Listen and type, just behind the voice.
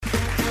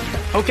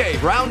Okay,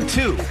 round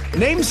two.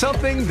 Name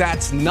something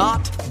that's not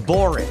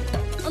boring.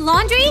 A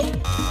laundry?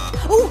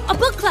 Ooh, a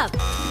book club.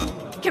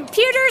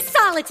 Computer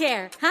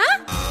solitaire,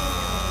 huh?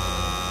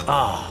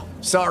 Ah,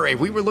 sorry,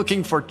 we were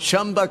looking for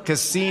Chumba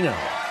Casino.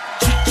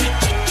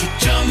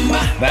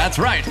 That's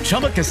right,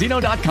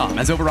 ChumbaCasino.com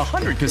has over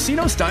 100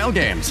 casino-style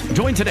games.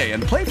 Join today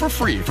and play for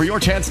free for your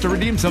chance to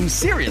redeem some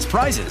serious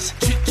prizes.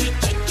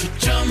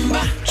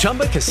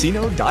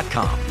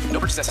 ChumbaCasino.com. No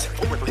purchase necessary.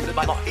 Void where prohibited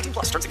by law. 18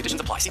 plus. Terms and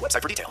conditions apply. See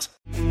website for details.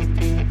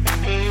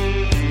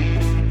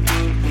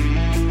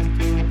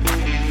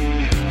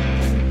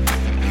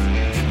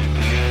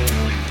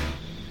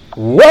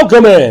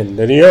 Welcome in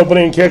to the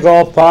Opening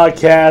Kickoff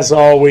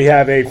Podcast. We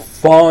have a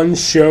fun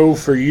show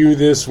for you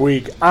this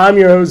week. I'm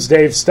your host,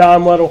 Dave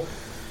Steinwettle.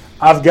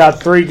 I've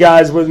got three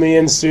guys with me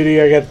in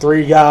studio. I got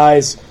three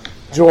guys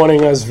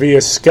joining us via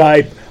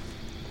Skype.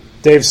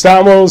 Dave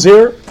Steinwettle's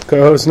here.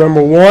 Co-host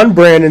number one,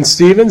 Brandon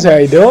Stevens. How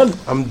you doing?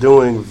 I'm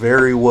doing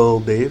very well,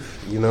 Dave.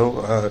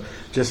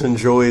 Just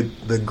enjoyed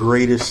the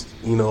greatest,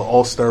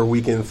 All-Star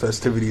Weekend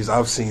festivities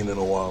I've seen in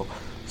a while.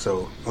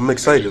 So I'm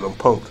excited. I'm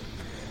pumped.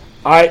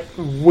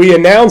 We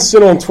announced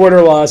it on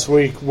Twitter last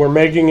week. We're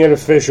making it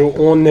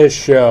official on this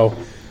show.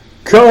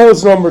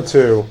 Co-host number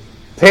two,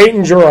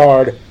 Peyton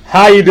Gerard.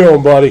 How you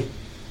doing, buddy?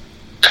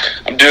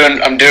 I'm doing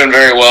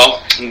very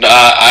well.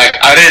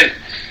 I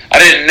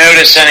didn't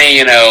notice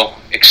any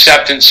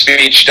acceptance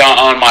speech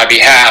on my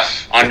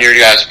behalf on your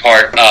guys'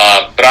 part, but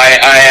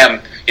I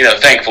am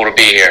thankful to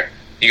be here.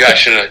 You guys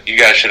should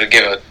have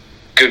given a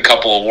good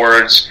couple of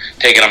words,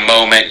 taken a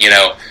moment,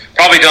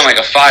 probably done like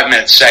a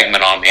 5-minute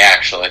segment on me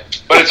actually,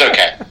 but it's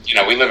okay.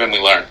 We live and we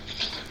learn.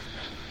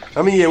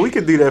 I mean, yeah, we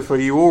could do that for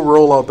you. We'll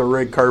roll out the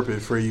red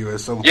carpet for you at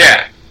some point.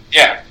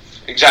 Yeah,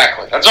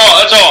 exactly. That's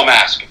all I'm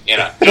asking.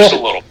 Just a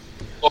little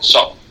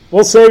something.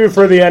 We'll save it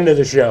for the end of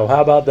the show.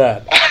 How about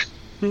that?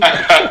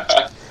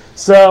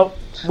 So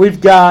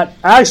we've got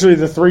actually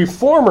the three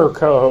former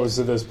co-hosts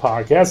of this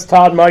podcast.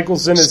 Todd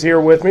Michelson is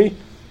here with me.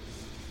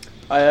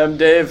 I am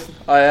Dave.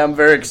 I am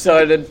very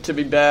excited to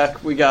be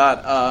back. We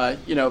got,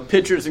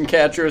 pitchers and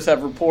catchers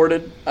have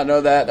reported. I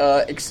know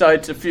that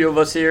excites a few of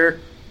us here.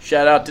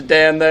 Shout out to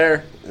Dan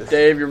there.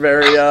 Dave, you're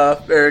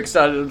very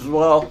excited as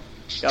well.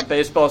 Got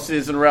baseball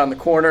season around the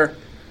corner.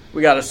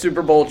 We got a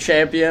Super Bowl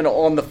champion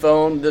on the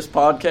phone this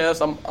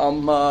podcast.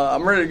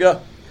 I'm ready to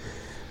go.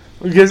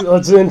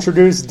 Let's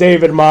introduce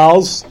David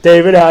Miles.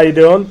 David, how you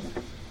doing?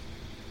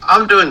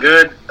 I'm doing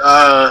good.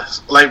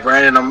 Like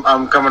Brandon,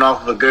 I'm coming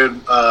off of a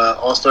good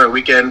All-Star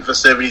Weekend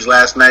festivities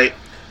last night.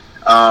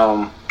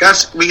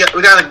 Guys, we got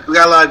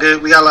a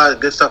lot of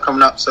good stuff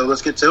coming up. So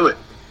let's get to it.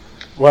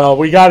 Well,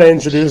 we got to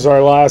introduce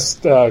our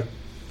last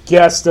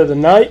guest of the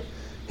night.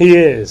 He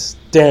is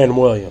Dan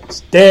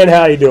Williams. Dan,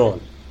 how you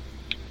doing?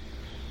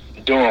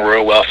 Doing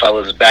real well,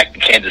 fellas. Back to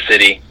Kansas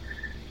City,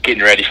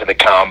 getting ready for the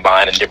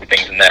combine and different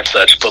things and that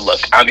such. But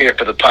look, I'm here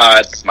for the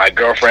pod. I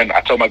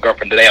told my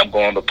girlfriend today I'm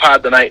going on the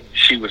pod tonight.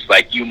 She was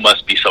like, "You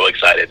must be so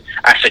excited."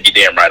 I said, "You're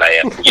damn right I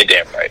am." You're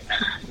damn right.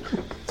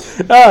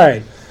 All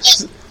right.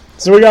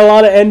 So we got a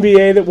lot of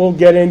NBA that we'll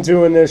get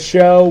into in this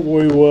show.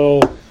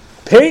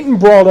 Peyton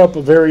brought up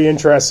a very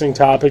interesting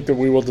topic that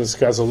we will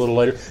discuss a little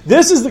later.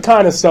 This is the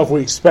kind of stuff we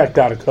expect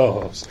out of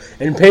co-hosts.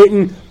 And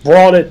Peyton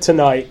brought it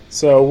tonight,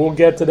 so we'll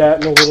get to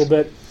that in a little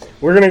bit.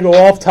 We're going to go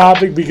off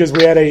topic because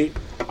we had I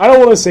don't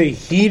want to say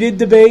heated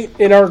debate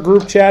in our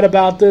group chat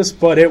about this,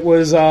 but it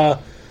was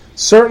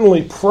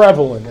certainly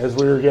prevalent as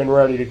we were getting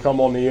ready to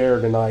come on the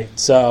air tonight.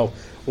 So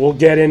we'll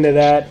get into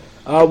that.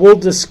 We'll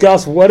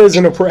discuss what is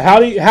how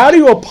do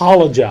you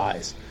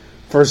apologize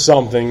for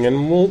something,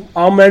 and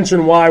I'll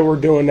mention why we're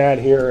doing that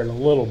here in a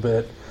little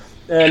bit.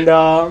 And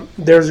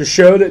there's a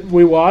show that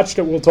we watched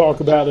that we'll talk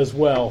about as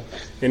well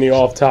in the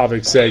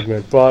off-topic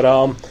segment. But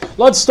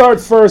let's start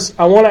first.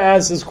 I want to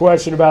ask this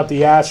question about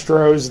the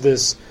Astros,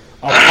 this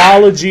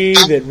apology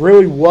that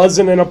really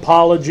wasn't an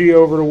apology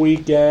over the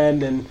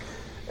weekend,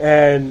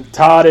 and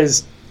Todd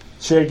is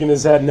shaking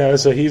his head no,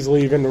 so he's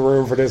leaving the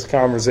room for this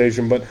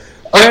conversation. But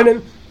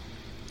Brandon,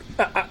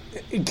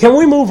 can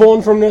we move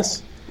on from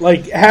this?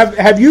 Like,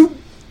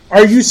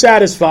 are you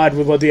satisfied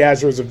with what the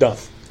Astros have done?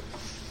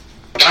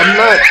 I'm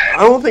not. I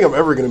don't think I'm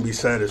ever going to be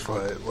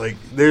satisfied. Like,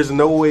 there's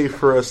no way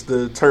for us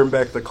to turn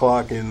back the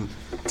clock and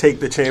take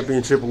the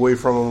championship away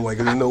from them. Like,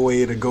 there's no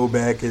way to go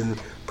back and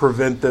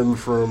prevent them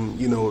from,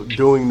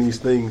 doing these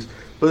things.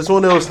 But it's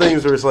one of those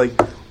things where it's like,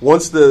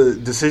 once the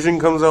decision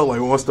comes out,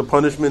 like once the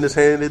punishment is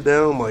handed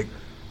down, like,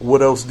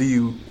 what else do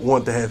you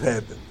want to have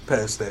happen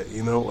past that?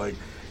 Like,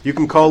 you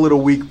can call it a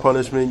weak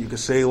punishment. You can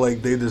say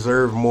like they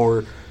deserve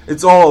more.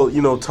 It's all,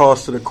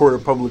 tossed to the court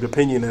of public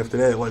opinion after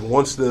that. Like,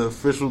 once the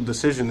official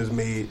decision is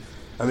made,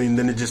 I mean,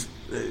 then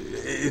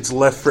it's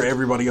left for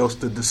everybody else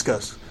to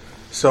discuss.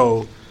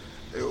 So,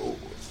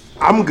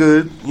 I'm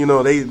good.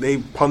 They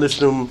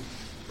punished them,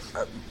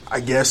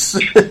 I guess.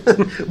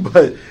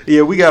 But,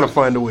 yeah, we got to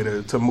find a way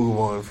to move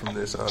on from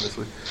this,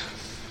 honestly.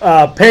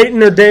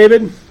 Peyton or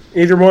David,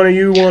 either one of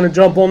you want to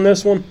jump on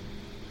this one?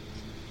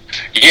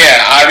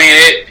 Yeah, I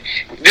mean,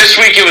 this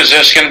week it was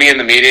just going to be in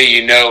the media.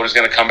 You know it was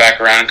going to come back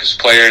around because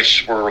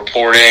players were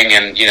reporting,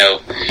 and, you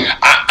know,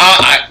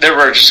 there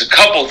were just a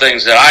couple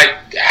things that I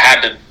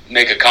had to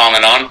make a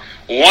comment on.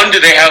 One, do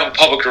they have a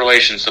public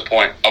relations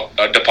department?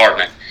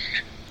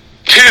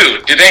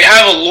 Two, do they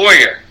have a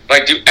lawyer?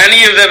 Like,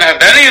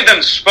 have any of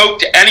them spoke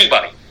to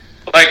anybody?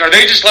 Like, are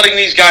they just letting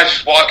these guys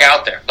just walk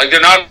out there? Like,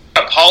 they're not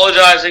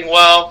apologizing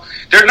well.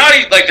 They're not,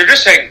 like, they're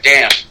just saying,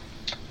 damn,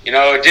 you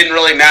know, it didn't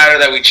really matter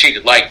that we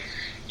cheated. Like,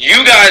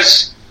 you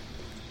guys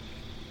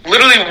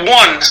literally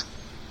won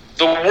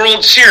the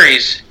World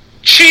Series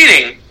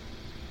cheating,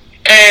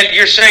 and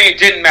you're saying it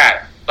didn't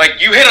matter.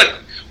 Like, you hit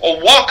a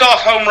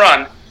walk-off home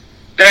run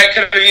that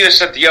could have either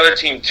sent the other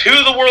team to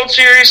the World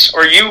Series,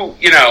 or you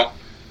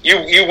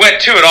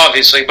went to it,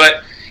 obviously,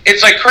 but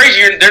it's like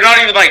crazy. They're not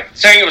even like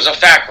saying it was a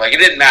fact. Like, it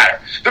didn't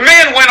matter. The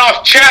man went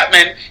off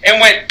Chapman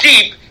and went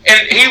deep,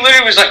 and he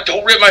literally was like,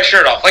 "Don't rip my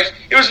shirt off." Like,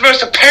 it was the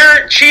most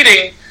apparent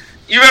cheating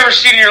you've ever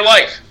seen in your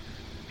life.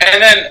 And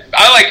then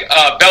I like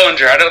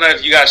Bellinger. I don't know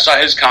if you guys saw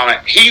his comment.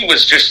 He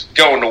was just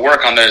going to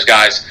work on those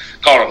guys,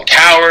 calling them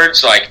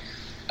cowards. Like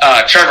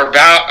Trevor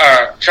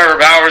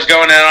Bauer's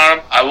going in on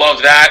him. I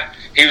love that.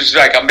 He was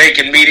like, "I'm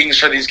making meetings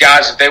for these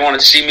guys. If they want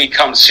to see me,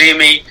 come see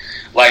me."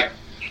 Like,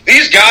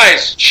 these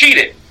guys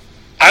cheated.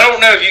 I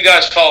don't know if you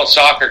guys follow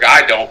soccer.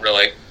 I don't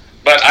really.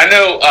 But I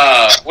know,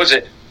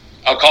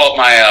 I'll call it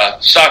my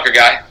soccer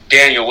guy,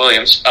 Daniel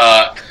Williams.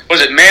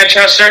 Was it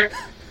Manchester?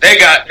 They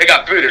got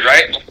booted,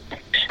 right?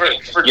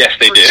 Yes,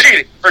 they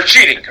did. For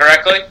cheating,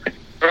 correctly?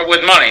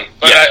 With money,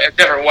 but yes. A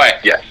different way.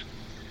 Yes.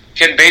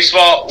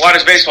 Why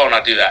does baseball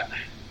not do that?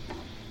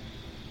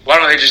 Why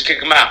don't they just kick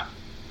them out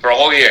for a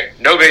whole year?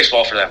 No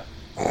baseball for them.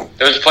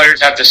 Those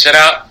players have to sit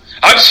out.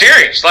 I'm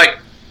serious. Like,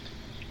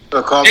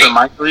 they're called the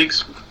minor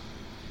leagues?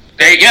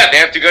 They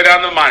have to go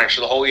down to the minors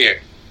for the whole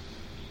year.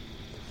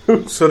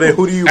 So then,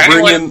 who do you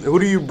bring in? Who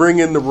do you bring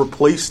in to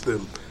replace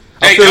them?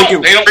 They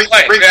don't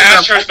play. The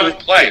Astros don't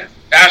play.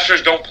 The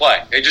Astros don't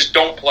play. They just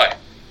don't play.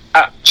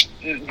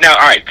 Now,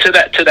 all right. To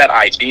that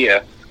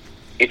idea,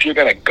 if you're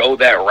going to go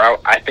that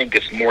route, I think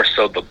it's more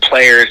so the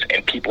players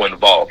and people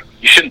involved.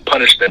 You shouldn't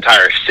punish the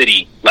entire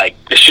city. Like,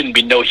 there shouldn't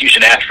be no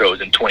Houston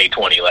Astros in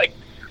 2020. Like,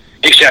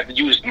 you should have to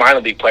use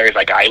minor league players.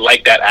 Like, I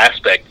like that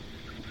aspect.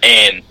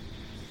 And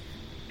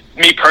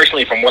me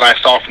personally, from what I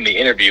saw from the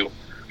interview,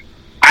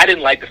 I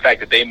didn't like the fact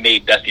that they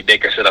made Dusty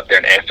Baker sit up there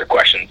and answer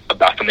questions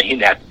about something he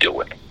didn't have to deal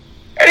with.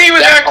 And he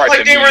was acting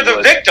like they were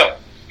the victim.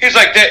 He's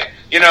like,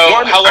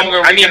 how long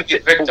are we going to be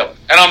the victim?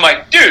 And I'm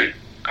like, dude,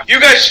 you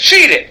guys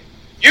cheated.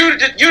 You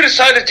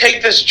decided to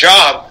take this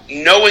job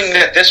knowing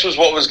that this was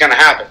what was going to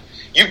happen.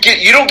 You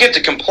don't get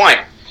to complain.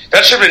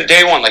 That should have been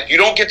day one. Like, you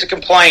don't get to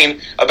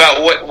complain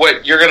about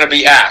what you're going to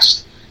be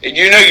asked.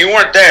 You know you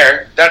weren't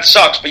there. That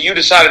sucks, but you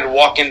decided to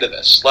walk into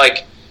this.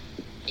 Like,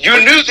 you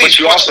knew these. But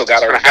you also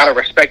gotta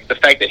respect the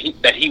fact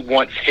that he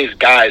wants his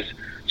guys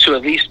to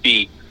at least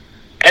he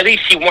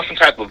wants some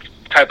type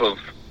of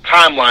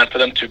timeline for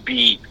them to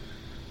be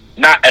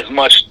not as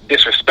much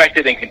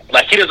disrespected, and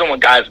like, he doesn't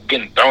want guys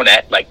getting thrown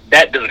at. Like,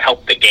 that doesn't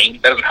help the game.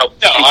 That doesn't help.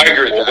 No, I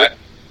agree with that.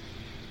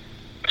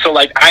 So,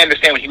 like, I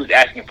understand what he was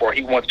asking for.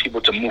 He wants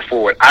people to move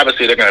forward.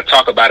 Obviously, they're going to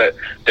talk about it.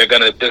 There's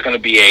going to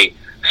be a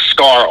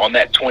scar on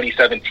that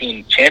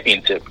 2017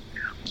 championship,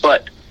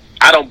 but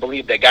I don't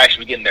believe that guys should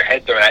be getting their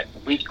head thrown at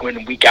week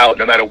in, week out,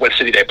 no matter what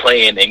city they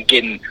play in, and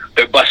getting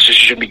their buses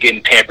shouldn't be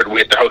getting tampered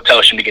with, their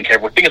hotels shouldn't be getting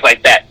tampered with, things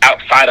like that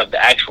outside of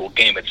the actual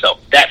game itself.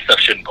 That stuff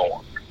shouldn't go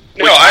on.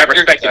 No, I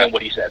respect him in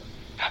what he said.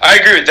 I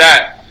agree with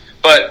that,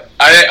 but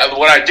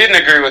what I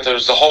didn't agree with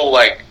was the whole,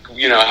 like,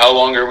 how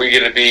long are we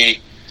going to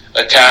be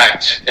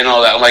attacked and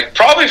all that. I'm like,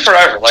 probably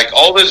forever. Like,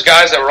 all those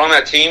guys that were on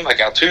that team, like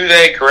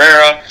Altuve,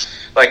 Carrera,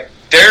 like,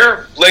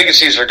 their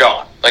legacies are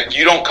gone. Like,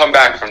 you don't come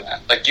back from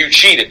that. Like, you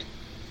cheated.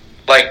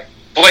 Like,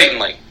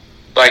 blatantly.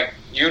 Like,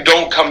 you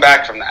don't come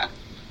back from that.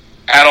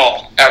 At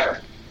all.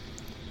 Ever.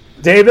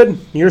 David,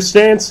 your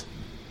stance?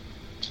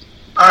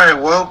 All right,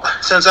 well,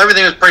 since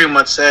everything was pretty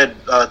much said,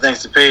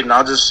 thanks to Peyton,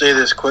 I'll just say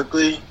this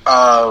quickly.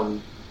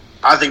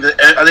 I think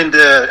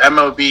the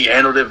MLB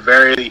handled it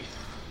very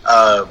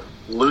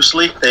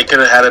loosely. They could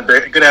have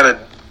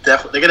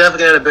definitely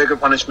had a bigger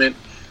punishment.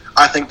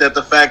 I think that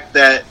the fact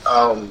that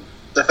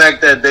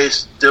they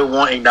still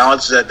won't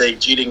acknowledge that they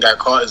cheated and got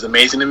caught is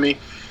amazing to me.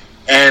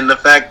 And the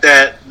fact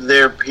that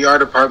their PR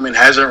department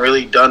hasn't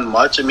really done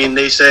much. I mean,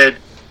 they said,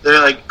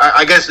 they're like,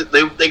 I guess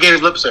they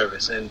gave lip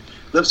service, and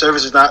lip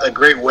service is not a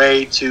great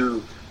way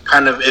to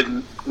kind of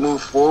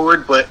move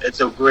forward, but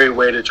it's a great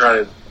way to try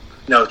to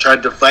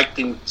deflect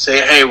and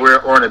say, hey,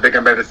 we're on to bigger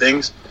and better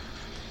things.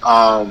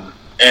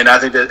 And I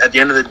think that at the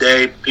end of the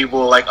day,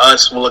 people like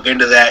us will look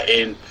into that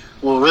and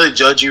will really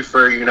judge you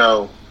for,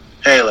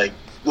 hey, like,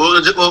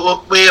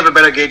 we have a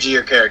better gauge of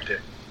your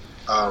character.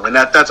 And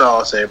that's all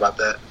I'll say about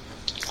that.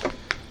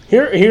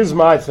 Here's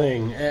my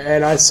thing,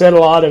 and I said a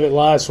lot of it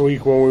last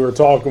week when we were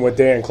talking with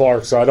Dan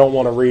Clark, so I don't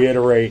want to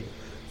reiterate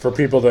for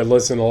people that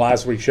listen to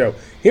last week's show.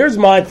 Here's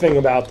my thing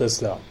about this,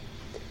 though.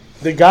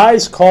 The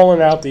guys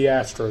calling out the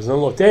Astros, and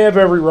look, they have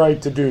every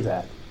right to do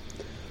that.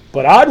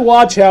 but I'd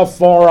watch how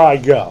far I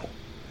go,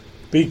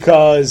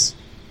 because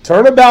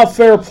turnabout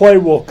fair play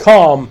will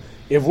come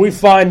if we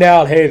find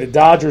out, hey, the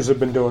Dodgers have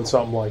been doing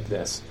something like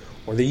this,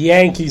 or the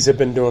Yankees have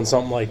been doing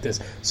something like this.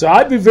 So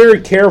I'd be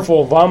very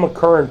careful if I'm a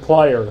current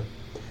player,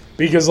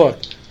 because, look,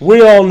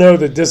 we all know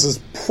that this is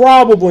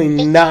probably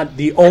not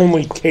the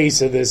only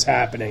case of this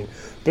happening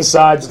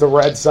besides the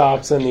Red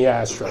Sox and the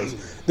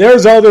Astros.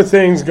 There's other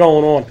things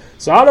going on.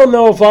 So I don't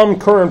know if I'm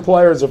current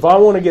players, if I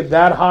want to get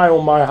that high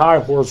on my high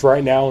horse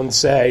right now and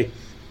say,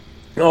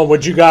 oh,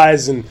 what you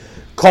guys, and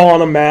calling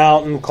them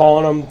out and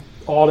calling them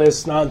all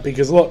this, not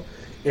because, look,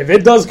 if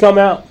it does come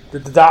out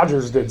that the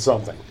Dodgers did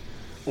something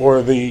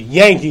or the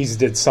Yankees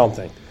did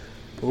something,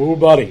 ooh,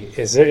 buddy,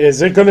 is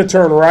it going to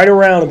turn right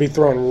around and be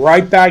thrown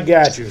right back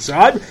at you?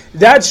 So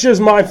that's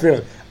just my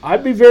feeling.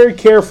 I'd be very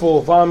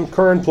careful if I'm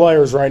current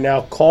players right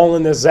now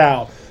calling this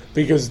out,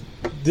 because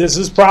this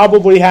is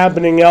probably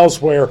happening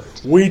elsewhere.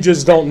 We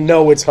just don't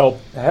know it's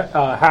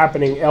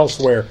happening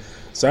elsewhere.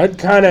 So I'd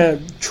kind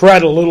of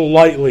tread a little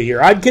lightly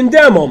here. I'd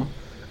condemn them.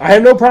 I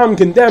have no problem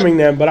condemning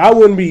them, but I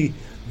wouldn't be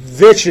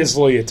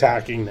viciously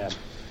attacking them,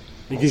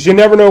 because you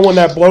never know when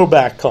that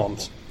blowback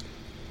comes.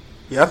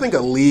 Yeah, I think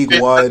a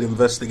league-wide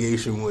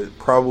investigation would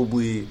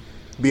probably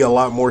be a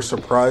lot more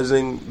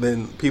surprising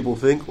than people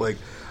think. Like,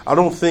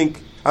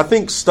 I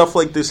think stuff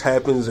like this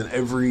happens in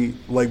every,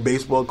 like,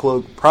 baseball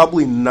club.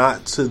 Probably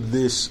not to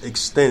this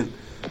extent,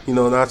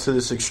 not to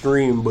this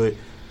extreme, but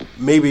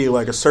maybe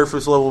like a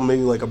surface level,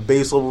 maybe like a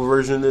base level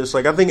version of this.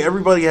 Like, I think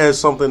everybody has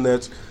something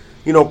that's,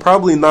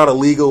 probably not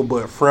illegal,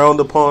 but frowned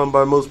upon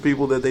by most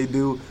people that they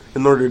do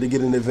in order to get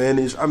an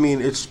advantage. I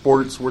mean, it's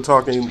sports. We're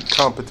talking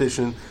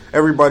competition.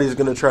 Everybody's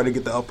going to try to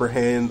get the upper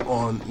hand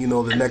on,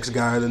 the next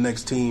guy, the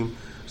next team.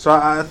 So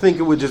I think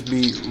it would just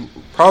be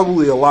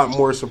probably a lot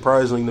more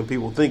surprising than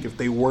people think if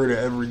they were to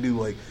ever do,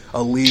 like,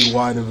 a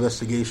league-wide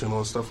investigation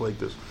on stuff like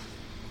this.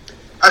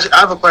 I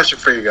have a question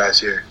for you guys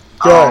here.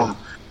 Go ahead.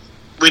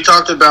 We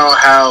talked about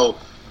how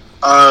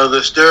the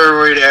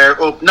steroid era,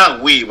 well,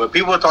 not we, but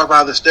people talk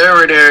about the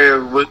steroid era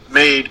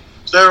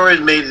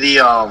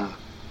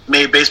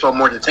made baseball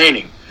more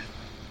entertaining.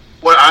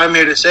 What I'm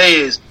here to say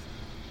is,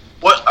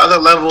 what other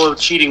level of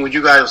cheating would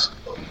you guys,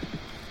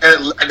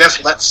 I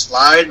guess, let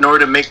slide in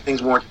order to make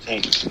things more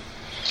entertaining?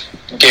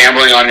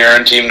 Gambling on your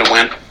own team to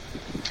win.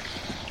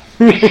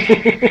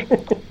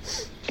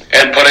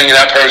 And putting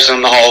that person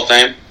in the Hall of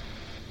Fame.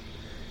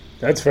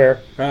 That's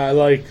fair. I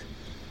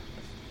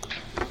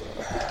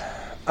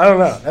don't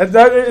know.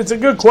 It's a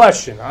good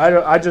question.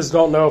 I just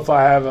don't know if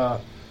I have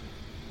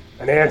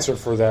an answer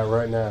for that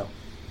right now.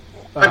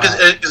 Because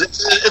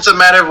it's a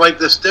matter of, like,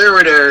 the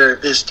steroid era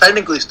is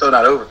technically still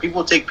not over.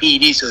 People take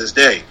PEDs to this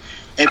day,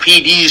 and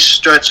PEDs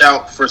stretch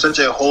out for such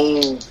a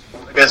whole,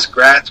 I guess,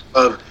 grasp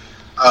of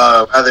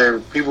other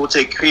people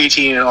take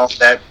creatine and all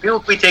that. People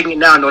be taking it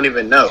now and don't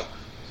even know.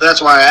 So that's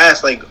why I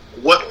asked, like,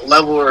 what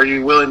level are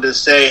you willing to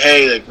say,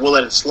 hey, like, we'll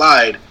let it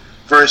slide?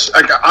 Versus,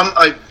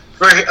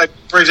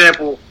 for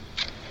example,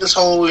 this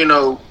whole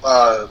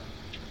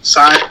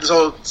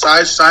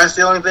sign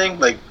stealing thing,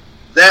 like,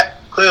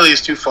 that clearly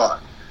is too far.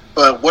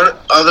 But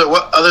what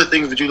other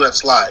things would you let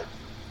slide?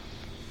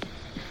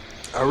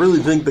 I really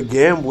think the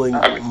gambling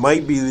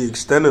might be the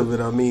extent of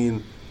it. I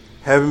mean,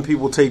 having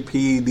people take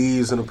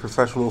PEDs in a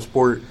professional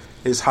sport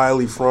is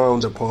highly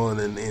frowned upon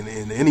in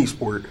any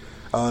sport.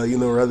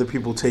 Whether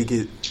people take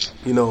it,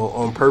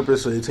 on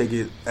purpose or they take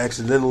it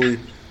accidentally.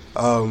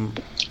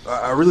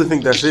 I really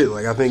think that's it.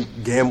 Like, I think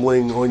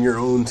gambling on your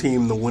own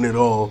team to win it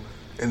all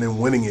and then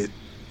winning it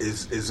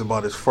is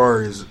about as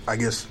far as, I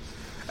guess,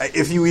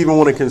 if you even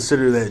want to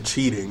consider that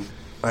cheating.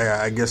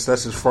 I guess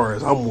that's as far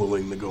as I'm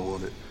willing to go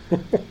on it.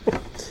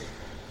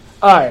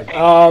 All right.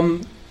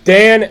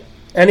 Dan,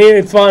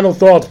 any final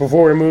thoughts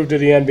before we move to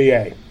the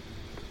NBA?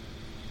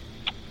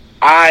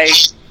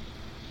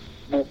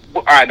 All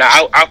right,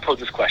 now I'll pose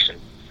this question.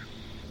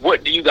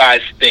 What do you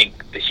guys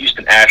think the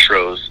Houston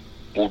Astros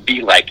will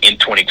be like in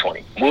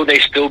 2020? Will they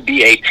still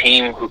be a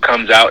team who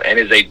comes out and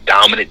is a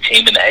dominant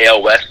team in the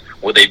AL West?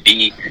 Will they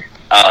be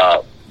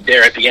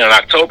there at the end of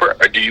October,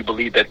 or do you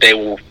believe that they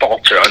will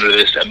falter under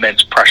this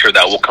immense pressure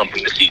that will come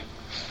from the season?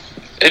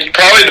 It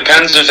probably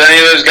depends if any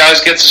of those guys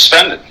get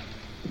suspended.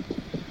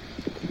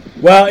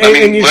 Well,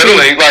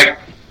 literally, like,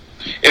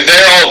 if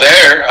they're all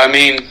there,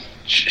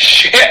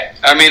 shit.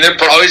 They're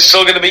probably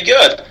still going to be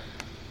good.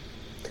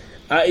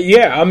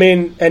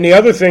 And the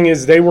other thing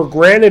is they were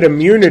granted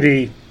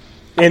immunity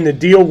in the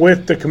deal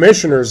with the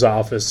commissioner's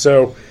office,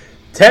 so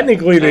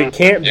technically they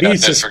can't be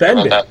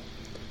suspended.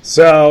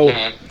 So,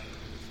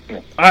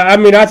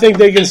 I think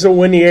they can still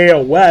win the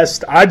AL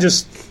West. I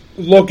just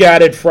look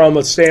at it from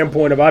a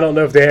standpoint of, I don't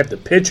know if they have the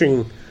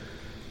pitching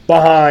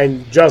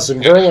behind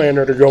Justin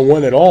Verlander to go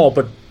win it all,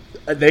 but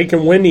they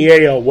can win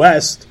the AL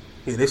West.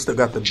 Yeah, they still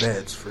got the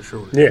bats for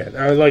sure. Yeah,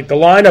 the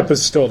lineup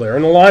is still there,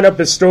 and the lineup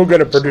is still going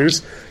to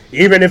produce,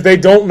 even if they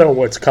don't know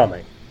what's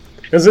coming.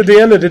 Because at the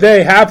end of the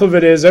day, half of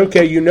it is,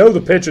 okay,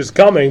 the pitch is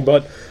coming,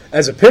 but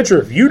as a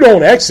pitcher, if you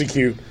don't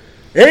execute,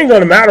 it ain't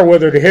going to matter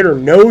whether the hitter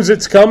knows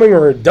it's coming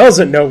or it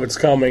doesn't know it's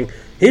coming.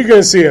 he's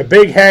going to see a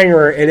big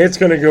hanger, and it's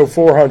going to go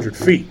 400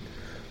 feet.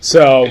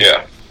 So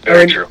yeah,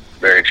 very true.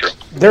 Very true.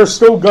 They're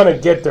still going to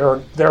get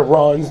their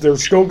runs. They're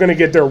still going to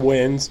get their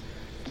wins.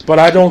 But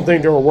I don't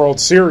think they're a World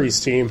Series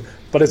team.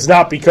 But it's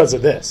not because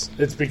of this.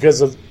 It's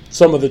because of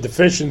some of the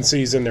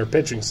deficiencies in their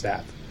pitching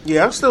staff.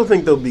 Yeah, I still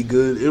think they'll be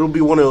good. It'll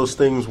be one of those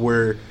things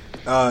where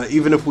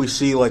even if we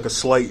see like a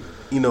slight,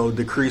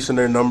 decrease in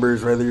their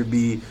numbers, whether it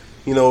be,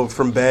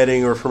 from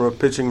batting or from a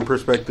pitching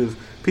perspective,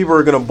 people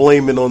are going to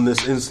blame it on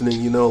this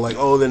incident, like,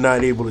 oh, they're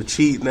not able to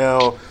cheat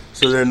now,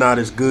 so they're not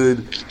as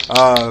good.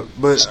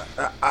 But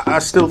I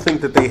still think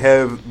that they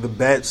have the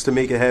bats to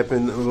make it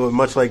happen.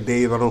 Much like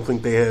Dave, I don't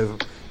think they have,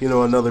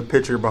 another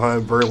pitcher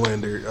behind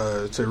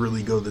Verlander to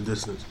really go the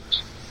distance.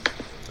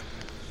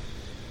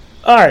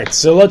 All right,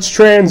 so let's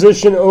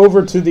transition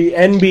over to the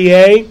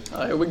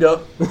NBA. Here we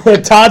go.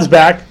 Todd's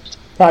back.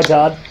 Hi,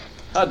 Todd.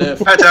 Hi, Dave.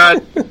 Hi,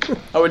 Todd.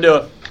 How we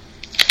doing?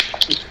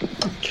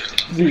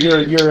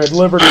 You're at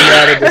liberty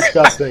now to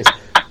discuss things.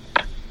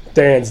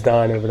 Dan's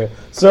dying over there.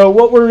 So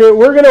what we're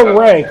going to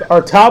rank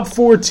our top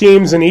 4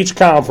 teams in each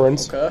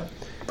conference. Okay.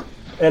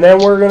 And then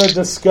we're going to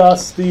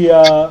discuss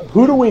the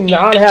who do we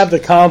not have the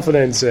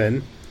confidence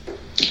in.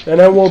 And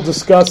then we'll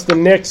discuss the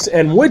Knicks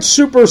and which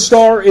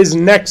superstar is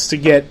next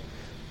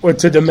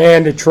to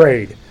demand a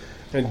trade.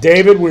 And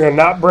David, we are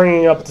not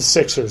bringing up the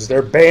Sixers.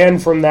 They're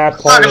banned from that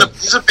part. I'm not going to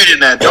participate in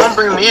that. Don't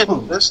bring me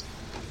into this.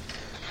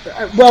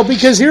 Well,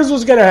 because here's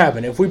what's going to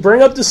happen. If we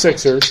bring up the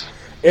Sixers,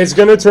 it's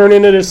going to turn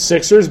into this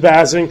Sixers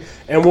bashing,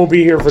 and we'll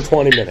be here for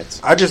 20 minutes.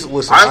 I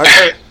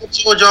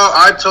told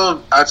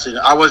y'all, actually,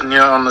 I wasn't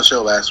here on the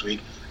show last week.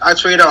 I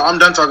tweeted out, I'm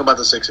done talking about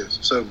the Sixers.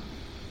 So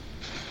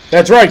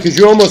that's right, because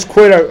you almost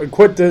quit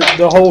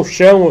the whole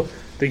show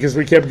because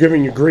we kept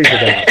giving you grief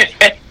about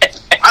it.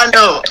 I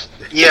know.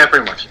 Yeah,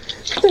 pretty much.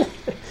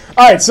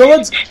 All right, so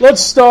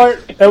let's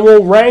start, and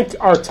we'll rank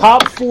our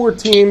top 4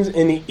 teams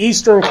in the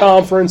Eastern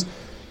Conference.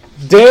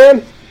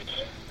 Dan,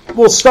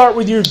 we'll start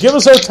with you. Give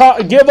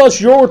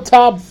us your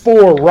top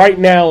 4 right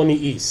now in the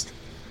East.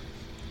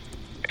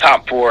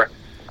 Top 4.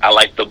 I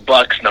like the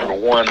Bucks. Number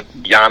 1,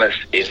 Giannis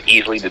is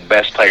easily the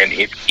best player in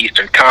the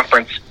Eastern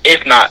Conference,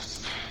 if not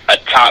a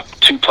top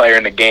 2 player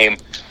in the game.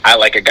 I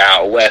like a guy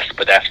out west,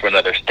 but that's for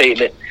another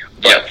statement.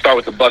 But start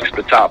with the Bucks at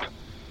the top.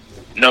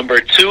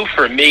 Number 2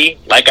 for me,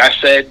 like I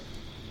said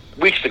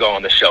weeks ago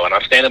on the show, and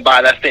I'm standing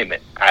by that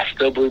statement, I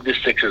still believe the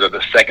Sixers are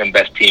the second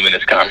best team in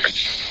this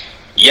conference.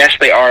 Yes,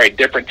 they are a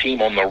different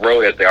team on the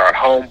road as they are at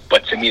home,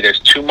 but to me there's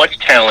too much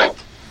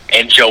talent,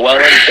 and Joel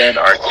and Ben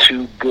are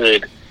too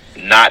good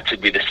not to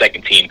be the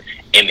second team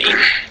in the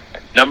East.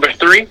 Number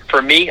 3,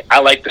 for me, I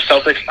like the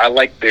Celtics. I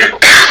like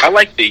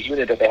the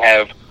unit that they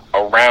have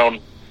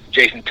around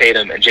Jason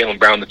Tatum and Jaylen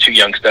Brown, the 2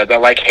 young studs. I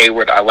like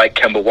Hayward. I like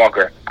Kemba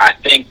Walker. I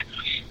think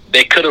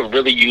they could have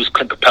really used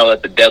Clint Capella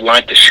at the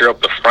deadline to shore up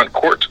the front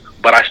court,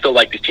 but I still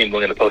like this team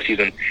going into the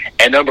postseason.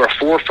 And number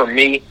 4 for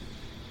me,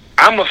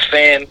 I'm a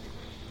fan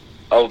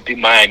of the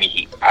Miami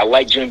Heat. I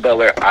like Jimmy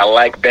Butler. I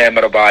like Bam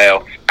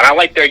Adebayo. And I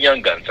like their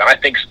young guns. And I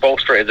think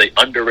Spoelstra is an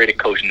underrated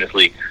coach in this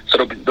league. So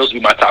those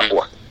will be my top 4.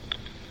 All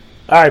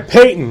right,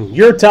 Peyton,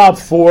 your top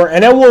 4.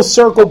 And then we'll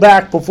circle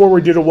back before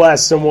we do the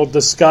West, and we'll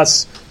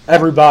discuss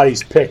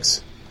everybody's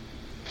picks.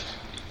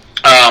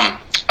 I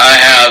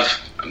have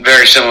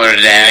very similar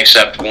to Dan,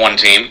 except one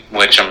team,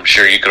 which I'm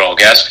sure you could all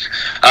guess.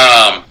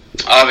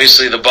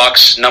 Obviously, the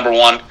Bucks, number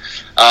 1.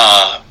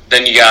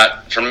 Then you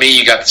got the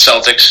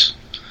Celtics.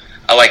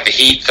 I like the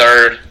Heat,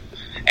 3rd.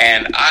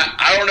 And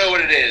I don't know what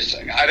it is.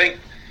 I think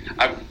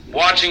I'm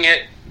watching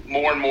it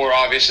more and more,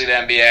 obviously, the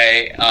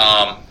NBA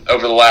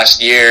over the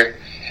last year.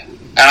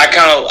 And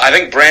I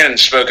think Brandon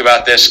spoke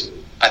about this,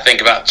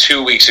 about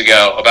 2 weeks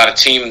ago, about a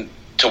team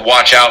to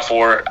watch out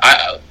for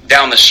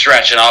down the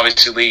stretch and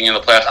obviously leading in the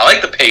playoffs. I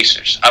like the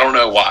Pacers. I don't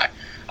know why.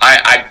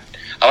 I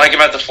like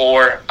them at the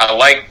 4. I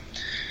like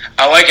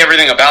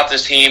everything about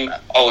this team.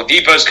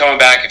 Oladipo's coming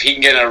back. If he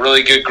can get in a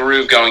really good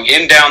groove going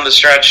down the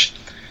stretch,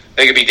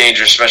 they could be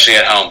dangerous, especially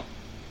at home.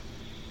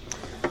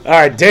 All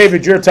right,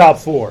 David, your top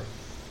 4.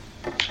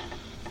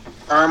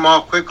 I'm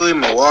off quickly.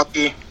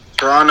 Milwaukee,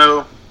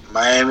 Toronto,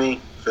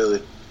 Miami,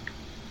 Philly.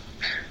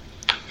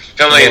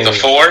 Philly at the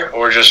 4,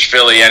 or just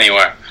Philly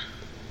anywhere?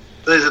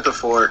 Philly's at the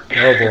 4.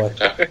 Oh, boy.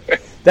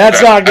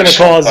 That's not going to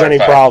cause any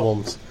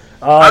problems.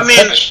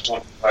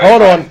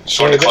 Hold on.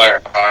 Sort of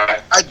clarify.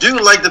 I do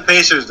like the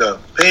Pacers, though.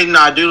 Peyton,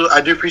 I do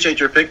appreciate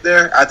your pick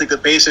there. I think the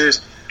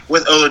Pacers,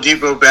 with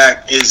Oladipo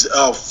back, is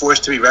a force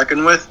to be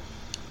reckoned with.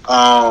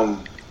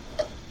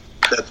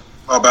 That's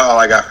about all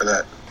I got for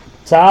that.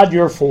 Todd,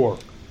 you're 4.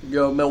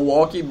 Go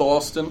Milwaukee,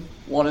 Boston,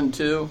 1 and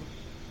 2.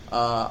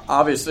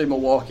 Obviously,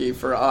 Milwaukee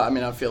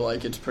I feel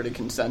like it's pretty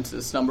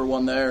consensus. Number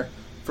 1 there.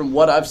 From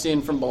what I've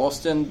seen from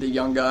Boston, the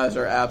young guys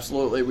are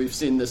absolutely. We've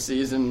seen this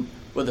season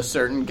with a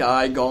certain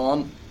guy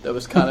gone that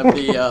was kind of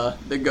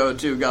the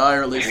go-to guy,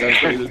 or at least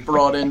that's what he was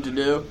brought in to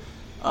do.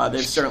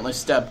 They've certainly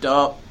stepped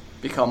up,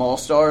 become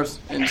all-stars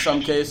in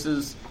some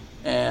cases,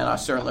 and I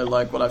certainly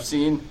like what I've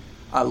seen.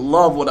 I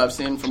love what I've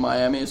seen from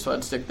Miami, so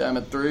I'd stick them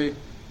at 3.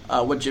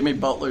 What Jimmy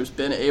Butler's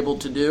been able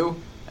to do,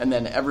 and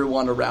then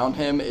everyone around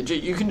him,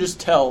 you can just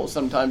tell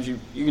sometimes you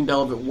can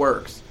tell if it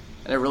works,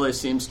 and it really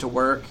seems to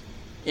work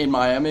in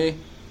Miami.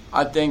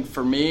 I think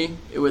for me,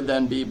 it would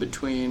then be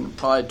between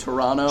probably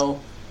Toronto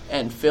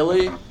and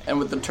Philly, and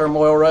with the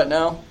turmoil right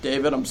now,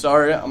 David, I'm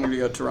sorry, I'm going to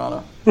go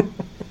Toronto.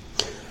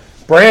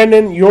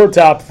 Brandon, your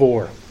top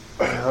 4.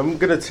 I'm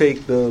going to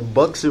take the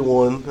Bucks at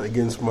 1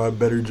 against my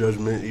better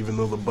judgment, even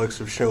though the Bucks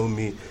have shown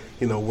me,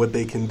 what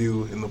they can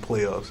do in the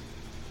playoffs.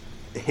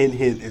 Hint,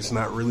 hint, it's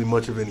not really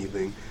much of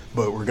anything,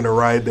 but we're going to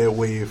ride that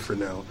wave for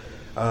now.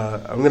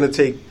 I'm going to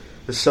take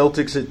the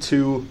Celtics at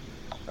 2,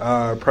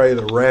 probably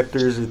the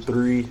Raptors at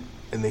 3,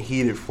 and the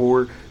Heat at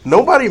 4.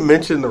 Nobody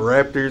mentioned the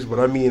Raptors, but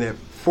I mean at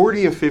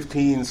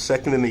 40-15,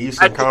 second in the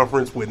Eastern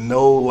Conference with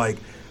no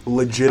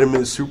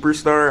legitimate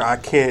superstar, I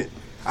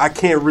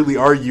can't really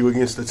argue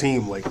against a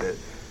team like that.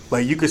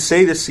 Like, you could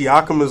say that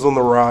Siakam is on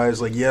the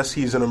rise. Like, yes,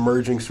 he's an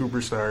emerging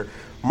superstar.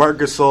 Marc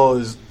Gasol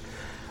is,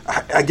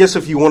 I guess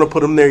if you want to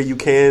put him there, you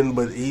can,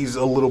 but he's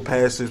a little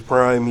past his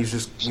prime. He's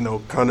just,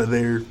 kind of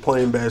there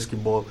playing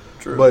basketball.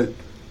 True. But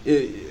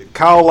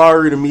Kyle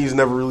Lowry, to me, has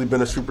never really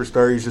been a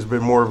superstar. He's just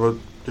been more of a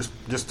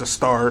just a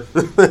star.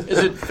 Is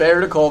it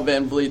fair to call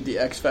Van Vliet the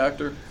X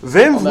factor?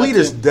 Van Vliet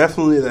is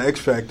definitely the X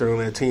factor on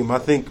that team. I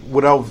think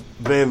without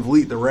Van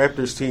Vliet, the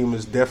Raptors team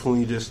is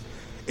definitely just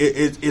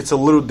it's a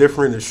little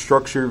different. It's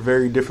structured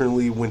very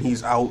differently when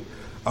he's out.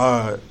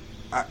 I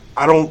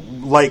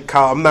don't like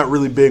Kyle. I'm not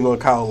really big on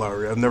Kyle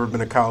Lowry. I've never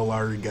been a Kyle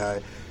Lowry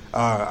guy.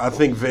 I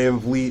think Van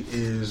Vliet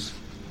is.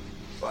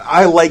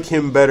 I like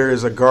him better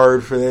as a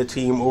guard for that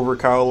team over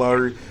Kyle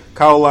Lowry.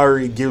 Kyle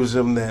Lowry gives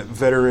him that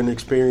veteran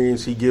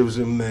experience. He gives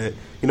him that,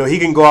 he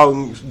can go out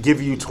and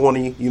give you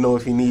 20,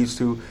 if he needs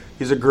to.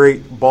 He's a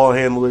great ball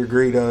handler,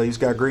 he's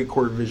got great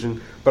court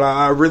vision. But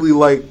I really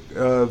like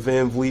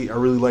Van Vliet. I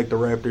really like the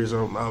Raptors.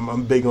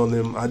 I'm big on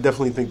them. I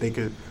definitely think they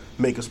could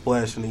make a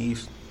splash in the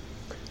East.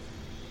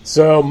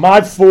 So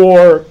my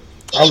 4,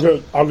 I'll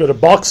go to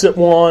Bucks at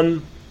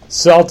 1,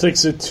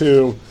 Celtics at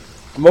 2.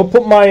 I'm going to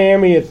put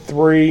Miami at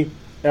 3, and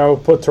I'm going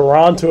to put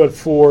Toronto at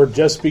 4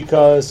 just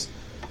because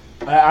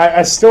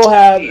I still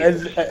have,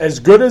 as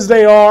good as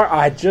they are,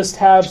 I just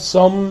have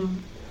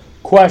some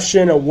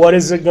question of what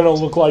is it going to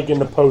look like in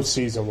the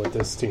postseason with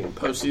this team.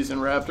 Postseason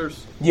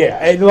Raptors?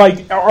 Yeah,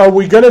 and are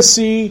we going to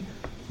see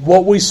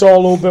what we saw a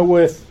little bit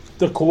with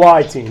the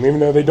Kawhi team, even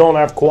though they don't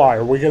have Kawhi?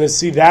 Are we going to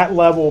see that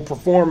level of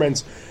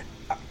performance,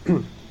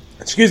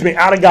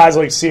 out of guys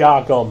like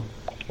Siakam,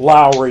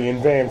 Lowry,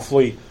 and Van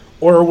Vliet?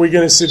 Or are we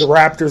going to see the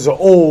Raptors of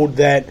old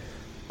that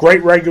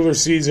great regular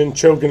season,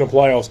 choke in the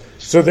playoffs?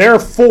 So they're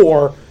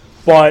 4.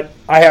 But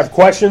I have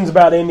questions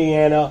about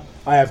Indiana.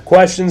 I have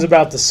questions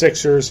about the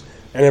Sixers.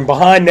 And then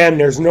behind them,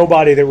 there's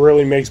nobody that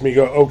really makes me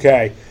go,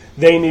 okay,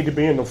 they need to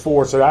be in the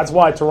 4. So that's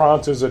why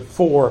Toronto's at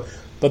 4.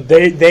 But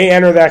they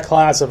enter that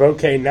class of,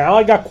 okay, now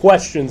I got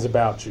questions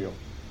about you.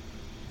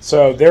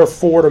 So they're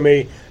 4 to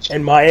me.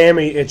 And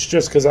Miami, it's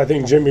just because I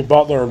think Jimmy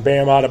Butler and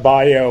Bam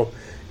Adebayo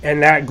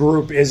and that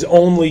group is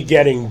only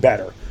getting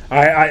better.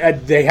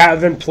 They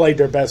haven't played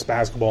their best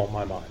basketball in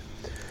my mind.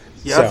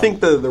 Yeah, so. I think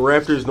the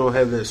Raptors don't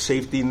have that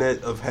safety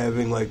net of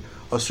having a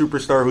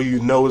superstar who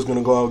is going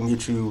to go out and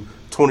get you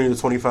 20 to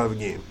 25 a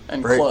game.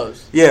 And right?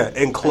 close. Yeah,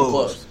 and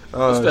close.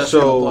 Especially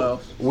so in the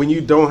playoffs. When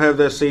you don't have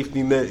that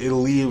safety net, it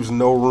leaves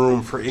no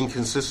room for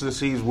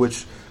inconsistencies,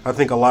 which I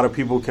think a lot of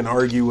people can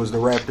argue was the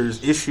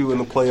Raptors' issue in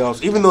the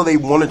playoffs, even though they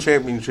won a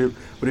championship.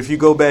 But if you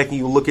go back and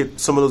you look at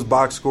some of those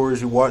box scores,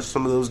 you watch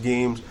some of those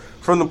games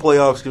from the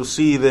playoffs, you'll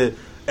see that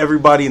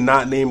everybody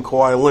not named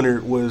Kawhi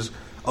Leonard was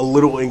a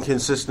little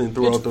inconsistent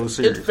throughout those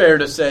series. It's fair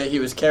to say he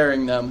was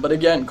carrying them, but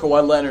again,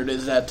 Kawhi Leonard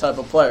is that type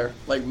of player.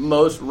 Like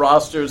most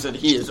rosters that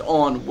he is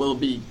on will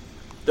be,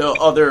 the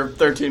other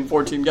 13,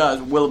 14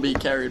 guys will be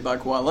carried by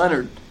Kawhi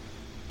Leonard.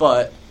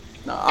 But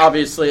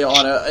obviously,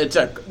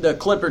 the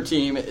Clipper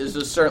team is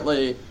just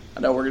certainly, I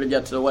know we're going to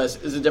get to the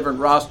West, is a different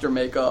roster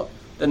makeup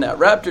than that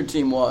Raptor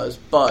team was,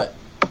 but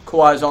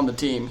Kawhi's on the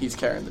team, he's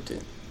carrying the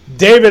team.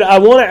 David, I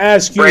want to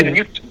ask you.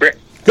 Brandon,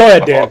 go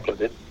ahead, Dan.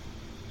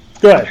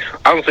 Go ahead.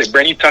 I was going to say,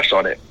 Brandon, you touched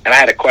on it, and I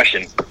had a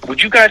question.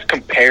 Would you guys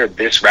compare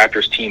this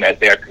Raptors team as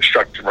they are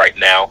constructed right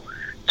now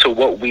to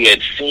what we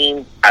had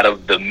seen out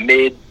of the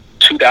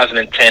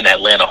mid-2010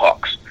 Atlanta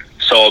Hawks?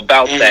 So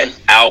about that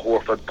Al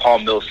Horford, Paul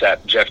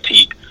Millsap, Jeff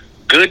Teague,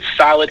 good,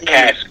 solid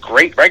cast,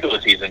 great regular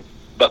season,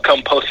 but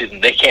come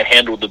postseason, they can't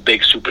handle the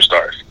big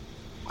superstars.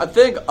 I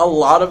think a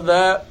lot of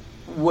that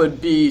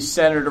would be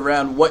centered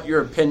around what your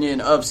opinion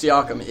of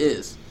Siakam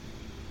is.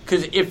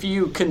 Because if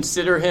you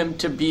consider him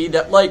to be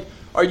that,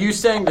 are you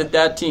saying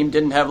that team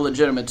didn't have a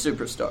legitimate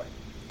superstar?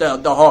 The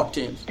Hawk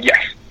teams?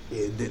 Yes.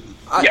 It didn't.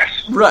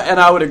 Yes. Right, and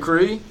I would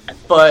agree.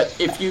 But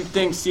if you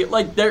think,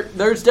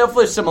 there's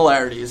definitely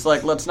similarities.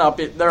 Let's not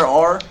be, there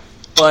are.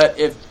 But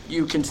if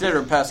you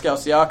consider Pascal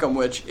Siakam,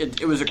 which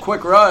it was a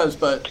quick rise,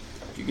 but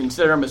if you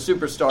consider him a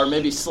superstar,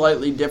 maybe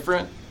slightly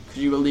different,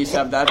 because you at least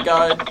have that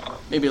guy,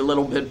 maybe a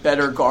little bit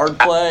better guard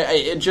play.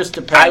 It just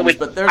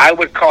depends. I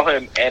would call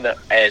him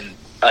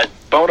a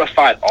bona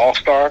fide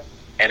all-star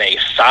and a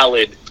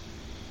solid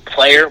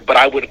player, but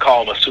I wouldn't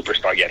call him a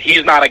superstar yet.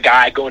 He's not a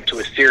guy going to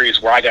a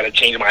series where I got to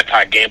change my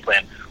entire game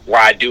plan,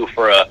 where I do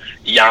for a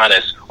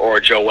Giannis or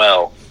a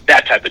Joel.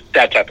 That type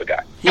of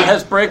guy. He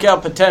has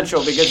breakout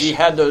potential because he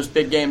had those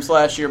big games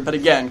last year. But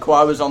again,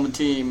 Kawhi was on the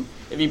team.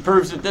 If he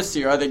proves it this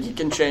year, I think he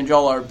can change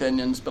all our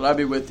opinions. But I'd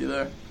be with you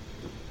there.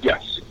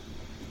 Yes.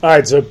 All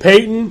right, so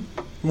Peyton,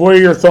 what are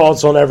your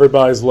thoughts on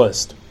everybody's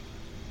list?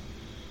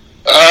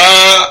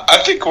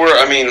 I think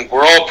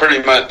we're all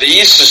pretty much. The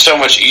East is so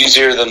much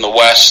easier than the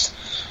West.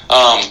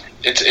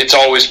 It's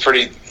always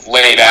pretty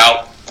laid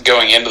out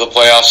going into the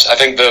playoffs. I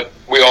think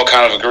we all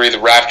kind of agree the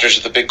Raptors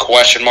are the big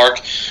question mark,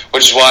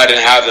 which is why I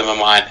didn't have them in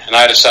mind, and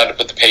I decided to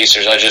put the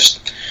Pacers.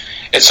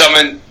 It's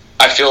something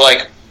I feel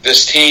like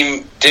this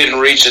team didn't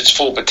reach its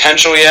full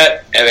potential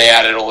yet, and they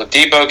added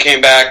Oladipo,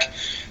 came back.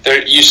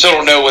 You still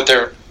don't know what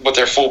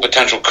their full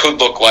potential could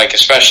look like,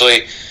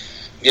 especially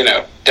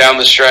down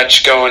the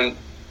stretch going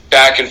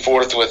back and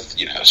forth with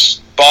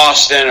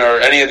Boston or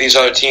any of these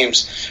other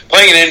teams.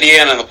 Playing in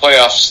Indiana in the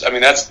playoffs,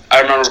 I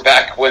remember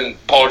back when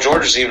Paul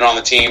George was even on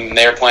the team and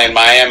they were playing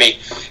Miami.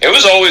 It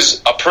was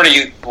always a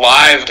pretty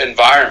live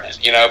environment.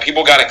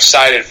 People got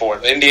excited for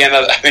it.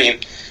 Indiana,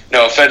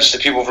 no offense to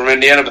people from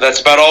Indiana, but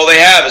that's about all they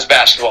have is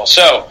basketball.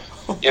 So,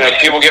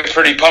 people get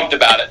pretty pumped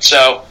about it.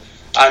 So,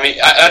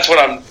 that's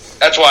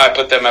why I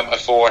put them at my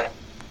 4.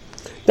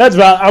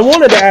 I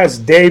wanted to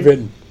ask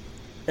David,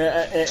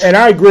 and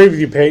I agree with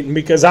you, Peyton,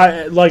 because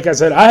like I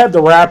said, I have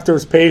the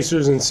Raptors,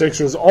 Pacers, and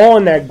Sixers all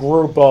in that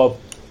group of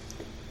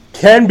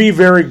can be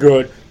very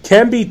good,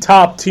 can be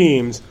top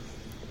teams,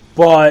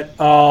 but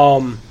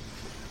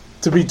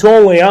to be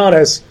totally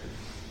honest,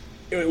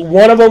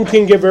 one of them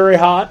can get very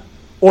hot,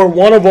 or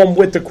one of them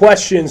with the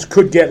questions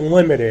could get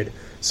limited.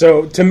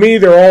 So to me,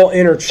 they're all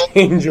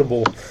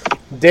interchangeable.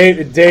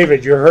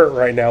 David, you're hurt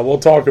right now. We'll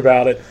talk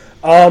about it.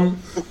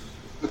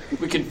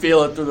 We can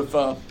feel it through the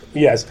phone.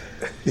 Yes.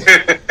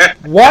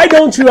 Why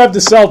don't you have the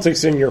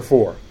Celtics in your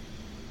 4?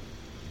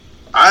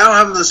 I don't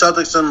have the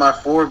Celtics in my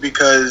 4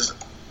 because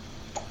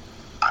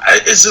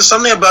it's just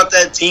something about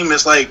that team.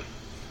 It's like,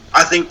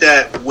 I think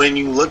that when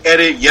you look at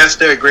it, yes,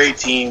 they're a great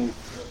team,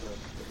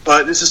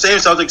 but it's the same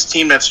Celtics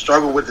team that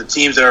struggled with the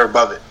teams that are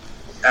above it.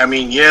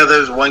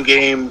 There's one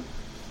game,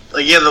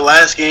 the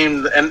last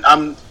game, and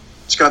I'm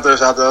just going to throw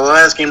this out there, the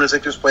last game the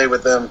Sixers played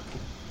with them,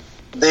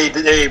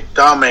 they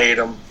dominated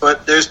them,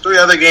 but there's 3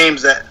 other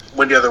games that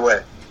went the other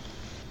way.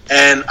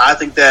 And I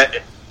think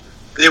that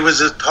it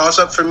was a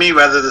toss-up for me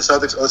whether the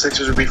Celtics or the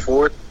Sixers would be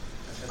 4.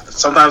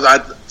 Sometimes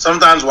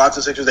watch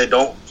the Sixers, they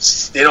don't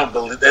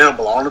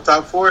belong in the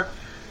top 4.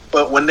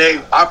 But when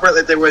they operate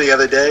like they were the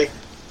other day,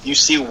 you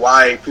see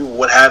why people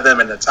would have them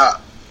in the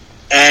top.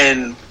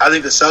 And I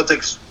think the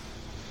Celtics,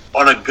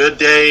 on a good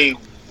day,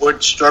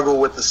 would struggle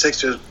with the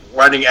Sixers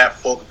running at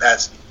full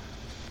capacity.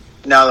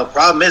 Now, the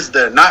problem is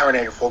they're not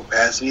running at full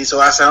capacity, so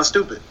I sound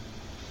stupid.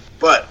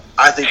 But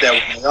I think that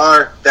when they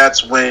are,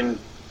 that's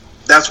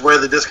where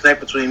the disconnect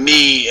between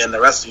me and the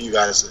rest of you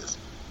guys is.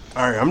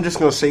 All right, I'm just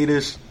going to say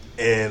this,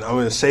 and I'm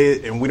going to say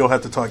it, and we don't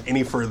have to talk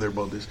any further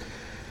about this.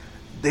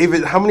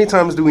 David, how many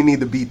times do we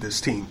need to beat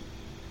this team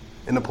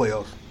in the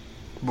playoffs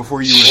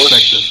before you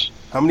respect us?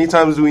 How many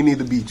times do we need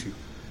to beat you?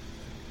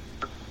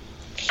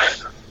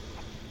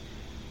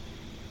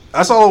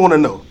 That's all I want to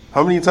know.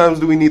 How many times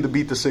do we need to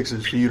beat the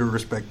Sixers for you to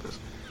respect us?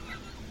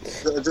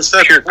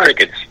 Pure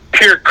crickets.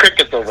 Pure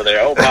crickets over there.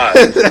 Oh, my.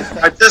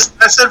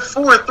 I said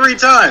 4 3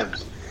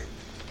 times.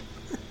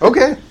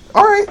 Okay.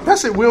 All right.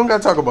 That's it. We don't got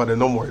to talk about it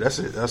no more. That's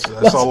it. That's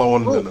all I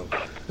wanted to know.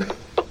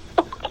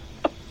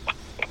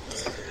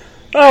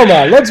 Oh,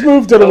 my. Let's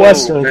move to the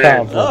Western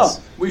Conference.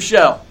 Oh, we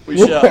shall.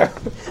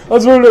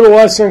 Let's move to the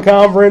Western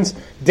Conference.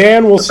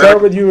 Dan, we'll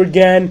start with you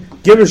again.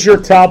 Give us your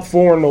top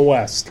 4 in the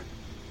West.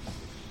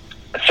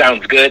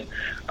 Sounds good.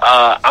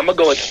 I'm going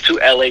to go with 2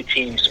 LA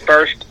teams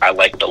first. I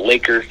like the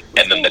Lakers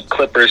and then the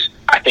Clippers.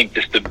 I think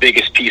just the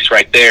biggest piece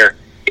right there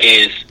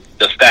is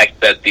the fact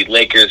that the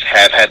Lakers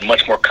have had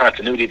much more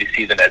continuity this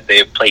season as they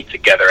have played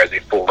together as a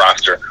full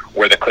roster,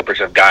 where the Clippers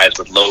have guys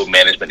with load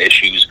management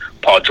issues,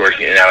 Paul George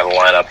getting out of the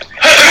lineup,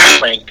 not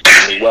playing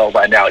particularly well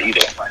by now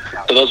either.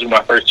 So those are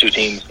my first 2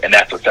 teams, and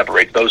that's what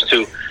separates those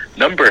 2.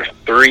 Number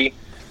 3,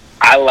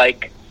 I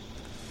like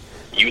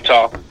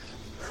Utah.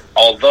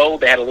 Although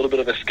they had a little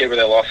bit of a skid where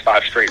they lost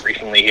 5 straight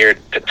recently here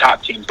to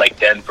top teams like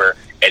Denver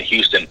and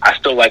Houston, I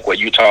still like what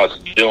Utah is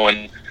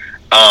doing.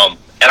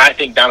 And I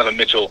think Donovan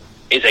Mitchell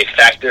is a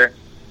factor.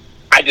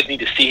 I just need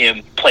to see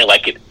him play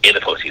like it in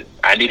the postseason.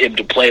 I need him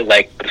to play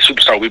like the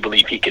superstar we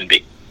believe he can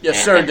be.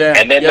 Yes, sir, Dan.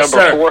 And then yes,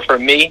 number 4 for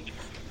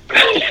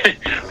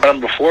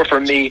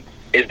me,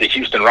 is the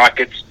Houston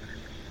Rockets.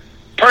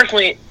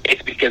 Personally,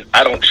 it's because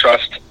I don't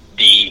trust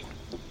the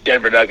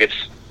Denver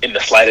Nuggets in the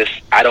slightest.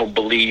 I don't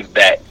believe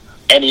that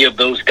any of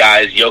those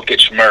guys,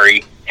 Jokic,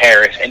 Murray,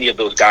 Harris, any of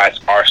those guys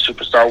are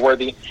superstar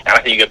worthy. And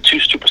I think you have 2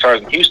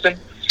 superstars in Houston.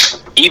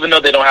 Even though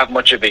they don't have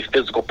much of a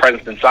physical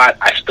presence inside,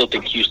 I still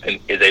think Houston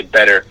is a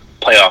better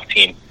playoff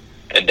team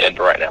than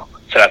Denver right now.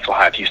 So that's why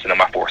I have Houston in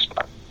my 4th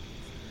spot.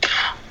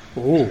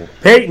 Ooh.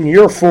 Peyton,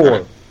 you're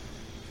 4.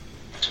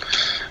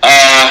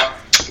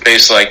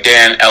 basically like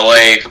Dan,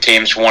 LA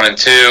teams 1 and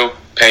 2.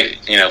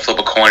 Flip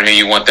a coin who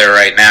you want there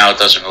right now. It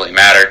doesn't really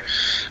matter.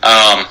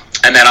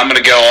 And then I'm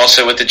going to go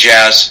also with the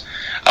Jazz.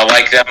 I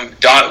like them.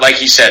 Like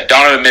he said,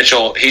 Donovan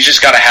Mitchell, he's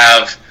just got to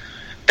have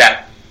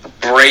that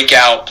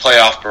breakout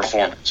playoff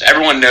performance.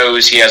 Everyone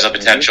knows he has a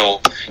potential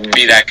to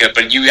be that good,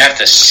 but you have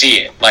to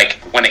see it, like,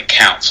 when it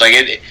counts. Like,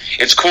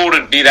 it's cool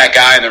to be that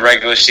guy in the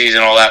regular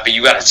season and all that, but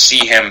you got to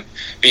see him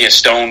be a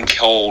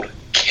stone-cold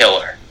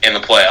killer in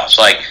the playoffs.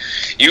 Like,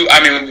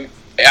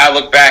 I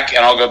look back,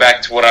 and I'll go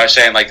back to what I was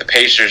saying, like the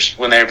Pacers,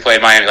 when they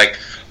played Miami, like,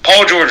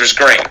 Paul George was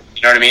great,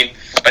 you know what I mean?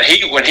 But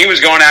when he was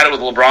going at it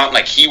with LeBron,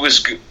 like, he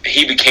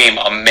became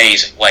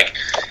amazing. Like,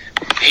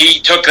 he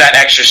took that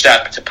extra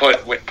step to put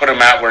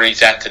him out where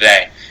he's at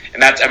today.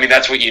 And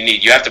that's what you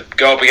need. You have to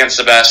go up against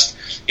the best.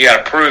 You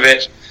got to prove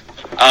it.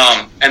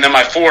 And then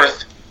my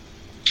fourth,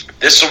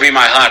 this will be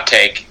my hot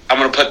take. I'm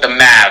going to put the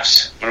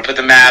Mavs. I'm going to put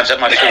the Mavs at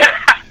my fourth.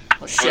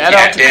 Well, shout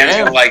out to Dan's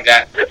Dan. Gonna like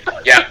that.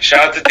 Yeah,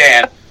 shout out to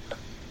Dan.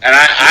 And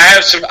I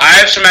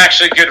have some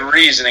actually good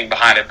reasoning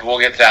behind it, but we'll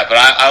get to that. But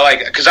I like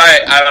it because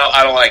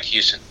I don't like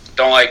Houston.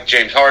 Don't like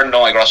James Harden.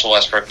 Don't like Russell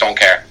Westbrook. Don't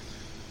care.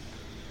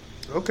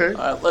 Okay.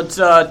 All right, let's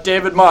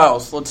David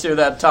Miles. Let's hear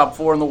that top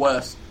 4 in the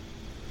West.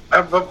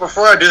 But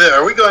before I do that,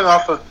 are we going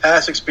off of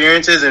past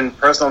experiences and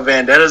personal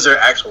vendettas, or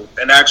actual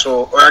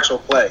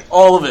play?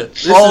 All of it.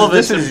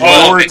 This is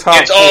your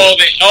top four.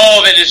 All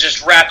of it is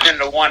just wrapped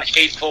into one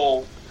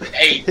hateful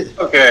hate.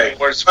 Okay.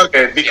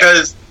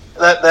 Because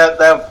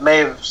that may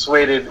have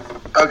swayed it.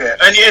 Okay.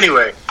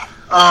 Anyway,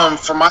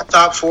 for my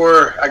top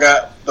 4, I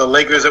got the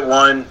Lakers at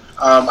 1.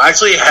 I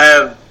actually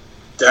have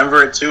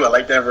Denver at 2. I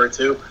like Denver at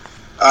 2.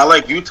 I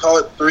like Utah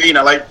at 3, and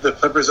I like the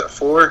Clippers at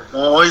 4. The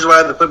only reason why I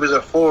have the Clippers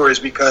at 4 is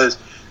because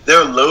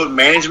their load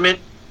management,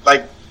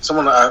 like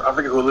someone I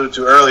forget who alluded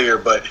to earlier,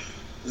 but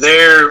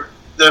their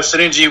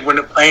synergy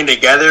when playing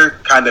together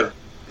kind of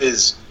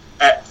is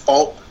at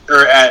fault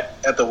or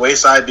at the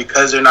wayside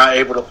because they're not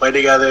able to play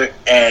together.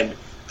 And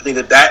I think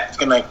that's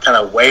going to kind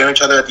of weigh on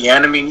each other at the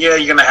end. I mean, yeah,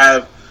 you're going to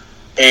have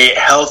a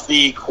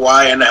healthy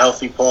Kawhi and a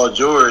healthy Paul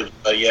George,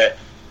 but yet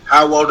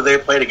how well do they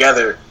play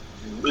together?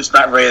 It's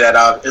not really that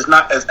obvious. It's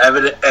not as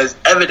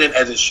evident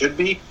as it should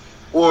be,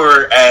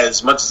 or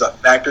as much as a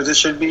factor as it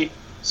should be.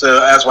 So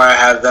that's why I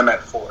have them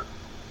at 4.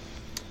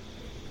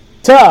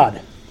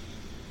 Todd.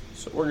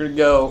 So we're going to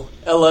go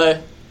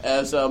LA,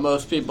 as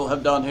most people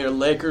have done here.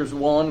 Lakers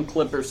 1,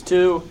 Clippers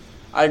 2.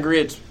 I agree.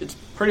 It's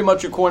pretty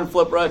much a coin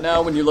flip right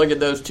now. When you look at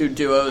those two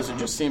duos, it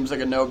just seems like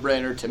a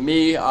no-brainer to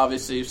me.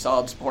 Obviously,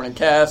 solid supporting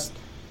cast.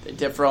 They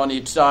differ on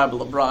each side, but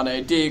LeBron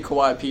AD,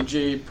 Kawhi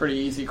PG, pretty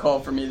easy call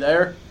for me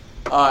there.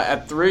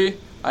 At 3,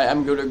 I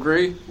am going to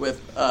agree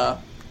with a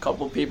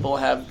couple people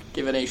have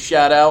given a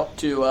shout-out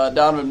to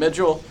Donovan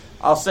Mitchell.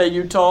 I'll say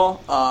Utah.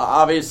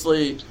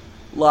 Obviously,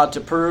 a lot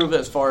to prove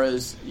as far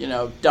as,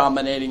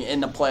 dominating in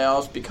the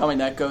playoffs, becoming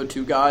that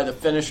go-to guy, the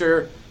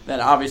finisher. Then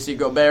obviously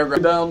Gobert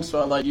rebounds, so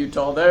I like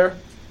Utah there.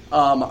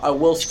 I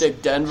will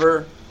stick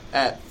Denver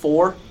at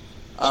 4.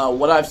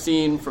 What I've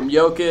seen from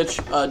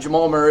Jokic,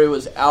 Jamal Murray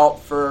was out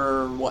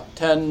for,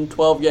 10,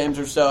 12 games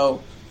or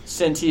so.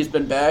 Since he's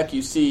been back,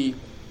 you see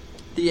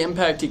the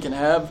impact he can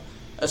have,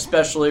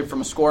 especially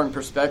from a scoring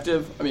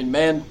perspective. I mean,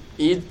 man,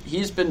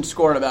 he's been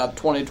scoring about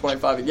 20,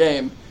 25 a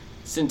game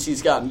since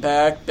he's gotten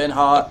back, been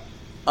hot.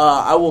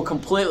 I will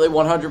completely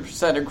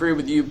 100% agree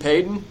with you,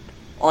 Peyton,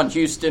 on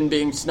Houston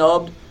being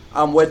snubbed.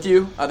 I'm with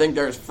you. I think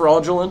they're as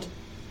fraudulent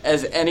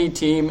as any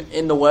team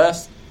in the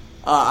West.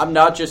 I'm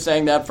not just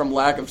saying that from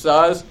lack of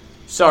size.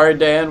 Sorry,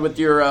 Dan, with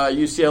your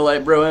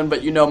UCLA Bruin,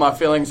 but you know my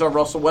feelings on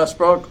Russell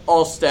Westbrook.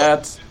 All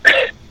stats,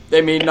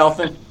 they mean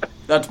nothing.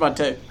 That's my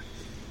take.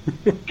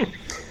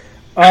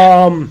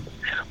 Oh,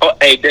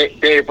 hey,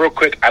 Dave, real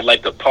quick, I'd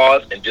like to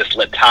pause and just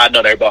let Todd know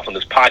and everybody else on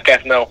this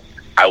podcast know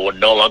I will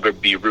no longer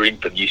be rooting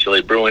for the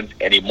UCLA Bruins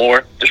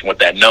anymore. Just want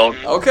that known.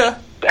 Okay.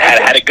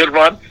 Had a good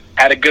run,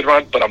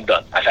 but I'm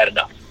done. I've had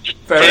enough.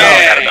 Fair enough.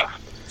 I've had enough.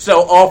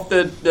 So off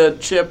the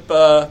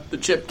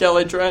Chip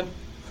Kelly trend?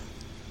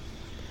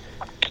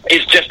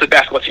 It's just the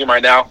basketball team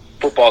right now.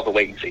 Football's a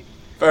wait and see.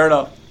 Fair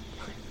enough.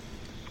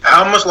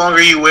 How much longer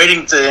are you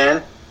waiting to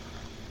end?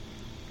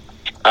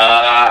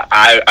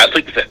 I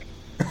plead the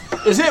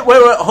fifth. Is it?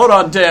 Wait, hold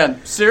on,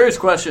 Dan. Serious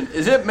question.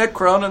 Is it Mick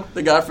Cronin,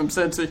 the guy from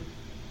Cincy?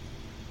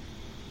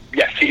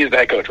 Yes, he is the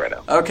head coach right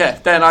now. Okay,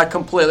 then I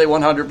completely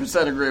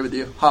 100% agree with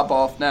you. Hop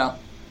off now.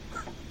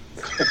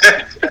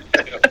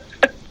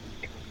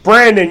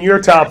 Brandon, your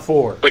top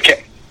 4.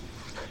 Okay.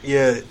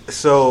 Yeah,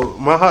 so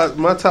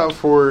my top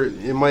 4,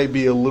 it might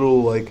be a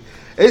little like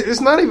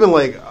it's not even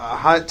like a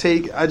hot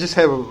take. I just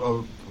have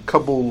a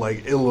couple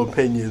like ill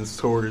opinions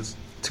towards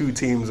 2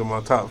 teams in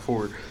my top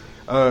 4.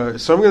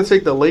 So I'm going to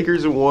take the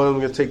Lakers at 1. I'm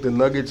going to take the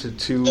Nuggets at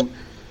 2.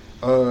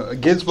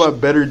 Against my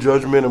better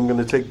judgment, I'm going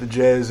to take the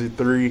Jazz at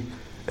 3,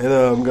 and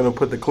I'm going to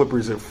put the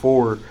Clippers at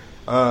 4.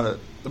 But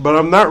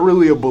I'm not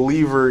really a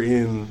believer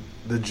in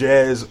the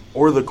Jazz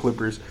or the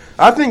Clippers.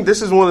 I think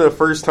this is one of the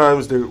first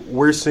times that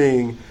we're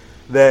seeing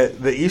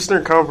that the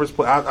Eastern Conference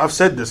I've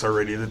said this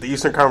already, that the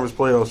Eastern Conference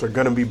playoffs are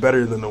going to be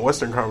better than the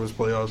Western Conference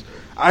playoffs.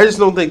 I just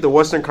don't think the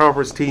Western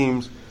Conference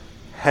teams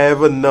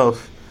have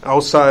enough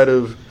outside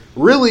of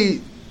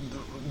really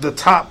the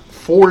top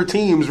 4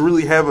 teams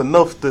really have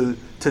enough to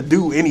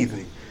do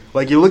anything.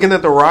 Like, you're looking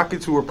at the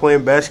Rockets, who are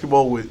playing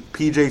basketball with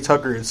P.J.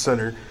 Tucker at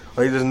center.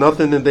 Like, there's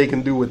nothing that they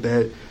can do with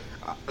that.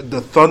 The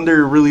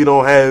Thunder really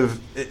don't have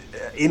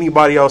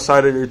anybody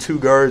outside of their 2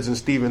 guards and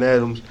Steven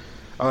Adams.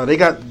 They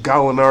got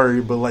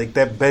Gallinari, but, like,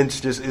 that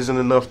bench just isn't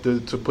enough to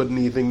put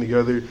anything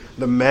together.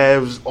 The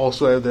Mavs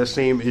also have that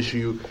same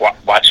issue.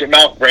 Watch your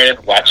mouth,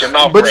 Brandon. Watch your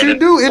mouth, but Brandon. You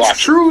do. It's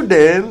true,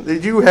 Dan,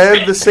 that you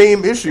have the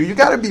same issue. You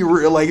got to be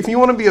real. Like, if you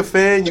want to be a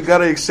fan, you got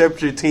to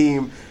accept your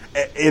team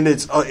in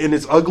its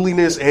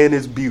ugliness and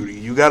its beauty.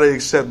 You got to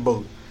accept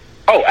both.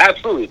 Oh,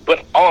 absolutely.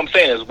 But all I'm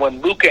saying is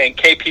when Luka and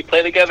KP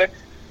play together,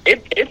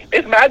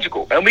 it's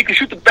magical, and we can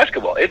shoot the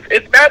basketball.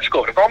 It's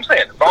magical. That's all I'm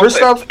saying.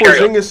 Kristaps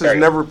Porzingis has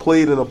never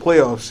played in a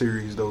playoff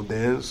series, though,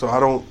 Dan. So I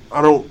don't.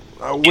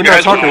 We're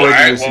not talking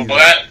regular season.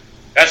 Well,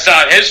 that's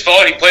not his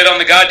fault. He played on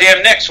the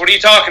goddamn Knicks. What are you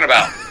talking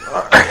about?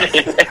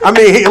 I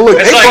mean, hey, look.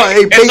 It's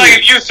like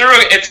if you threw.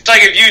 It's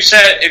like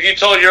if you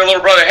told your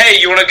little brother, "Hey,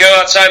 you want to go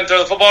outside and throw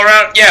the football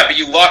around?" Yeah, but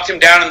you locked him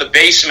down in the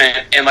basement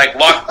and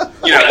locked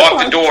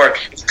the door.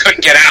 He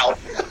couldn't get out.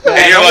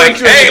 And you're like,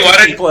 "Hey, where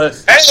are you?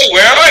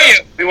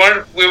 We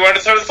wanted to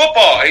throw the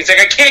football." And he's like,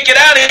 "I can't get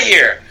out of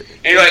here."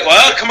 And you're like,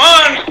 "Well, come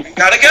on, you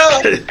gotta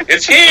go.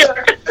 It's here."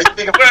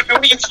 What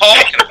are you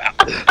talking about?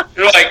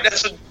 You're like,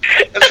 that's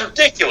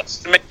ridiculous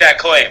to make that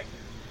claim.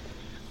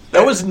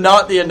 That was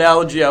not the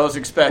analogy I was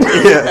expecting.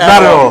 Yeah,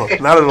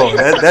 not at all.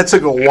 That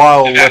took a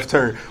wild left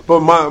turn. But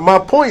my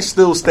point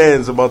still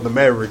stands about the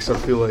Mavericks. I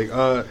feel like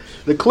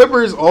the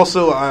Clippers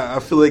also, I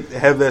feel like,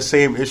 have that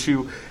same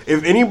issue.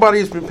 If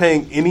anybody's been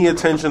paying any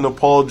attention to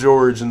Paul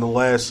George in the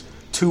last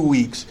 2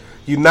 weeks,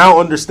 you now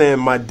understand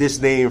my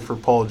disdain for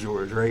Paul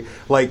George, right?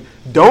 Like,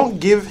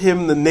 don't give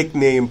him the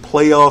nickname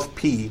Playoff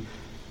P,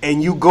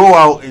 and you go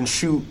out and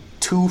shoot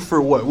 2 for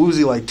what? What was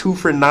he, like 2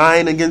 for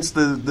 9 against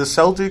the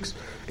Celtics?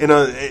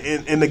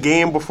 In the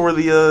game before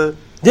the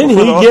then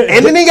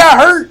he got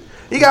hurt.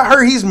 He got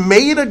hurt. He's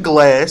made of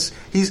glass.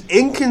 He's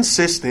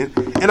inconsistent,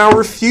 and I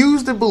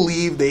refuse to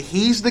believe that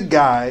he's the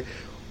guy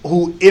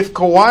who, if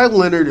Kawhi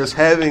Leonard is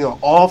having an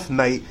off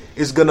night,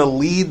 is going to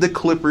lead the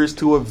Clippers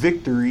to a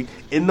victory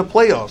in the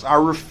playoffs. I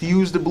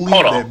refuse to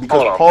believe that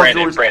because Paul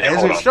George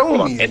hasn't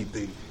shown me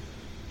anything.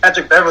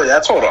 Patrick Beverley,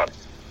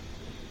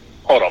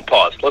 Hold on,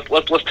 pause.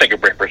 Let's take a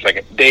break for a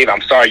second. Dave,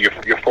 I'm sorry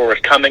your four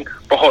is coming,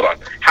 but hold on.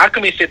 How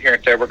can we sit here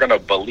and say we're going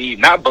to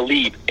not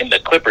believe in the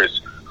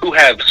Clippers, who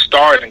have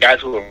stars and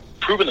guys who have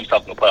proven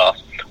themselves in the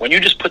playoffs, when you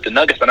just put the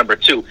Nuggets at number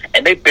 2,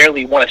 and they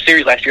barely won a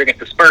series last year against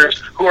the Spurs,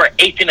 who are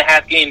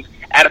 18.5 games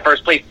out of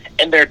first place,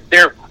 and they're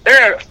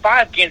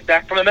 5 games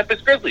back from the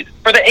Memphis Grizzlies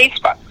for the 8th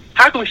spot.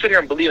 How can we sit here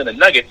and believe in the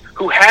Nuggets,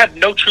 who have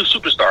no true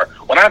superstar,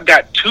 when I've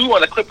got 2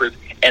 on the Clippers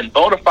and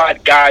bona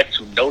fide guys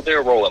who know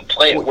their role and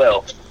play it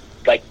well?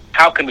 Like,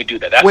 how can we do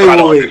that? That's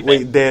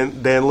wait,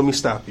 Dan, let me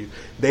stop you.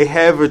 They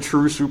have a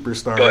true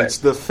superstar. It's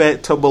the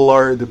fat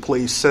Tubalard that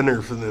plays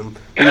center for them.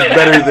 He's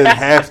better than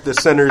half the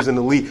centers in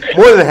the league.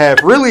 More than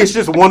half. Really, it's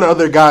just one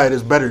other guy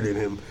that's better than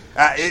him.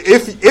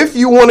 If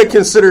you want to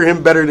consider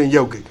him better than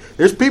Jokic,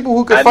 there's people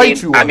who can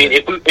fight you.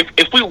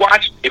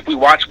 If we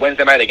watch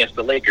Wednesday night against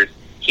the Lakers,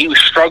 he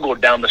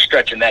struggled down the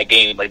stretch in that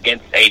game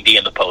against AD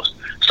in the post.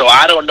 So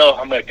I don't know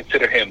if I'm going to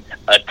consider him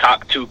a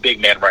top 2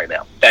 big man right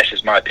now. That's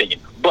just my opinion.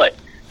 But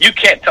you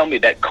can't tell me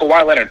that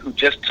Kawhi Leonard, who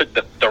just took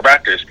the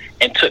Raptors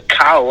and took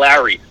Kyle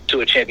Lowry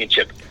to a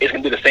championship, is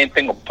going to do the same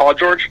thing with Paul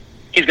George.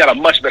 He's got a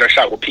much better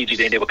shot with PG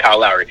than he did with Kyle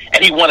Lowry,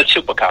 and he won a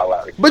chip with Kyle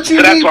Lowry. But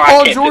you need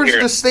Paul George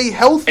to stay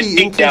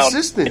healthy and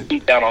consistent. And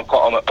beat down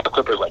on the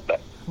Clippers like that.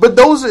 But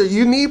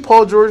you need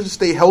Paul George to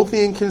stay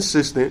healthy and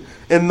consistent,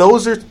 and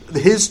those are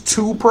his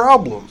 2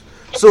 problems.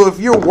 So if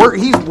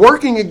he's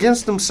working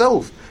against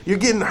himself. You're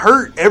getting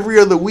hurt every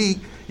other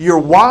week. You're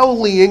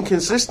wildly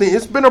inconsistent.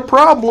 It's been a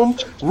problem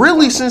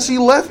really since he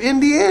left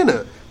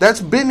Indiana.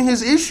 That's been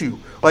his issue.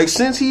 Like,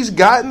 since he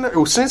got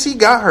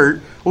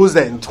hurt, what was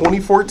that, in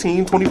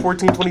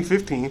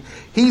 2015,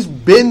 he's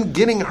been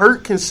getting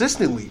hurt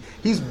consistently.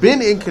 He's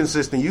been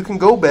inconsistent. You can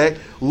go back,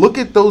 look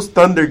at those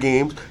Thunder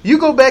games. You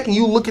go back and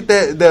you look at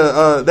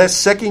that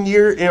second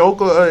year in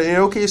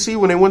OKC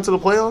when they went to the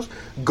playoffs.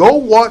 Go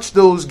watch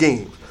those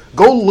games.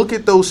 Go look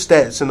at those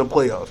stats in the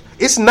playoffs.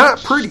 It's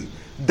not pretty.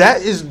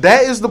 That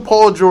is the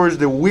Paul George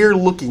that we're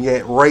looking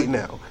at right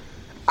now.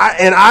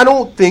 I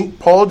don't think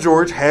Paul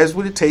George has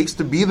what it takes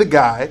to be the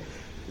guy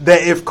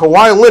that, if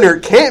Kawhi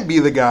Leonard can't be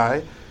the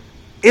guy,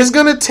 is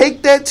going to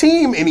take that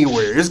team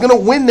anywhere. Is going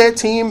to win that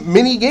team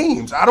many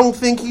games. I don't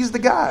think he's the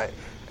guy.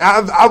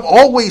 I've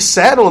always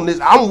sat on this.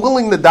 I'm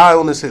willing to die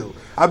on this hill.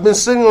 I've been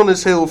sitting on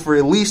this hill for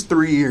at least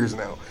 3 years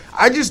now.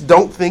 I just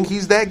don't think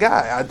he's that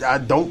guy. I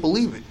don't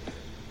believe it.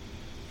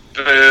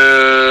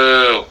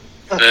 Boo.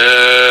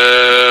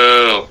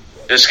 Boo.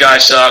 This guy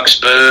sucks.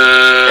 Boo.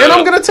 And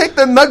I'm going to take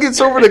the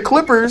Nuggets over the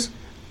Clippers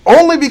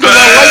only because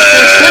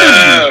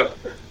I like their synergy.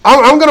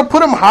 I'm going to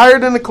put them higher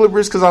than the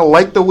Clippers because I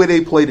like the way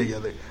they play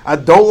together. I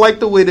don't like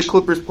the way the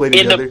Clippers play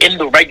together. In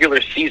the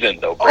regular season,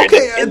 though, Brandon.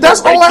 Okay,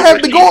 that's all I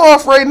have to go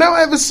off right now. I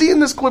haven't seen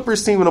this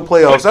Clippers team in the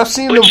playoffs. I've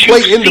seen them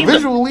play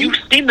individually. You've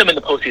seen them in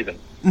the postseason.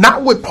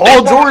 Not with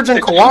Paul George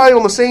and Kawhi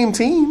on the same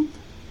team.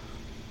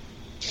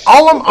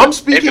 I'm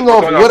speaking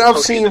of what I've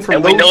seen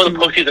from those. And we know the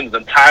postseason is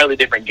an entirely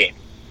different game.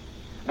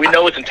 We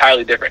know it's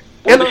entirely different.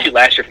 What did we see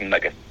last year from the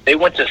Nuggets? They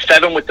went to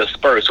 7 with the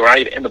Spurs, who are not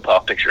even in the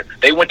playoff picture.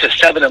 They went to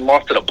 7 and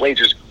lost to the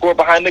Blazers, who are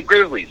behind the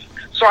Grizzlies.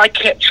 So I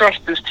can't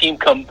trust this team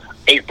come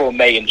April,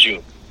 May, and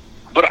June.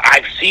 But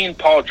I've seen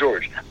Paul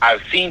George.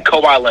 I've seen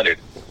Kawhi Leonard.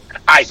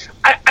 I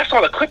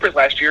saw the Clippers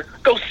last year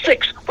go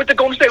 6 with the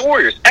Golden State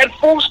Warriors at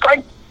full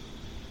strength.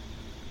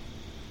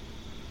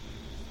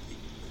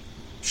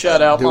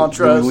 Shout out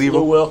Montrezl,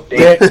 Lou Will.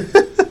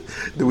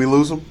 Did we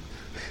lose him?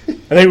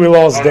 I think we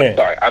lost Dan.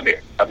 Sorry, I'm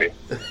here.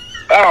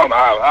 Hold on,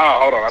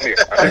 I'm here.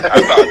 I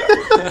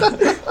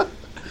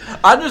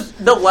apologize.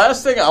 The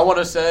last thing I want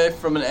to say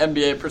from an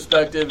NBA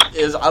perspective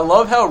is I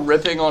love how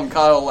ripping on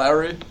Kyle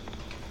Lowry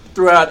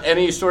throughout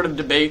any sort of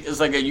debate is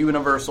like a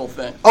universal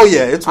thing. Oh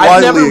yeah, it's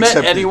widely I've never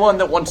accepted. met anyone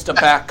that wants to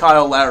back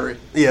Kyle Lowry.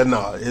 Yeah,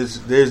 no,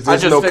 there's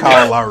no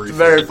Kyle Lowry. It's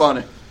very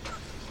funny.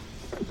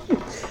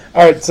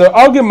 All right, so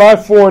I'll give my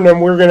 4, and then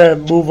we're going to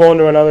move on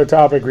to another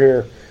topic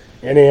here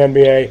in the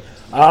NBA.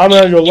 I'm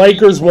going to go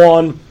Lakers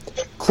 1,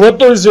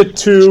 Clippers at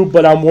 2,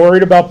 but I'm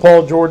worried about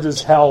Paul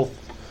George's health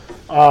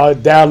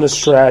down the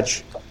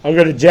stretch. I'll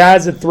go to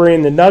Jazz at 3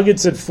 and the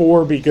Nuggets at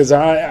 4 because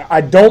I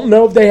don't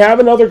know if they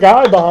have another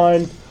guy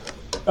behind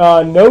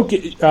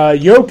Jokic,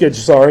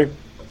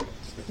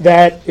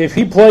 that if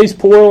he plays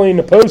poorly in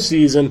the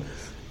postseason,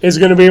 is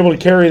going to be able to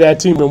carry that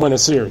team and win a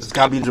series. It's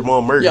got to be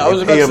Jamal Murray. Yeah, I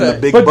was about to say. The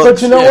big but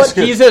bucks. you know what?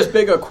 He's as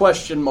big a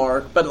question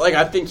mark, but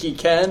I think he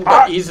can.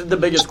 But he's the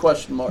biggest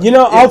question mark.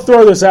 I'll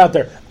throw this out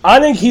there.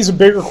 I think he's a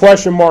bigger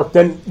question mark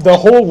than the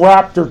whole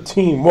Raptor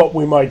team. What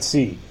we might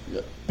see,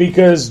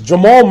 because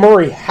Jamal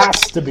Murray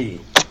has to be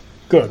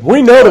good.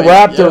 We know the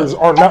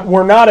Raptors are not.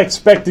 We're not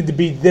expected to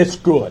be this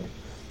good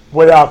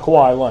without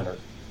Kawhi Leonard.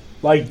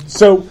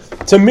 So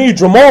to me,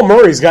 Jamal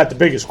Murray's got the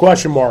biggest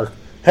question mark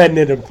heading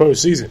into the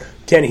postseason.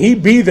 Can he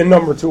be the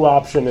number 2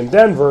 option in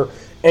Denver,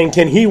 and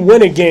can he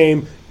win a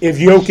game if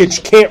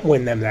Jokic can't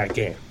win them that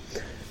game?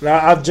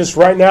 Now,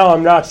 right now,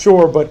 I'm not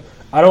sure, but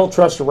I don't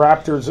trust the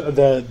Raptors,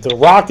 the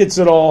Rockets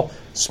at all.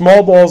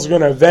 Small ball's going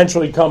to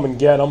eventually come and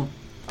get them.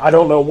 I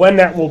don't know when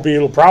that will be.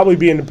 It'll probably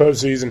be in the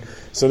postseason,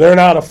 so they're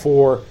not a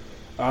 4.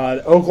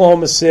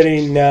 Oklahoma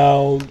City,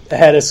 no,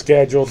 ahead of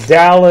schedule.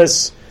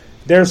 Dallas,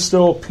 they're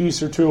still a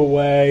piece or 2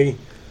 away.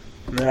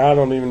 I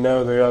don't even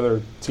know the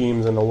other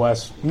teams in the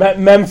West.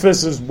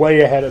 Memphis is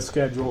way ahead of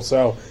schedule.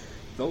 So,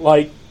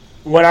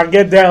 when I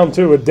get down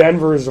to it,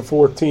 Denver is the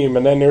 4th team,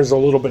 and then there's a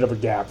little bit of a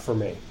gap for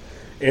me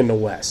in the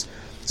West.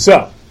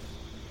 So,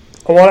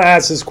 I want to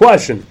ask this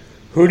question.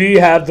 Who do you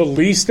have the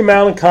least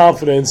amount of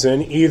confidence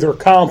in either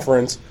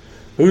conference?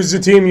 Who's the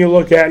team you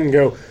look at and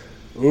go,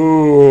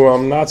 ooh,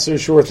 I'm not so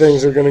sure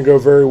things are going to go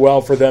very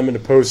well for them in the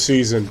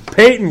postseason?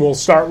 Peyton, we'll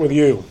start with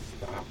you.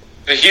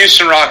 The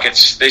Houston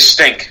Rockets, they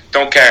stink.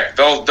 Don't care.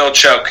 They'll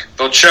choke.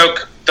 They'll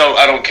choke.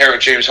 I don't care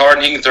with James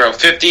Harden. He can throw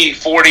 50,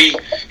 40.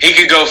 He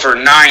could go for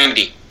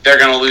 90. They're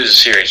going to lose the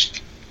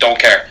series. Don't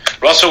care.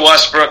 Russell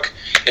Westbrook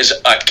is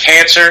a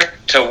cancer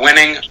to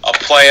winning a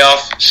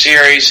playoff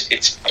series.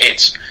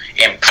 It's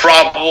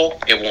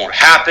improbable. It won't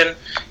happen.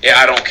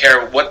 I don't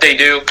care what they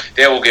do.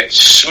 They will get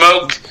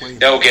smoked.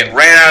 They will get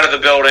ran out of the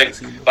building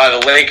by the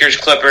Lakers,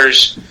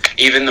 Clippers,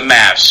 even the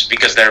Mavs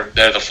because they're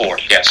the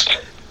 4th. Yes.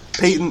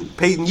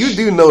 Peyton, you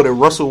do know that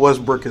Russell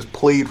Westbrook has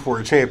played for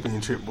a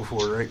championship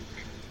before, right?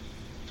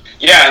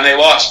 Yeah, and they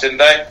lost, didn't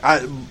they?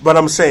 But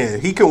I'm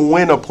saying he can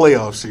win a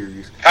playoff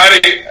series. How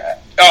did he?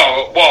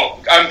 Oh,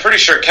 well, I'm pretty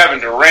sure Kevin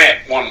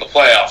Durant won the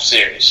playoff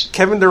series.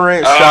 Kevin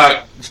Durant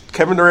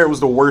was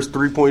the worst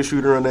 3-point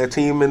shooter on that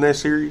team in that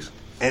series,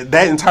 and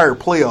that entire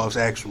playoffs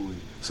actually.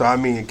 So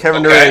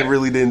Kevin Durant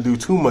really didn't do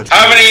too much.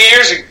 How many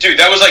years ago? Dude,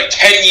 that was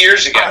 10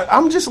 years ago.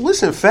 I'm just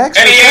listening, facts.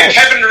 And he had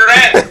Kevin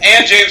Durant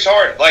and James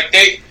Harden.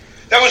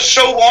 That was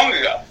so long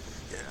ago.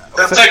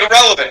 That's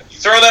irrelevant. You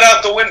throw that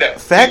out the window.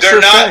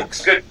 They're not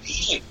a good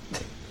team.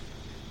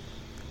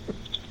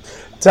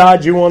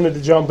 Todd, you wanted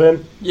to jump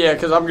in? Yeah,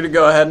 because I'm going to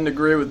go ahead and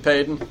agree with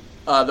Peyton.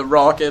 The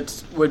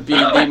Rockets would be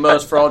the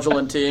most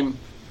fraudulent team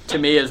to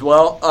me as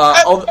well.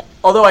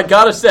 Although I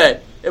got to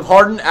say, if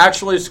Harden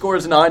actually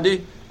scores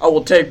 90, I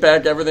will take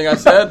back everything I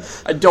said.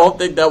 I don't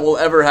think that will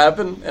ever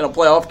happen in a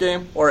playoff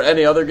game or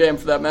any other game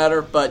for that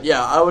matter. But,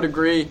 yeah, I would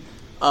agree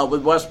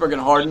with Westbrook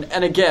and Harden.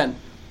 And, again,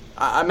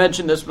 I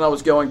mentioned this when I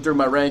was going through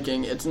my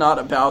ranking. It's not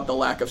about the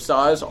lack of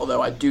size,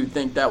 although I do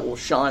think that will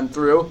shine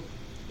through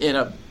in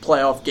a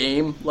playoff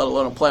game, let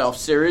alone a playoff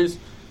series.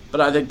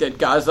 But I think that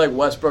guys like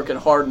Westbrook and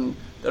Harden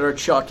that are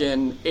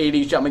chucking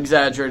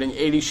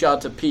 80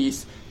 shots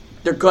apiece,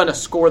 they're going to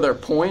score their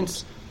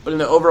points. But in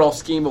the overall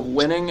scheme of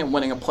winning and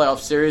winning a playoff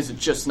series,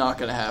 it's just not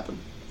going to happen.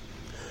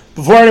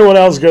 Before anyone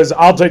else goes,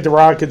 I'll take the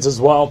Rockets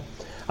as well.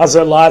 I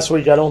said last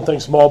week I don't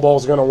think small ball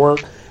is going to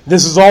work.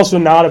 This is also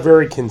not a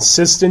very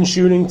consistent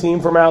shooting team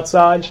from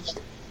outside.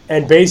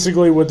 And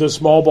basically with the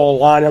small ball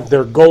lineup,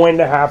 they're going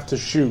to have to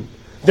shoot.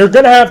 They're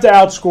going to have to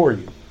outscore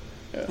you.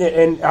 Yeah.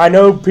 And I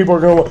know people are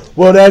going,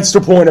 well, that's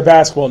the point of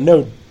basketball.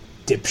 No,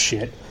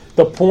 dipshit.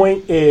 The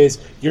point is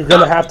you're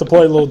going to have to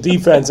play a little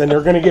defense, and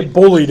they're going to get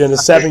bullied in a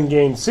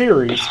 7-game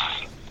series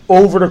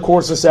over the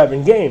course of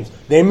 7 games.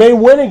 They may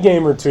win a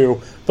game or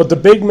two, but the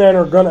big men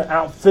are going to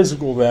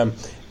out-physical them.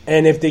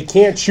 And if they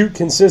can't shoot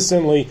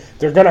consistently,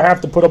 they're going to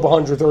have to put up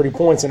 130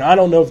 points. And I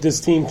don't know if this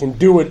team can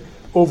do it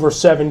over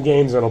 7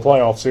 games in a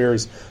playoff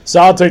series. So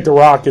I'll take the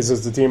Rockets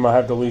as the team I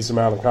have the least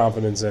amount of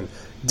confidence in.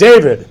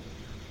 David.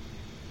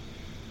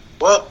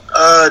 Well,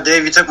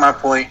 Dave, you took my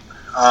point.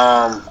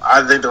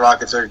 I think the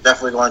Rockets are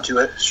definitely going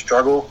to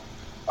struggle.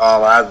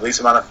 I have the least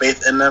amount of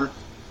faith in them.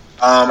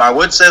 I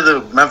would say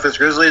the Memphis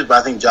Grizzlies, but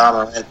I think Ja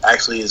Morant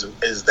actually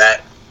is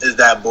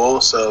that bull.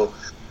 So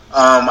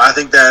I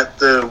think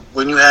that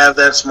when you have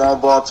that small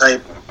ball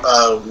type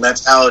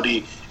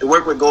mentality, it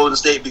worked with Golden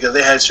State because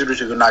they had shooters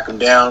who could knock them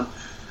down.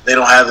 They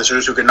don't have the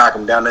shooters who can knock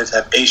them down. They just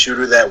have a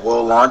shooter that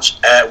will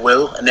launch at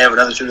will, and they have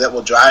another shooter that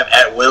will drive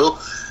at will.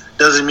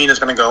 Doesn't mean it's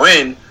going to go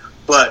in,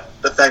 but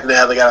the fact that they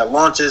have the guy that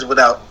launches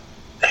without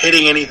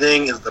hitting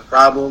anything is the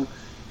problem,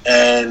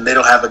 and they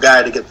don't have a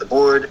guy to get the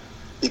board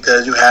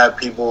because you have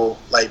people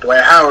like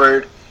Dwight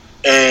Howard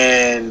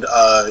and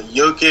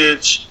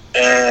Jokic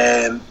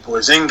and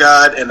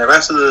Porzingis and the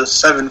rest of the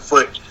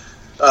 7-foot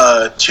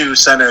 2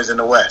 centers in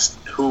the West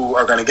who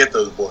are going to get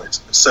those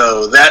boards.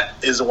 So that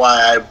is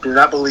why I do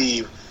not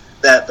believe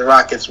that the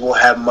Rockets will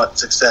have much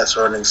success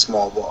running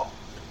small ball.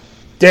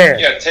 Dan.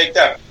 Yeah, take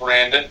that,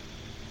 Brandon.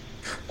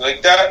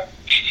 Like that?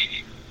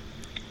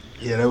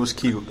 Yeah, that was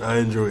cute. I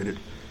enjoyed it.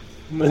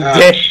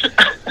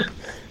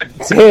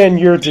 Dan,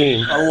 your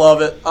team. I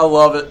love it.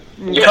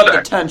 Yeah, cut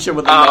the tension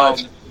with the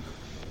knives.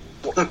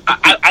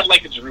 I'd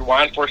like to just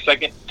rewind for a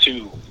second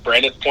to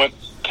Brandon's point.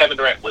 Kevin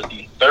Durant was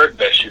the 3rd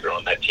best shooter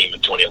on that team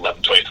in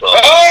 2011-2012.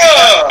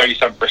 Oh!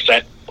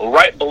 37%,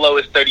 right below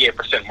his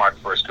 38% mark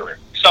for his career.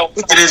 So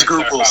it is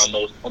Google's.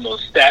 on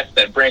those stats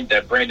that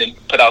Brandon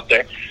put out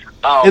there.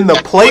 In the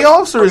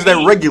playoffs, or is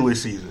that regular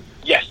season?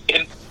 Yes,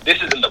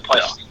 this is in the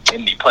playoffs.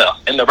 In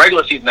the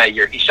regular season that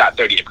year, he shot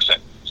 38%.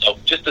 So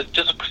just a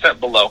percent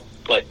below,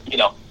 but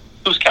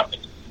who's counting?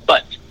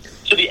 But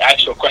to the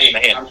actual question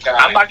at hand,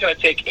 I'm not going to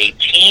take a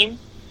team.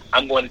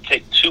 I'm going to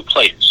take 2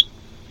 players.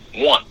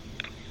 One,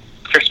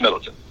 Chris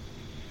Middleton.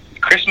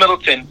 Chris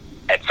Middleton,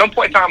 at some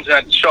point in time, is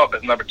going to have to show up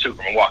as number 2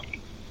 for Milwaukee,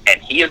 and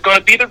he is going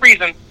to be the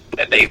reason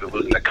that they either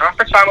lose in the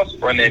conference finals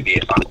or in the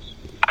NBA finals.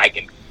 I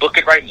can book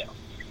it right now.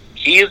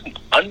 He is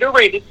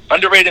underrated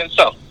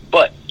himself,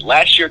 but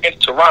last year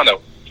against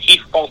Toronto, he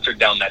faltered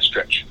down that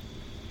stretch.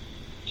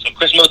 So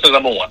Chris Middleton is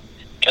number 1.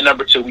 And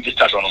number 2, we just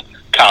touched on him,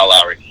 Kyle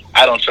Lowry.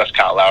 I don't trust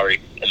Kyle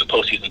Lowry in the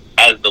postseason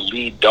as the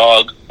lead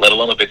dog, let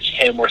alone if it's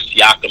him or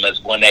Siakam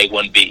as 1A,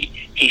 1B.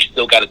 He's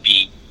still got to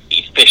be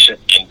efficient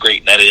and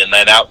great night in and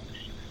night out.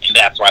 And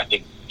that's why I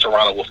think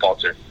Toronto will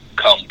falter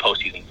come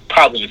postseason,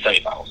 probably in the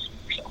semifinals.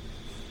 So.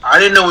 I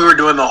didn't know we were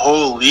doing the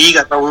whole league.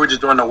 I thought we were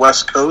just doing the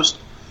West Coast.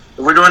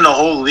 If we're doing the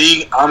whole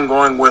league, I'm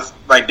going with,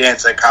 like Dan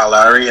said, Kyle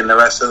Lowry and the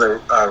rest of the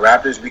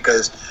Raptors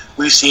because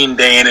we've seen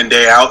day in and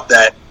day out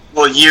that,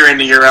 well, year in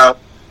and year out,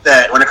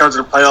 that when it comes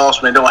to the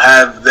playoffs, when they don't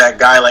have that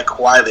guy like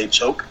Kawhi, they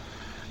choke.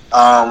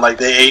 Like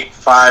they ate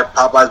 5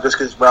 Popeyes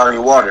biscuits without any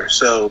water.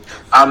 So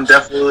I'm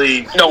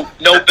definitely no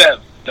Bev.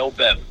 No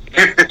Bev.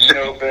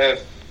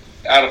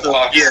 Out of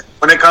pocket. Yeah,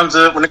 when it comes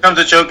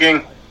to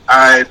choking,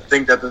 I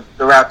think that the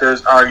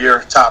Raptors are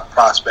your top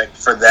prospect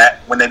for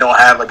that when they don't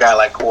have a guy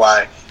like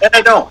Kawhi, and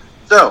they don't.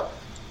 So,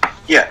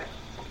 yeah.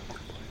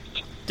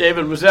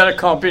 David, was that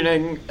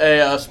accompanying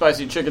a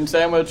spicy chicken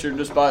sandwich or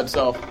just by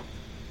itself?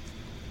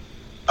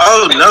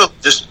 Oh no,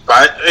 just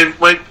by it.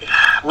 When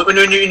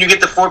you get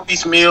the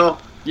 4-piece meal,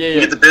 you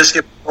get the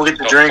biscuit, we'll get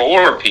the drink.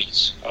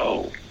 4-piece.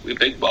 Oh, we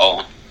big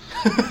balling.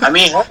 I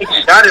mean, if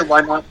you got it,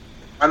 why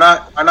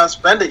not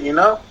spend it?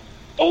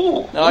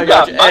 Oh, no, I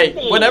got you.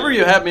 Hey, whenever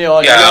you have me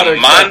on, you gotta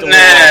expect a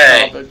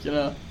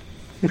little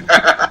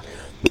off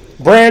topic,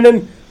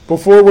 Brandon,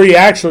 before we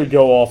actually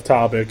go off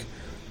topic,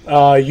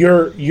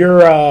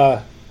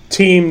 your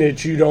team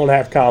that you don't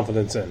have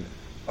confidence in.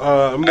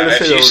 I'm gonna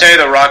say if you say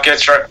the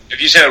Rockets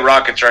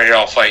right here,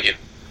 I'll fight you.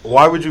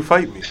 Why would you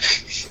fight me?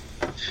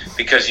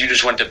 Because you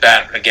just went to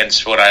bat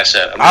against what I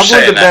said. I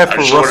went to bat for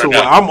Russell.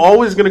 I'm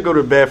always going to go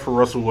to bat for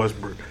Russell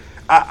Westbrook.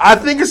 I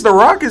think it's the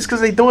Rockets because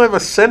they don't have a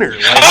center.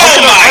 Like,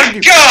 oh my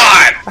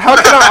God! How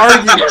can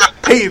I argue,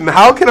 Peyton?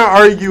 How can I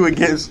argue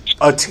against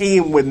a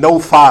team with no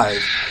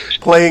 5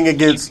 playing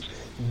against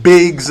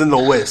bigs in the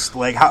West?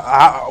 Like,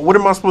 what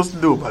am I supposed to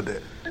do about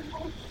that?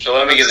 So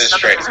let me get this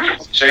straight.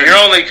 So your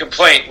only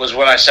complaint was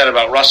what I said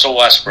about Russell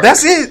Westbrook.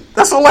 That's it.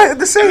 That's all I had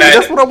to say.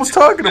 That's what I was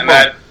talking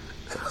about.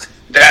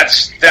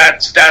 That's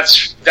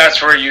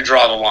where you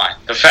draw the line.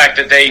 The fact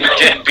that they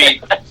didn't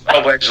beat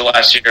Trailblazers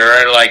last year,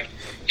 right? Like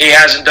he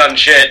hasn't done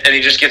shit, and he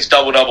just gets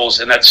double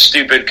doubles, and that's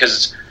stupid.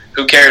 Because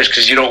who cares?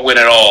 Because you don't win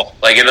at all.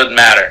 Like it doesn't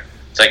matter.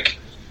 It's like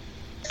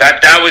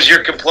That was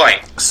your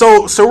complaint.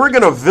 So we're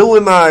gonna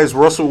villainize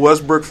Russell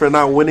Westbrook for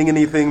not winning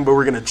anything, but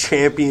we're gonna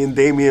champion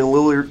Damian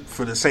Lillard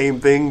for the same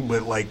thing.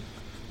 But like,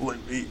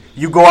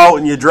 you go out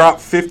and you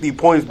drop 50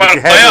 points, but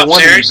you haven't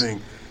won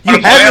anything. You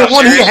haven't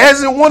won. He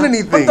hasn't won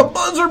anything. But the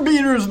buzzer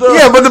beaters, though.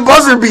 Yeah, but the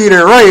buzzer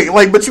beater, right?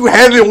 Like, but you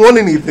haven't won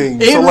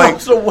anything. So like,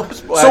 Russell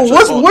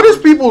Westbrook. What is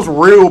people's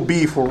real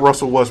beef with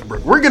Russell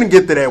Westbrook? We're gonna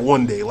get to that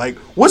one day. Like,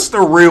 what's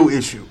the real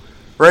issue,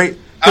 right?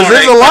 Because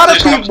there's a lot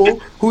of people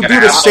who do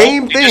the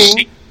same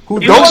thing. Who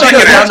don't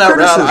get as much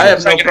criticism. I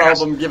have no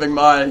problem giving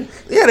my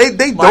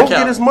they don't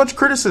get as much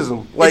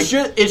criticism. Like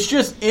it's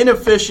just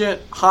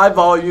inefficient, high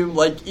volume.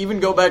 Like even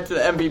go back to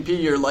the MVP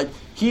year. Like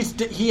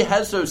he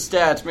has those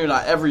stats. Maybe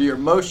not every year,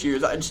 most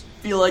years. I just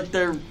feel like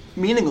they're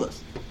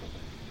meaningless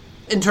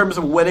in terms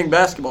of winning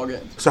basketball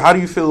games. So how do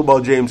you feel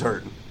about James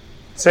Harden?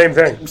 Same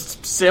thing.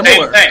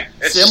 Similar. Same thing.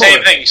 It's the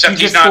same thing. Except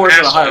he's not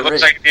massive. It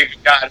looks like a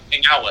guy to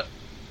hang out with.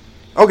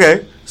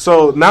 Okay.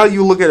 So now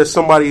you look at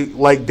somebody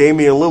like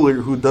Damian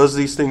Lillard who does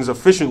these things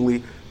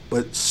efficiently,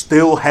 but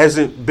still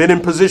hasn't been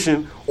in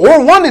position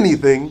or won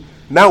anything.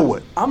 Now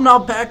what? I'm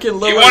not backing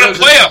Lillard. He won a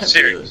playoff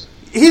series.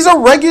 He's a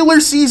regular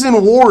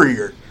season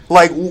warrior.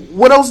 Like,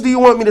 what else do you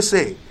want me to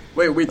say?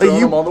 Wait, we throwing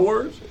him on the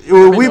Warriors?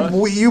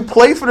 You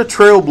play for the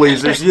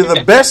Trailblazers. You're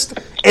the best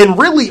and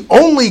really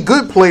only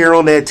good player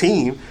on that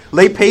team.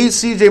 They paid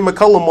C.J.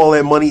 McCollum all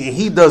that money, and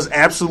he does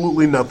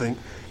absolutely nothing.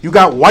 You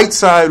got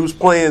Whiteside, who's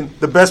playing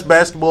the best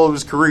basketball of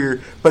his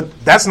career,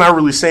 but that's not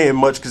really saying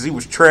much because he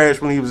was trash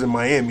when he was in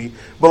Miami.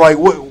 But like,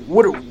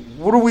 what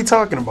are we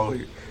talking about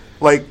here?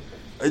 Like,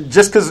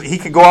 just because he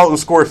could go out and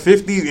score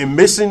 50 and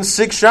missing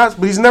 6 shots,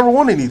 but he's never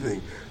won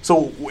anything.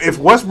 So if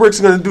Westbrook's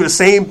going to do the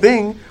same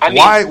thing,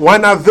 why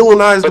not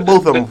villainize the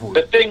both of them for it?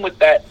 The thing with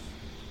that,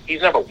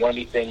 he's never won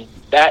anything.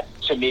 That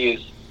to me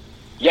is,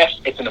 yes,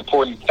 it's an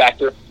important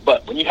factor,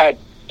 but when you had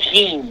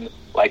teams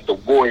like the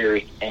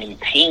Warriors and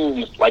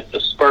teams like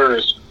the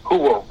Spurs who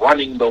were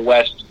running the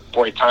West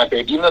for a time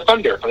period, even the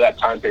Thunder for that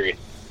time period,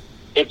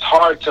 it's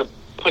hard to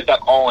put that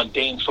all on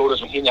Dame's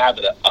shoulders when he didn't have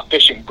an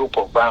efficient group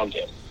around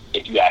him,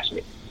 if you ask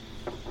me.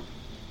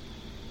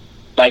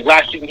 Like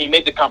last season, he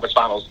made the conference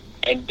finals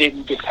and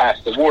didn't get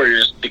past the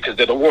Warriors because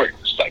they're the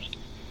Warriors. Like,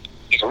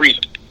 there's a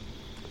reason.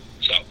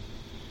 So,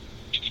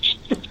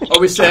 are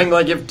we saying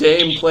like if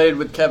Dame played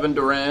with Kevin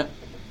Durant,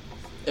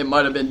 it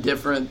might have been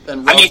different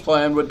than Russ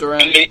playing with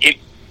Durant?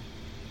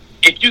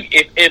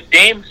 If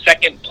Dame's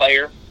second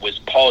player was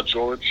Paul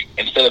George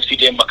instead of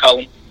C.J.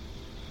 McCollum,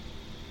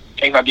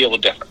 things might be a little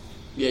different.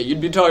 Yeah,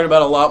 you'd be talking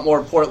about a lot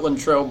more Portland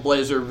Trail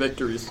Blazer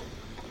victories.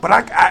 But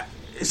I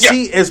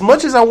see, as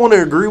much as I want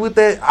to agree with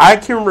that, I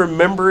can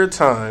remember a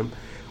time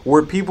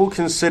where people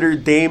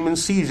considered Dame and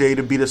CJ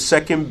to be the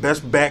second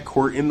best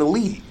backcourt in the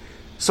league.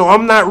 So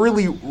I'm not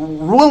really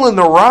willing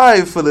to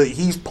ride for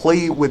he's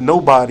played with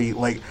nobody.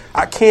 Like,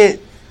 I can't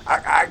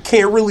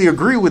really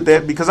agree with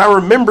that because I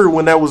remember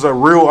when that was a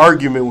real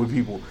argument with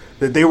people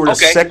that they were the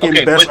second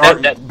best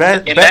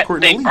backcourt in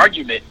the league.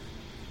 Argument,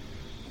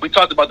 we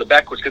talked about the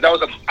backcourts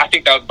because I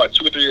think that was about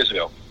 2 or 3 years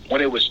ago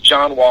when it was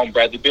John Wall and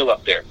Bradley Beal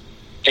up there.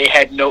 They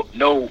had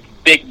no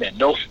big men,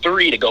 no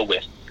 3 to go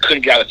with.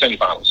 Couldn't get out of the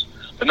semifinals.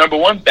 The number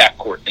 1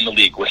 backcourt in the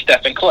league was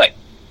Steph and Clay.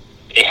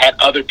 They had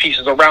other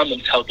pieces around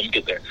them to help them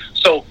get there.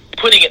 So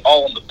putting it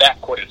all on the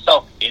backcourt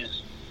itself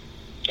is,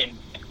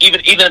 even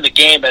in the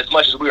game, as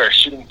much as we are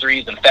shooting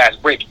threes and fast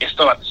break, it's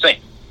still not the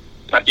same.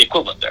 It's not the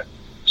equivalent there.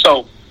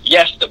 So,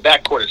 yes, the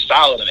backcourt is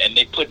solid, and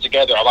they put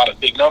together a lot of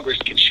big numbers,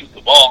 can shoot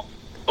the ball.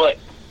 But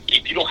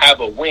if you don't have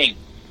a wing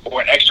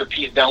or an extra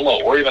piece down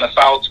low or even a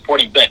solid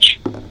supporting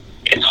bench,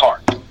 it's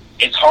hard.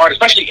 It's hard,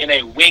 especially in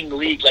a wing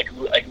league like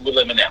we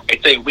live in now.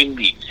 It's a wing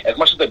league. As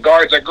much as the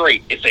guards are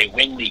great, it's a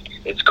wing league.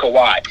 It's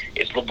Kawhi.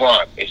 It's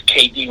LeBron. It's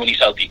KD when he's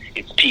healthy.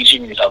 It's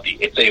PG when he's healthy.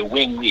 It's a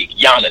wing league.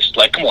 Giannis.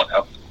 Like, come on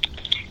now.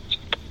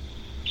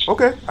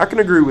 Okay, I can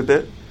agree with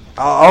that.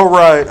 I'll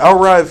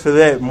ride for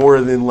that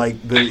more than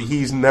like the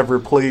he's never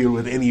played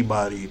with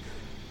anybody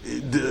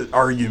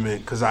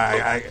argument because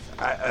I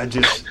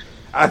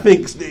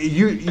think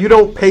you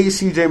don't pay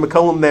CJ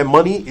McCollum that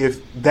money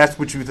if that's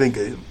what you think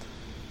of him.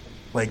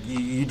 Like,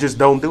 you just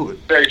don't do it.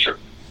 Very true.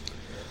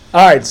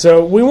 All right,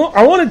 so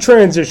I want to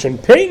transition.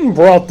 Peyton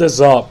brought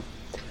this up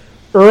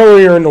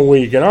earlier in the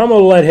week, and I'm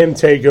going to let him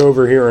take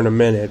over here in a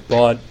minute,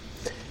 but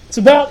it's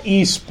about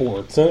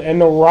esports and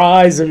the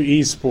rise of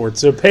esports.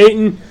 So,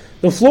 Peyton,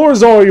 the floor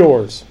is all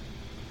yours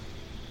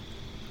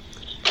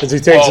as he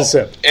takes a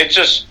sip. It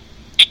just,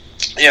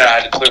 I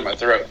had to clear my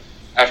throat.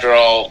 After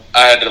all,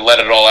 I had to let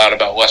it all out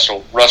about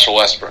Russell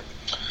Westbrook.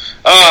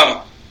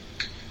 I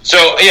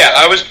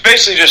was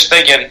basically just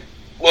thinking,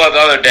 well, the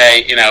other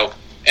day,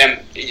 and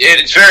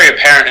it's very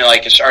apparent in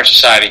like our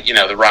society,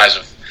 the rise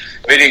of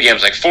video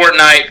games like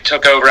Fortnite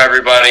took over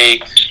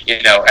everybody.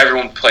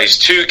 Everyone plays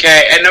 2K,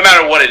 and no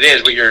matter what it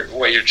is,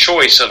 what your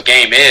choice of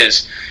game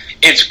is,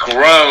 it's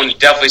grown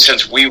definitely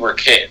since we were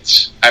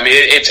kids. I mean,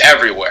 it's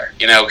everywhere.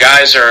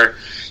 Guys are,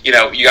 you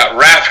got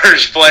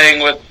rappers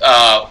playing with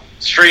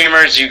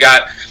streamers. You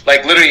got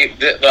like literally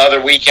the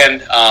other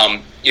weekend,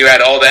 you had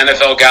all the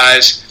NFL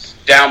guys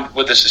down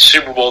with this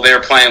Super Bowl, they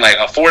were playing like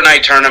a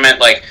Fortnite tournament.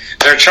 Like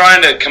they're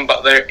trying to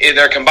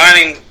they're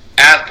combining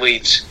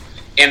athletes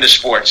into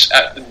sports.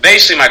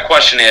 Basically, my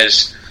question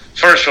is,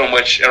 first one,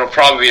 which it'll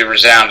probably be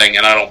resounding,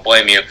 and I don't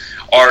blame you.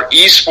 Are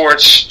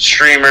esports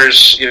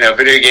streamers,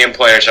 video game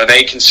players, are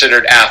they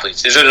considered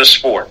athletes? Is it a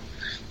sport?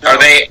 No. Are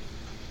they?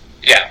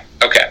 Yeah.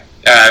 Okay.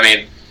 I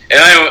mean,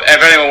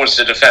 if anyone wants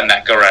to defend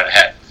that, go right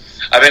ahead.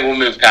 I think we'll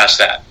move past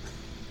that.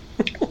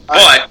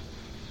 But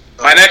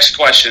my next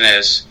question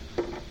is,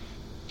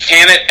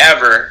 can it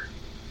ever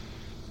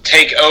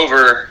take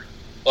over,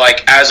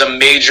 like, as a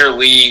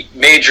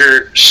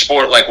major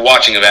sport, like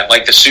watching event,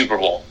 like the Super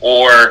Bowl,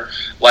 or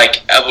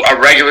like a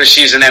regular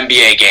season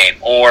NBA game,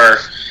 or,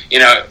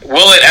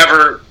 will it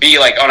ever be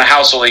like on a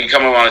household, you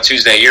come home on a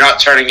Tuesday, you're not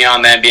turning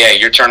on the NBA,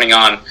 you're turning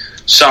on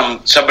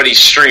somebody's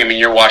stream and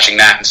you're watching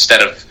that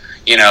instead of,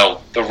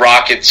 the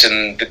Rockets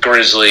and the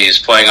Grizzlies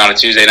playing on a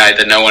Tuesday night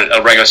that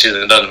a regular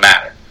season doesn't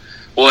matter.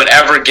 Will it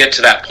ever get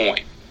to that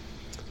point?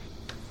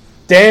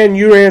 Dan,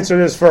 you answer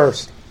this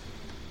first.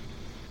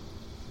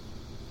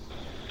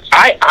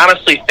 I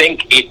honestly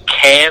think it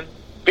can,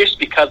 just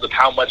because of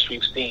how much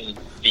we've seen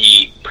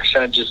the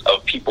percentages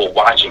of people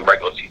watching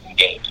regular season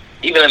games.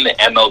 Even in the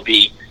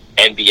MLB,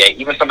 NBA,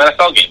 even some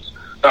NFL games,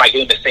 they're not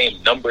getting the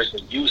same numbers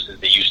and views as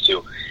they used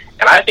to.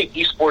 And I think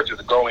esports is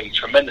growing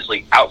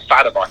tremendously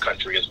outside of our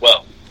country as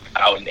well,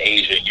 out in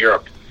Asia and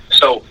Europe.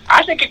 So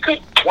I think it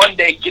could one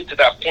day get to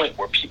that point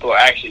where people are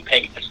actually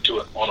paying attention to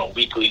it on a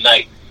weekday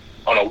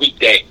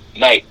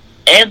night.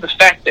 And the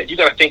fact that you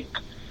got to think,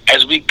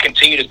 as we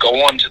continue to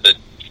go on to the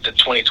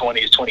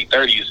 2020s,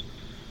 2030s,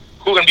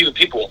 who are going to be the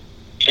people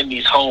in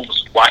these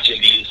homes watching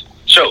these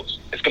shows?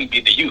 It's going to be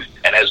the youth.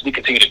 And as we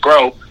continue to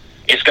grow,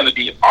 it's going to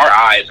be our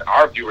eyes and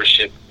our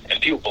viewership, and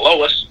people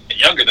below us and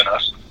younger than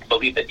us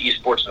believe that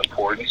esports is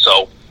important.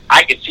 So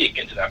I could see it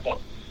get to that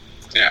point.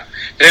 Yeah.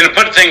 And to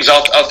put things,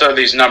 I'll throw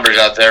these numbers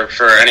out there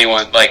for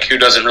anyone like who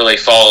doesn't really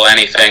follow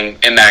anything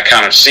in that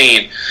kind of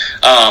scene.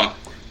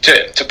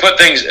 To put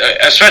things,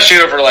 especially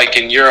over like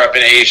in Europe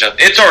and Asia,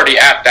 it's already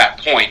at that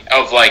point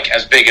of like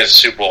as big as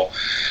Super Bowl.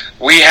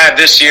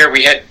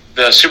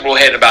 The Super Bowl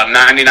hit about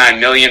 99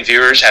 million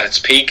viewers at its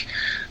peak.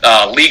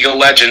 League of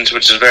Legends,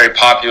 which is a very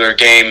popular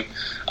game,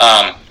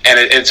 and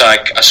it's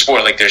like a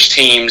sport, like there's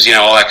teams,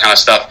 all that kind of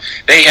stuff.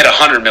 They hit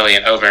 100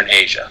 million over in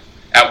Asia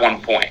at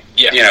one point.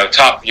 Yeah.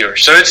 Top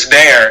viewers. So it's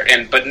there,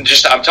 but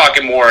I'm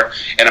talking more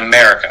in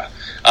America.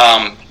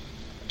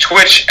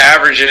 Twitch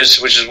averages,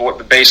 which is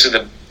basically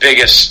the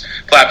biggest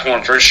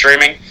platform for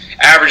streaming,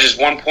 averages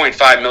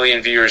 1.5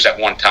 million viewers at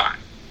one time.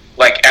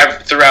 Like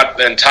throughout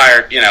the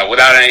entire,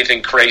 without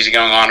anything crazy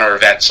going on or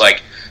events.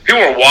 Like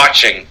people are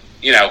watching,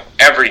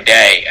 every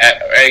day.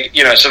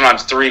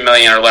 Sometimes 3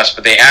 million or less,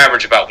 but they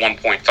average about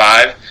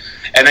 1.5.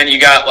 And then you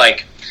got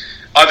like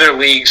other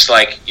leagues,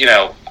 like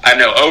I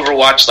know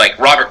Overwatch. Like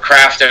Robert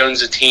Kraft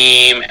owns a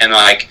team, and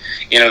like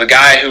the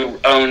guy who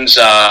owns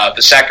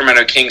the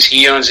Sacramento Kings,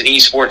 he owns an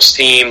esports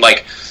team.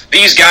 Like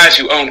these guys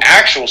who own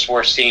actual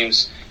sports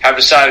teams have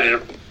decided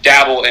to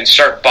dabble and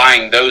start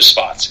buying those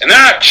spots, and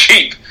they're not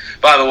cheap,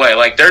 by the way.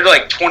 Like they're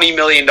like $20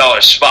 million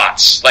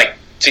spots, like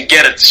to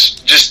get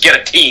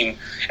a team,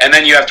 and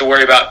then you have to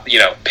worry about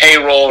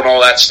payroll and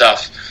all that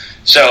stuff.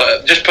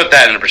 So just put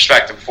that into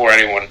perspective before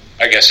anyone,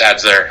 I guess,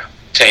 adds their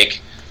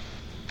take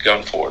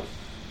going forward.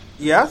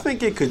 Yeah, I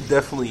think it could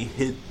definitely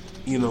hit,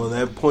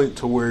 that point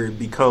to where it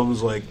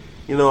becomes like,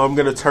 I'm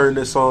going to turn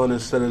this on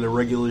instead of the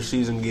regular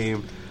season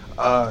game.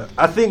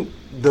 I think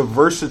the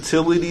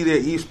versatility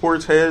that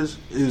esports has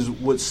is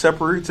what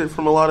separates it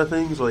from a lot of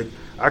things. Like,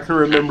 I can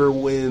remember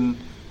when,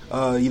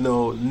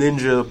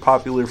 Ninja,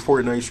 popular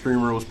Fortnite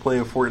streamer, was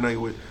playing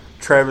Fortnite with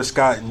Travis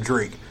Scott and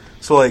Drake.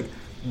 So, like,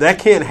 that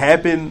can't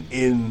happen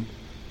in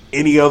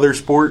any other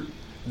sport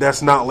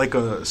that's not like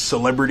a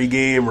celebrity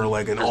game or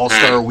like an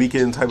all-star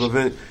weekend type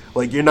event.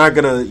 Like, you're not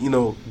going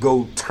to,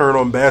 go turn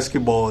on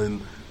basketball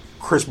and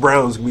Chris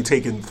Brown's going to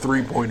be taking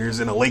three-pointers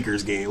in a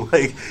Lakers game.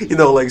 Like,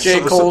 like...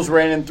 J. Cole's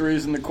raining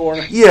threes in the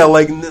corner. Yeah,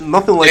 like,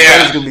 nothing like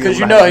that is going to be able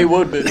to happen. Because he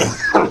would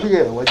be.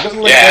 Yeah, like,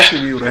 nothing like that's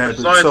going to be able to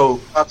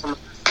happen.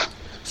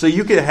 So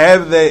you could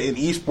have that in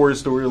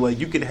esports where, like,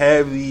 you could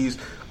have these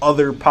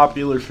other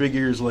popular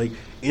figures, like,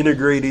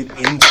 integrated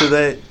into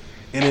that,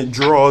 and it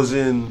draws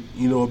in,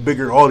 a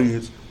bigger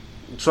audience.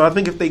 So I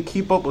think if they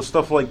keep up with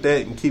stuff like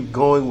that and keep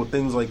going with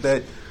things like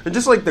that, and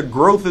just like the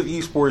growth of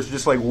esports,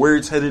 just like where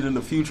it's headed in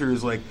the future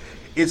is like,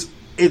 it's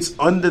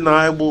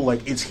undeniable.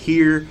 Like it's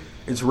here,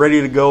 it's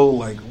ready to go.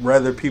 Like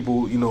whether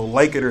people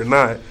like it or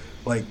not,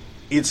 like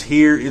it's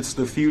here, it's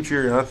the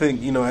future. And I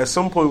think at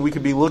some point we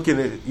could be looking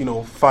at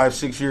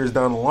 5-6 years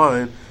down the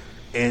line,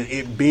 and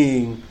it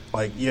being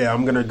like, yeah,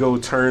 I'm gonna go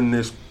turn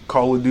this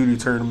Call of Duty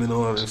tournament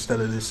on instead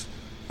of this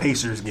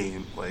Pacers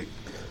game. Like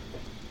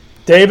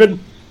David.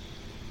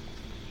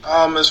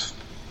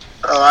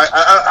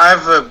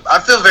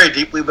 I feel very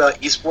deeply about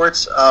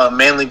esports,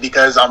 mainly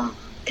because I'm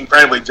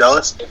incredibly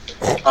jealous.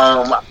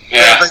 I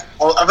feel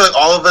like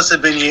all of us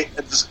have been,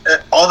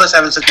 all of us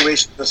have a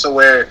situation so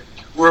where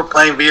were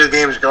playing video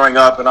games growing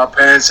up, and our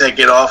parents said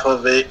get off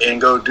of it and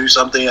go do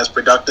something that's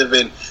productive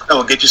and that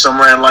will get you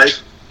somewhere in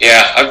life.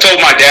 Yeah, I've told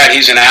my dad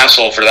he's an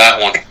asshole for that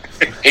one.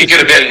 He could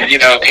have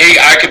been,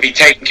 I could be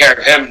taking care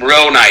of him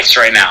real nice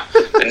right now.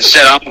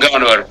 Instead, I'm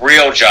going to a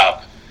real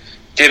job.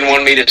 Didn't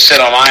want me to sit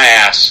on my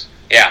ass.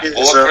 Yeah, well,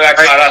 look for that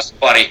got us,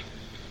 buddy.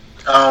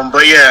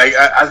 But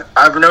yeah,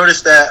 I've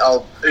noticed that,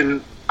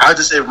 and I'll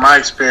just say my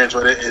experience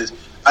with it is,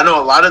 I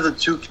know a lot of the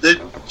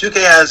 2K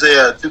has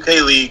a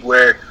 2K league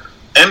where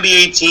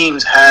NBA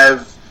teams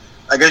have,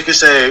 I guess you could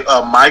say,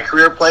 my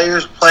career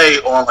players play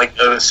on like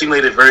a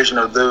simulated version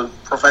of the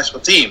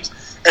professional teams,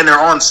 and they're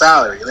on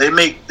salary.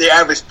 They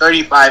average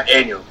 35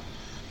 annually,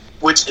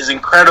 which is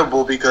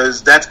incredible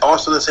because that's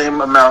also the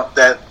same amount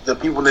that the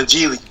people in the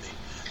G League make.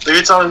 So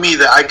you're telling me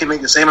that I can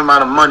make the same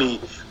amount of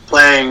money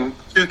playing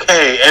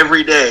 2K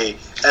every day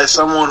as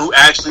someone who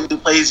actually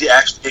plays the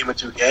actual game of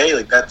 2K?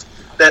 Like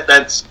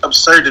that's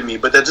absurd to me.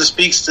 But that just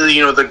speaks to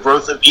the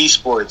growth of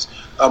esports.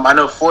 I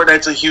know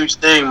Fortnite's a huge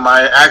thing.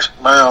 My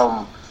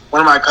one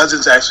of my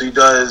cousins actually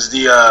does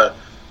the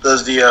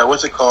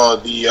what's it called,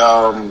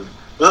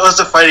 what's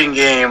the fighting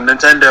game,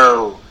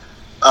 Nintendo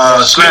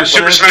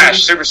Super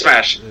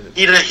Smash.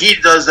 He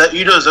does that.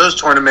 He does those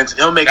tournaments.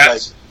 He'll make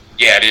that's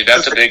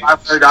a big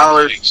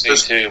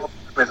 $500 too.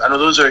 I know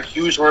those are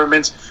huge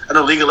tournaments. I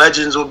know League of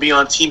Legends will be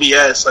on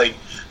TBS. Like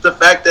the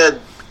fact that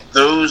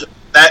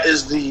that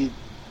is the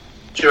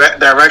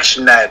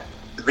direction that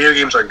the video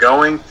games are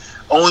going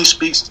only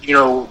speaks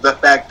to the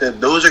fact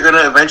that those are going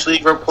to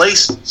eventually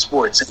replace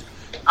sports.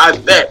 I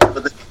bet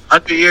within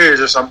 100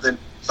 years or something,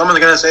 someone's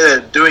going to say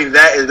that doing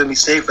that is going to be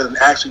safer than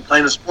actually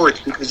playing the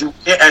sports because you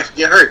can't actually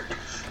get hurt.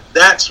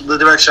 That's the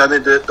direction I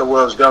think that the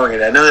world's going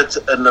in. I know that's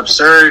an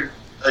absurd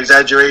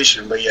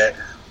exaggeration, but yet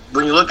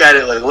when you look at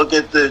it, like look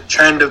at the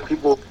trend of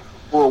people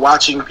who are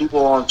watching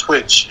people on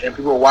Twitch and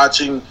people are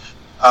watching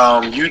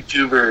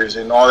YouTubers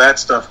and all that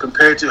stuff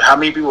compared to how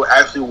many people are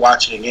actually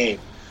watching a game.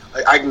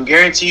 Like I can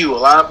guarantee you, a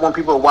lot more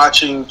people are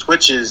watching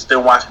Twitches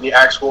than watching the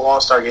actual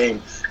All-Star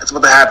game. That's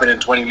about to happen in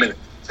 20 minutes,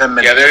 10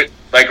 minutes. Yeah,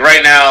 like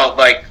right now,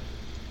 like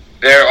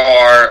there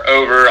are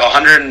over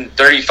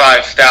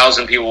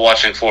 135,000 people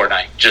watching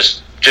Fortnite,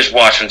 just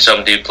watching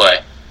some dude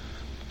play.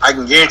 I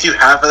can guarantee you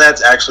half of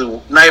that's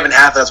actually, not even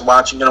half that's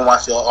going to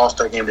watch the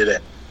All-Star game today.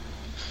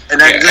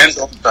 And that's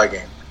the All-Star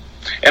game.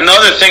 And the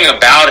other thing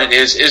about it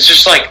is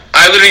just like,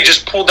 I literally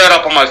just pulled that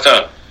up on my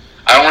phone.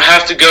 I don't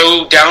have to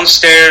go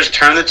downstairs,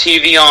 turn the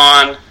TV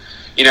on.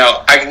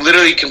 I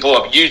literally can pull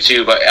up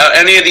YouTube,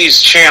 any of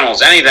these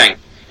channels, anything,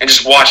 and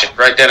just watch it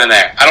right then and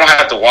there. I don't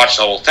have to watch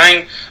the whole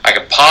thing. I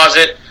can pause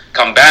it,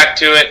 come back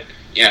to it,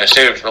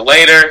 save it for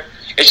later.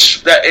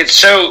 It's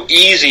so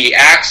easy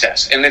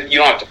access, and then you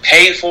don't have to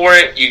pay for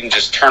it. You can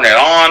just turn it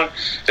on.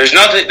 There's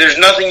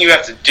nothing you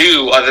have to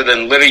do other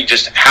than literally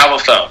just have a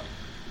phone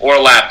or a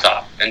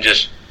laptop and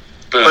just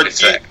boom.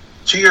 But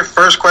to your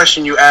first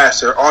question you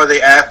asked, are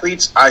they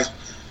athletes?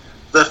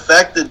 The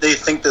fact that they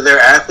think that they're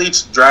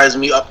athletes drives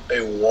me up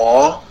a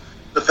wall.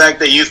 The fact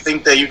that you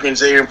think that you can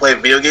sit here and play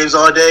video games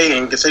all day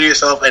and consider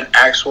yourself an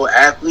actual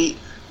athlete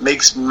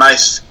makes my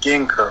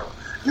skin curl.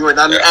 You are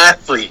not an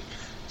athlete.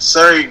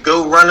 Sir,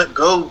 go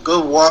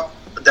walk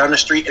down the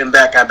street and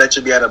back. I bet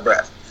you'll be out of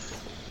breath.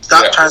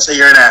 Stop trying to say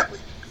you're an athlete.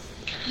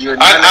 You're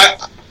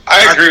not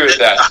I agree with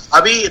that.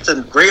 It's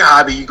a great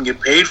hobby. You can get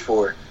paid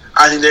for it.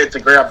 I think that it's a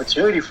great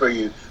opportunity for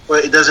you,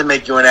 but it doesn't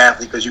make you an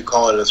athlete because you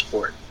call it a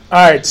sport.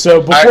 All right,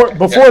 so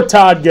before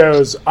Todd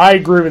goes, I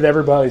agree with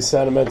everybody's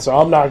sentiment, so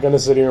I'm not going to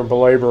sit here and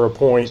belabor a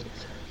point.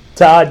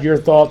 Todd, your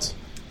thoughts?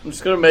 I'm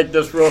just going to make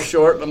this real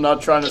short. I'm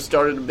not trying to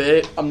start a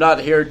debate. I'm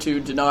not here to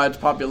deny its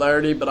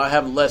popularity, but I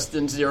have less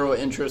than zero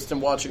interest in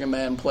watching a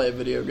man play a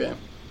video game.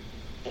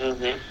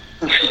 Mm-hmm.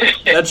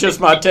 That's just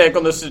my take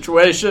on the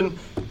situation.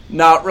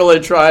 Not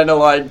really trying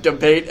to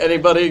debate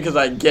anybody because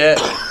I get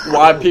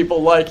why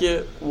people like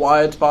it,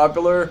 why it's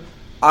popular.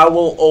 I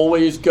will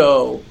always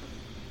go.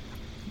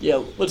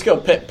 Yeah, let's go.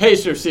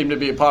 Pacers seem to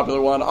be a popular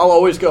one. I'll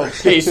always go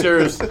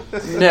Pacers,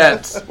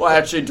 Nets. Well,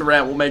 actually,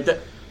 Durant will make that.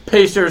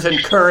 Pacers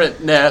and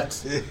current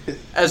Nets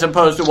as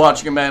opposed to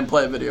watching a man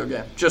play a video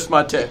game. Just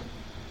my take.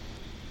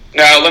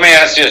 Now, let me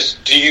ask you this.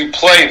 Do you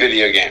play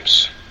video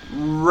games?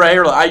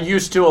 Rarely. I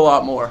used to a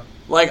lot more.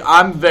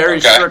 I'm very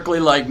strictly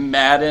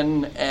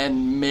Madden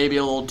and maybe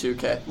a little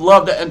 2K.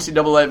 Love the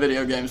NCAA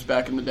video games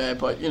back in the day,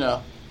 but,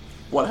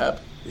 what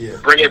happened? Yeah.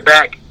 Bring it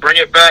back,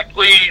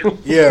 please.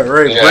 Yeah,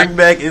 right. Yeah. Bring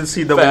back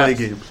NCAA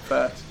games.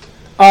 Facts.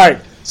 All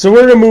right, so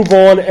we're going to move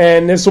on,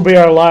 and this will be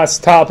our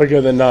last topic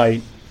of the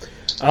night.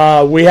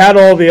 We had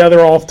all the other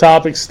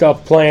off-topic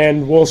stuff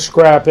planned. We'll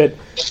scrap it.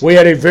 We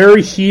had a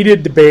very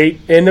heated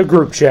debate in the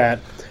group chat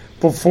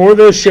before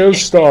the show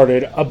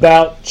started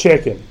about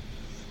chicken.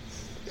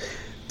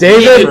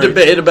 David,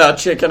 debate about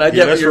chicken. I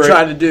get what you're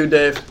trying to do,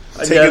 Dave.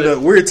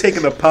 We're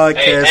taking the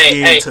podcast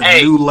game to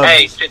new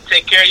levels.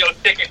 Take care of your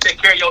chicken. Take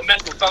care of your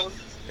mental, fellas.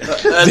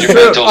 That's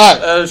true.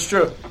 That is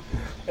true.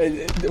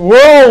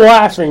 we're all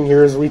laughing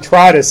here as we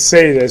try to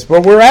say this,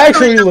 but we're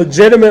actually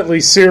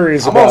legitimately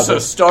serious I'm about also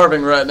this.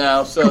 starving right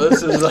now, so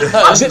this is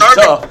I'm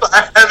starving.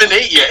 I haven't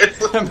ate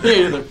yet.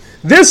 Me either.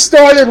 This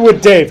started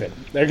with David.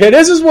 Okay,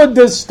 this is what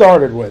this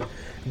started with.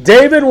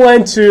 David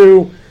went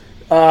to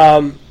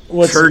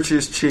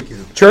Church's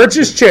Chicken.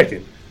 Church's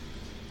Chicken,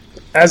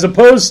 as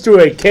opposed to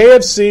a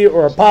KFC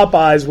or a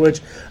Popeyes,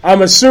 which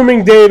I'm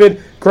assuming,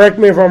 David, correct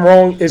me if I'm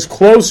wrong, is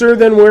closer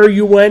than where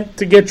you went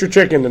to get your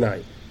chicken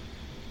tonight.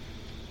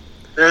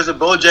 There's a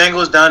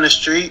Bojangles down the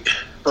street,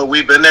 but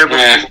we've been there.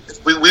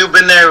 We've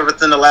been there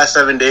within the last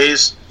 7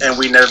 days, and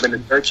we've never been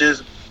to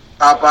Church's.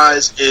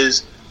 Popeyes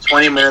is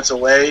 20 minutes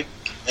away,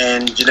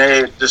 and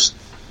Janae just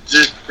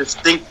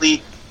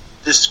distinctly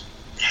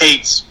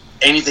hates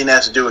anything that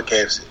has to do with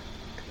KFC.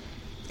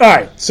 All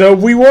right, so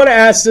we want to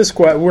ask this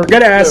question. We're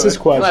going to ask this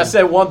question. Can I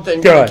say one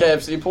thing to the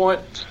KFC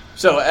point?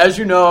 So, as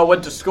you know, I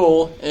went to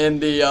school in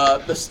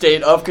the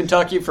state of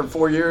Kentucky for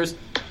 4 years.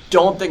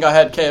 Don't think I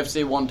had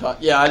KFC one time.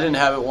 Yeah, I didn't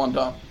have it one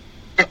time.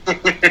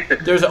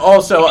 There's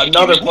also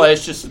another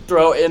place, just to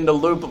throw in the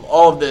loop of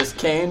all of this,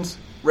 Cane's.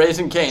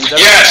 Raising Cane's.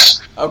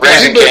 Yes! Okay.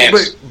 Raising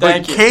Cane's.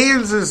 But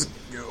Cane's is...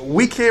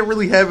 We can't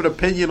really have an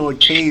opinion on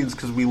Cane's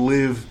because we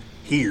live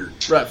here.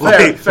 Right,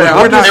 fair.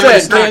 We're not,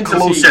 it's not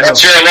close enough.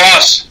 That's your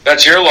loss.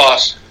 That's your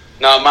loss,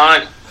 not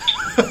mine.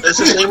 It's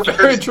the same with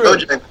Very true.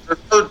 Bojangles.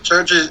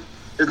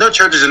 There's no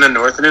churches in the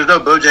north, and there's no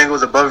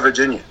Bojangles above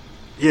Virginia.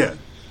 Yeah.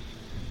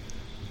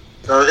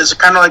 So it's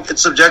kind of like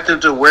it's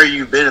subjective to where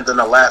you've been within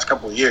the last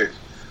couple of years.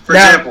 For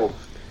Now- example,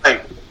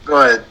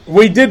 go ahead.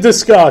 We did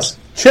discuss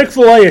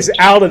Chick-fil-A is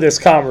out of this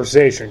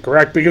conversation,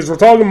 correct? Because we're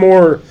talking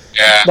more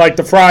like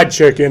the fried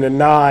chicken and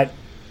not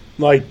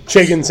like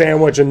chicken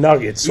sandwich and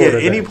nuggets. Sort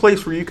of any thing.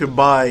 place where you could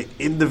buy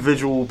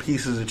individual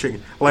pieces of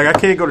chicken. Like, I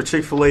can't go to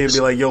Chick-fil-A and be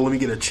like, yo, let me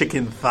get a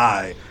chicken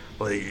thigh.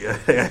 Like,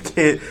 I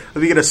can't. Let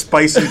me get a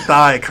spicy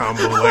thigh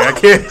combo. Like, I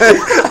can't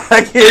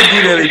do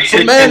that in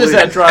Chick-fil-A. Man, is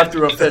that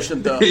drive-thru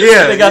efficient, though.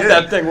 Yeah, They got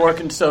that thing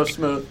working so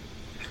smooth.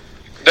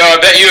 Though I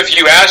bet you if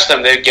you asked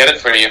them, they'd get it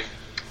for you.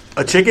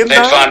 A chicken They'd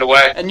thigh? find a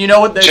way. And you know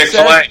what they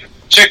Chick-fil-A. say?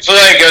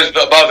 Chick-fil-A goes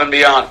above and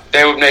beyond.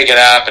 They would make it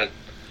happen.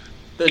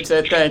 They'd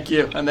say thank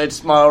you, and they'd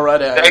smile right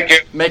at Thank you.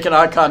 making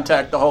eye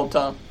contact the whole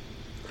time.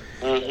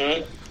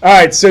 Mm-hmm. All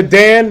right, so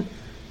Dan,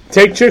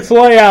 take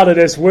Chick-fil-A out of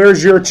this.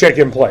 Where's your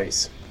chicken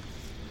place?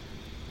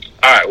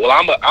 All right, well,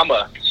 I'm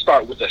a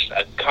start with a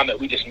comment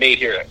we just made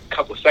here a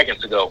couple of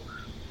seconds ago.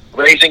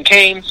 Raising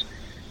Cane's,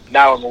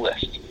 not on the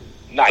list.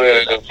 Not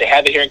good enough. They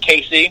have it here in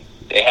KC.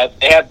 They have,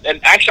 and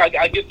actually,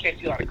 I give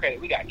KC a lot of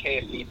credit. We got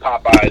KFC,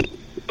 Popeyes,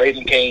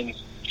 Raising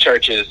Cane's,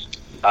 Church's.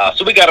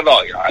 So we got it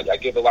all here. I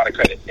give a lot of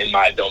credit in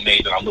my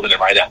domain that I'm living in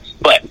right now.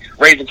 But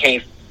Raising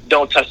Cane's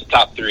don't touch the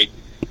top three.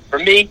 For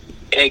me,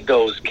 it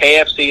goes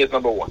KFC is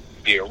number one.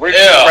 The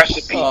original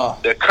recipe,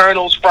 the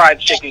Colonel's fried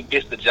chicken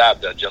gets the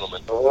job done,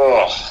 gentlemen.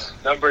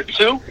 Number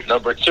two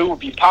would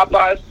be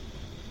Popeyes.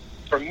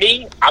 For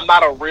me, I'm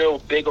not a real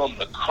big on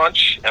the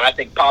crunch, and I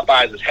think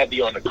Popeyes is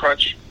heavy on the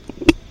crunch.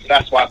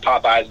 That's why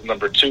Popeyes is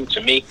number two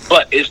to me.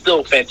 But it's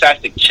still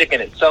fantastic chicken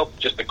itself,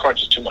 just the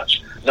crunch is too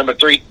much. Number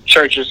three,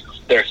 Church's.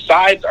 Their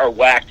sides are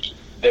whacked.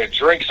 Their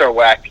drinks are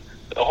whacked.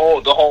 The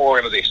whole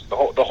organization, the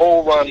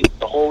whole run,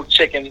 the whole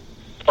chicken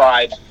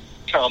fried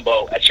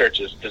combo at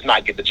Church's does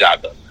not get the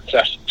job done. So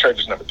that's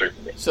Church's number three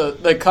for me. So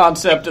the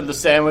concept of the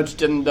sandwich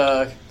didn't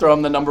throw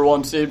them the number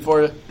one seed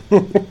for you?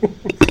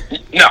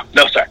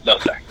 No, sir.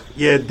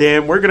 Yeah,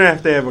 Dan, we're going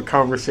to have a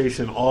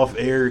conversation off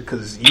air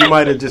because you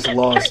might have just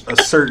lost a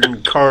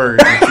certain card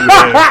that you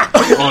have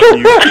on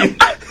you.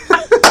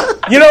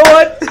 You know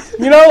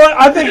what?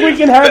 I think we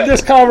can have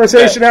this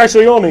conversation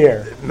actually on the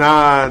air.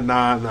 Nah.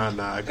 Nah.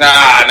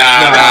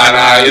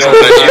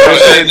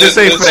 This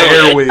ain't for the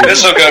airwaves.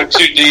 This will go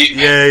too deep.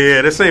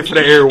 Yeah. This ain't for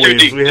the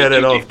airwaves. We had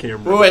it off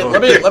camera. Wait,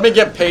 let me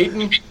get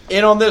Peyton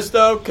in on this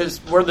though, because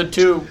we're the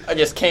two, I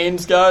guess,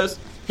 Cane's guys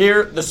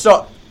here. The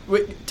sauce.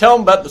 Tell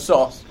them about the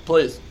sauce,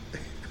 please.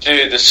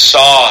 Dude, the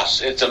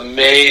sauce, it's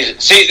amazing.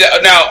 See,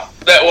 now,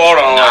 hold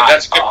on.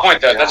 That's a good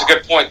point, though. That's a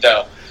good point,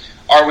 though.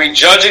 Are we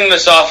judging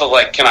this off of,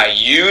 like, can I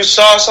use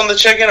sauce on the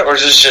chicken, or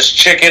is this just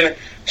chicken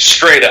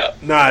straight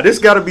up? Nah, this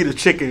got to be the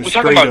chicken straight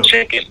up. We're talking about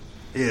chicken.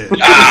 Yeah.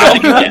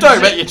 I'm talking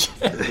about your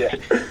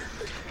chicken.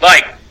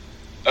 Like,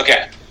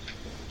 okay.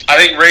 I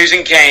think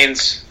Raising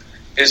Cane's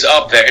is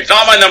up there. It's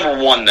not my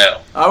number one,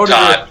 though. I would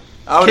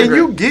Can agree.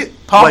 you get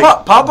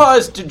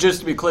Popeyes, just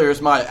to be clear,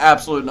 is my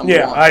absolute number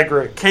one. Yeah, I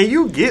agree. Can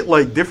you get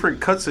like different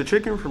cuts of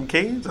chicken from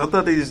Cane's? I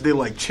thought they just did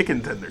like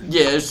chicken tenders.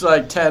 Yeah, it's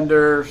like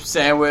tender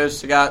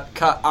sandwich.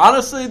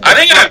 Honestly, I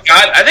think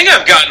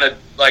I've gotten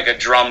a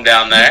drum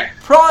down there.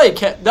 Probably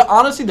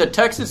honestly, the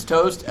Texas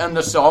toast and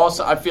the sauce,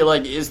 I feel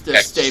like, is the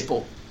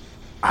staple.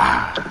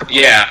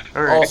 Yeah.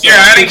 All right. Also, If you're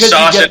adding because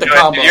sauce you get into the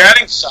combo. it,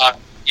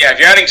 if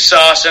you're adding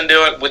sauce into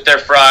it with their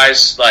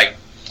fries, like,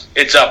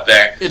 it's up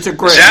there. It's a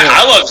great meal.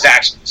 I love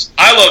Zaxby's.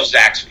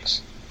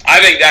 I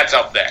think that's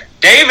up there.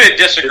 David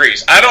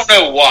disagrees. I don't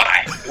know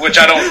why, which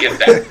I don't get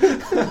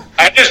that.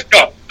 I just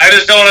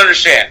don't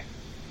understand.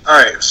 All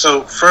right,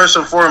 so first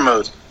and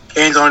foremost,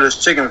 Cane's on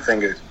those chicken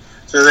fingers.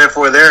 So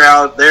therefore, they're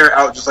out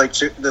just like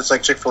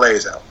Chick-fil-A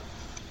is out.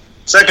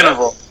 Second of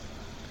all,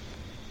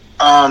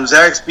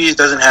 Zaxby's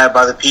doesn't have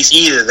by the piece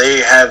either. They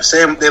have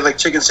like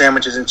chicken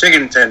sandwiches and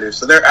chicken tenders,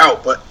 so they're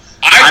out. But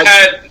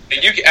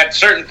at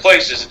certain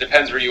places, it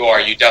depends where you are.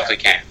 You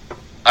definitely can.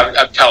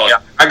 I'm telling you.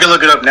 I can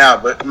look it up now.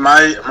 But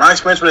my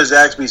experience with the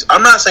Zaxby's,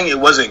 I'm not saying it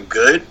wasn't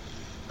good,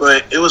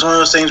 but it was one of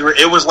those things where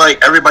it was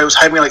like everybody was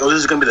hyping like, "Oh, this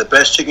is gonna be the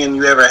best chicken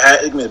you ever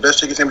had. It's gonna be the best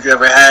chicken sandwich you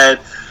ever had."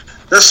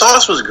 The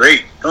sauce was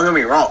great. Don't get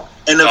me wrong,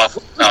 and the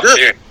food was good.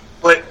 Dude.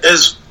 But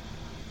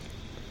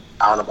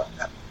I don't know about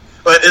that.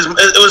 But it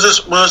was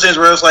just one of those things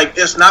where it's like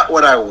it's not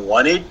what I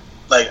wanted.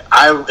 Like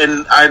I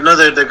know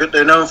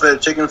they're known for their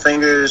chicken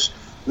fingers.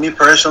 Me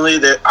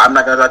personally, I'm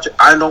not gonna.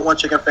 I don't want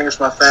chicken fingers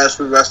from a fast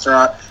food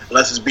restaurant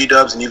unless it's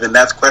B-dubs, and even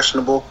that's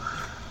questionable.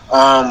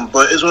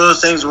 But it's one of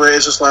those things where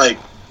it's just like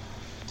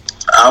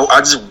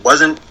I just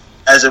wasn't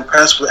as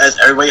impressed as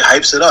everybody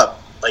hypes it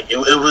up. Like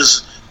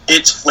it's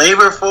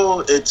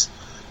flavorful. It's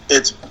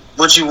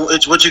what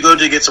you go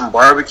to get some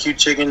barbecue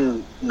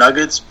chicken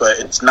nuggets, but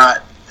it's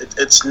not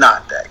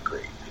that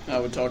great.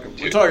 No, we're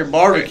talking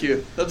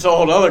barbecue. That's a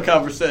whole other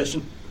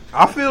conversation.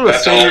 I feel the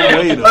same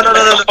way though.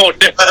 No. Whole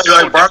different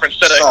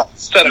set of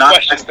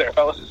questions there,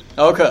 fellas.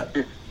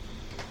 Okay.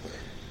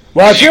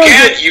 Well,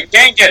 You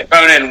can get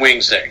bone-in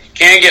wings there. You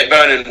can get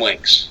bone-in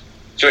wings.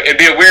 So it'd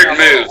be a weird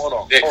move.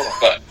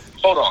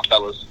 Hold on,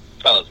 fellas.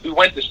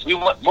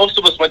 Most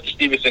of us went to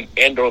Stevenson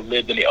and/or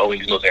lived in the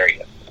Owings Mills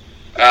area.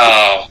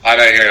 Oh, I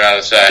don't hear what I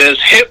was saying.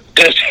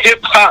 Does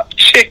hip hop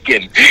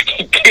chicken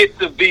get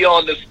to be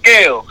on the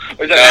scale?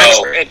 Or is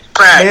that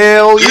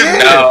Hell yeah!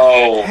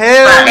 No.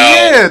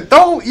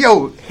 Hell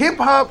yeah! Hip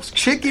hop's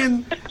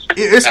chicken.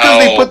 It's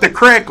because they put the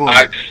crack on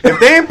it. If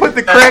they didn't put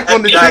the crack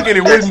on the chicken,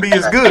 it wouldn't be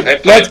as good.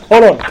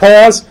 Hold on.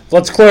 Pause.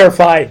 Let's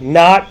clarify.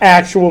 Not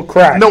actual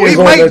crack. No, it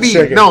might be.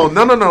 Chicken. No.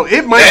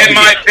 It might be.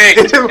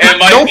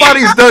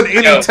 Nobody's done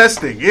any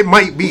testing. It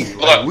might be.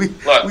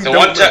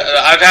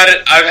 I've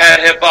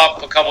had hip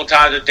hop a couple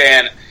times with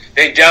Dan.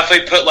 They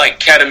definitely put like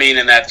ketamine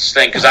in that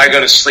thing because I go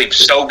to sleep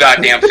so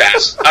goddamn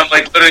fast. I'm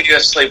like literally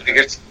going to sleep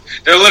because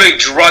they're literally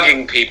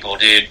drugging people,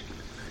 dude.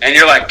 And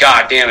you're like,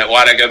 God damn it,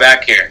 why'd I go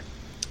back here?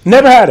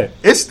 Never had it.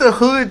 It's the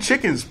hood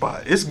chicken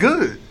spot. It's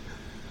good.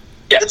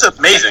 Yeah, it's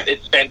amazing.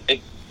 It's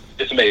amazing.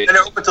 And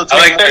they're open till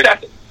I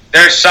like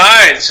their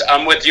sides.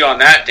 I'm with you on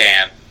that,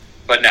 Dan.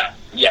 But no.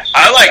 Yes.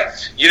 I like.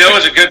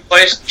 Was a good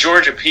place.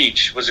 Georgia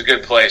Peach was a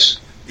good place.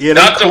 Yeah,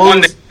 not the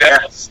one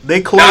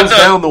they closed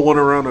down the one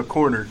around the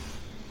corner.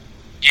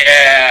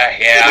 Yeah,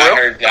 I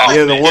heard that.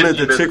 Yeah, the one at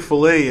the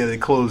Chick-fil-A. Yeah, they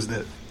closed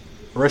it.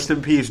 Rest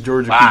in peace,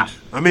 Georgia Peach.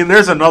 I mean,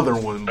 there's another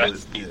one, but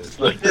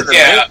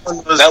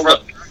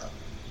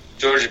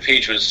Georgia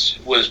Peach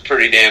was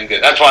pretty damn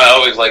good. That's why I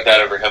always like that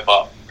over hip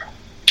hop.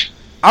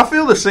 I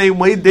feel the same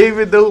way,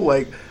 David. Though,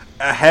 like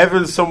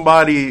having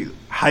somebody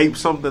hype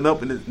something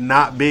up and it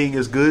not being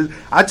as good.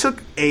 I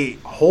took a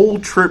whole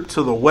trip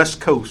to the West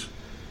Coast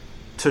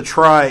to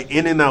try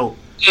In-N-Out.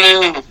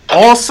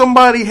 All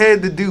somebody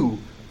had to do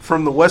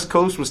from the West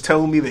Coast was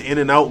telling me the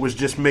In-N-Out was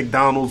just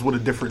McDonald's with a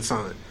different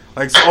sign.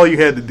 Like, that's all you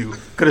had to do.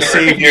 Could have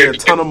saved me a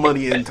ton of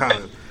money and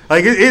time.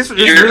 Like, it's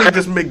really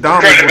just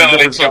McDonald's with a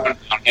different sign.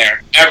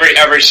 Here.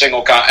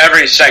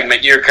 Every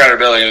segment, your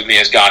credibility with me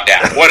has gone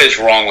down. What is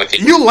wrong with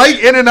you? You like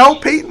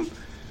In-N-Out, Peyton?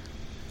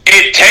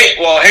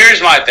 Well,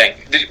 here's my thing.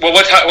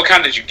 What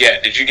kind did you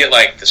get? Did you get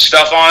like the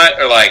stuff on it,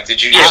 or like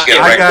did you just get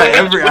a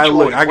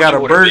regular? I got a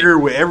burger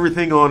with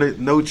everything on it,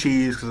 no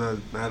cheese because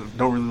I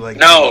don't really like.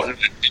 No,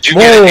 cheese. did you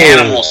get an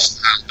animal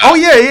style? Oh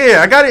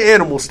yeah, I got an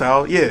animal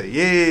style.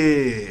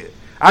 Yeah.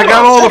 I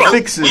got all the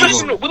fixes.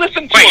 Listen to a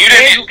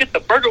you get the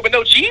burger with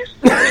no cheese?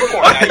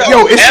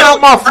 Yo, it's not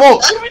my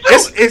fault.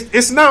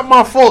 It's not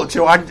my fault,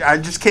 yo. I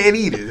just can't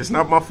eat it. It's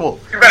not my fault.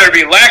 You better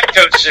be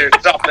lactose or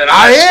something.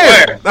 I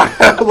am.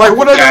 Like,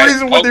 what other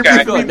reason would there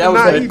be for me to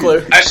not eat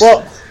it? I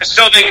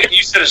still think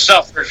you should have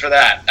suffered for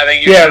that. I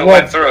think you should have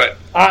went through it.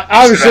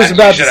 I was just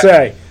about to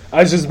say,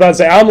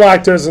 I'm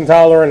lactose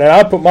intolerant, and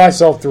I put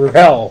myself through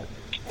hell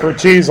for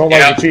cheese on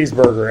like a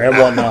cheeseburger and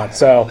whatnot.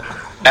 So.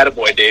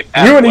 Attaboy, Dave.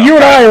 You and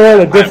I are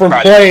on a different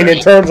plane in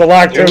terms of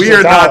lactose we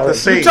are not the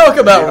same. You talk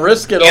about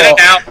risk it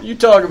all. You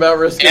talk about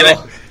risk it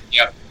all.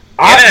 Yeah.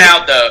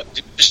 In-N-Out, though,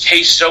 just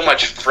tastes so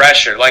much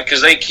fresher. Like,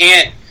 because they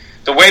can't,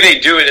 the way they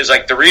do it is,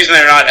 like, the reason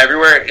they're not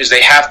everywhere is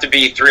they have to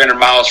be 300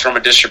 miles from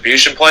a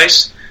distribution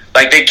place.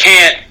 Like, they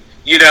can't,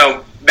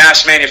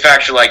 mass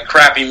manufacture, like,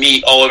 crappy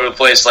meat all over the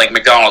place like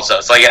McDonald's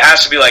does. Like, it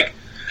has to be, like,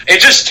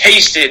 it just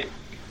tasted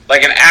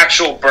like an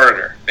actual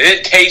burger. It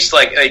didn't taste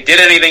like they did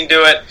anything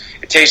to it.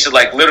 It tasted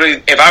like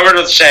literally, if I were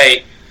to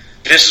say,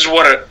 this is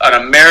what an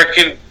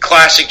American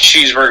classic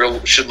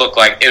cheeseburger should look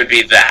like, it would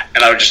be that.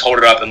 And I would just hold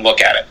it up and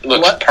look at it. It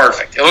looks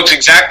perfect. It looks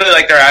exactly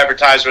like their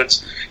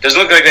advertisements. It doesn't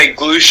look like they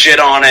glue shit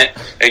on it.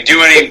 They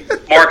do any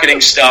marketing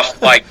stuff.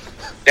 Like,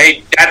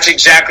 that's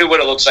exactly what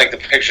it looks like, the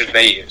pictures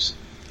they use.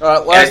 All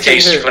right, last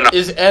thing here.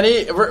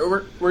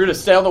 We're going to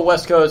stay on the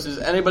West Coast. Is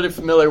anybody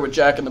familiar with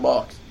Jack in the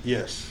Box?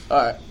 Yes. All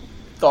right.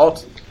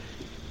 Thoughts?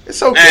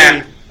 It's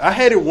okay. I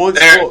had it once.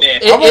 I've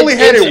only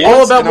had it once. It's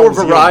all about more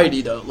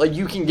variety, though. Like,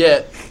 you can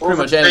get pretty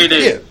much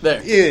anything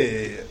there.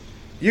 Yeah.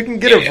 You can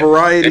get a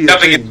variety of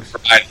things.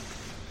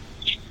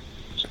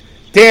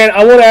 Dan,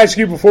 I want to ask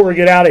you before we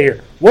get out of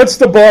here. What's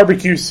the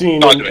barbecue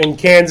scene in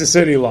Kansas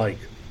City like?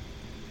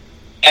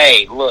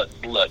 Hey, look,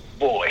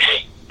 boy,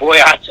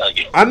 I tell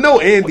you. I know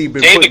Andy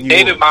been putting you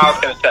David on. Miles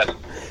can attest.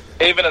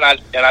 David and I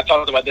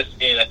talked about this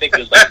in, I think it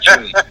was like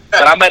June.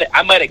 But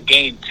I might have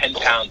gained 10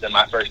 pounds in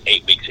my first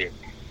 8 weeks here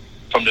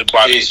from the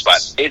barbecue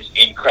spot. It's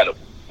incredible.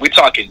 We're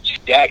talking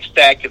Jack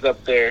Stack is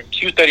up there.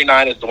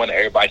 Q39 is the one that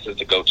everybody says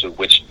to go to,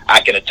 which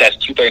I can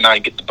attest.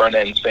 Q39, get the burn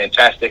in, is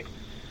fantastic.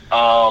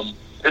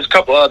 There's a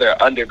couple other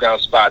underground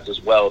spots as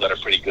well that are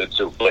pretty good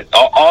too. But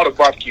all the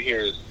barbecue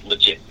here is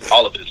legit.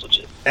 All of it is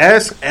legit.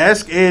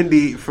 Ask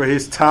Andy for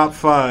his top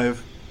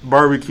 5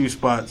 barbecue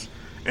spots,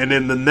 and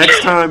then the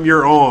next time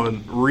you're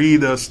on,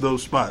 read us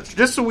those spots,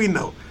 just so we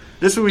know,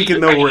 just so we can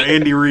know where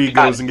Andy Reid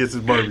goes and gets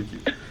his barbecue.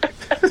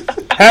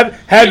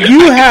 Have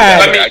you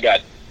had? I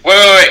got it.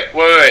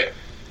 Wait.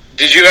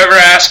 Did you ever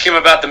ask him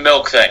about the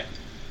milk thing?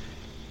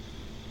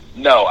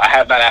 No, I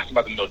have not asked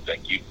about the milk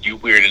thing. You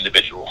weird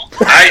individual.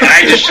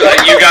 I just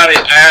you got it.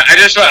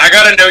 I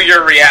got to know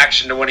your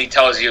reaction to when he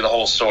tells you the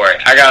whole story.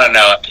 I got to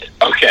know it.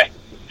 Okay.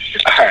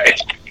 All right.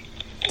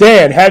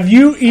 Dan, have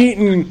you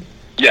eaten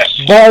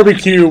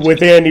barbecue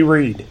with Andy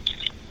Reid?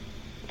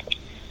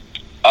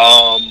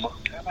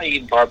 Have I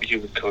eaten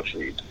barbecue with Coach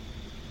Reid?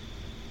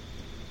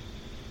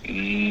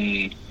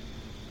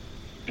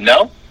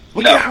 No.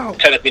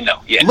 Technically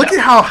no. Yeah, look at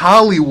how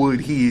Hollywood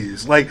he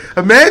is. Like,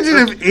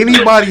 imagine if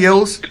anybody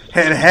else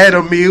had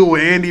a meal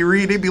with Andy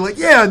Reid, they'd be like,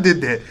 "Yeah, I did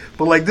that."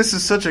 But like, this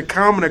is such a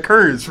common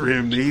occurrence for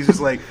him that he's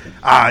just like,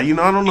 I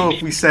don't know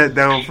if we sat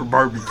down for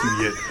barbecue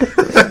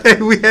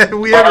yet. we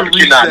haven't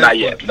reached that.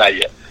 Not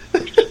yet.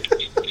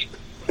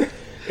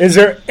 Is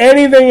there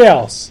anything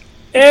else?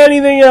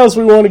 Anything else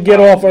we want to get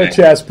off our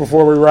chest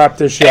before we wrap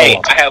this show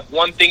up? I have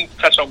one thing to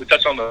touch on. We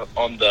touched on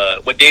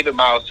the what David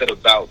Miles said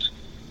about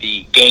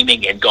the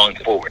gaming and going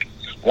forward.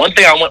 One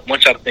thing I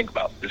want y'all to think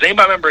about. Does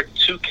anybody remember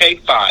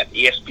 2K5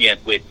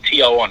 ESPN with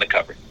T.O. on the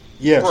cover?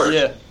 Yes.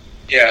 Yeah.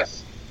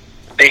 Yes.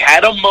 They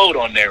had a mode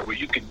on there where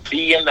you could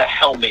be in the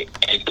helmet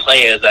and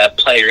play as a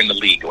player in the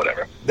league or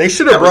whatever. They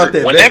should have brought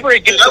that whenever back.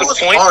 It gets to the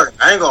point, hard.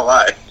 I ain't gonna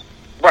lie.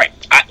 Right.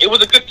 It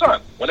was a good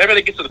time. Whenever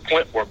they get to the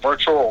point where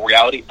virtual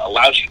reality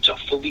allows you to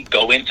fully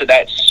go into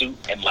that suit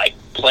and like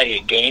play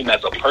a game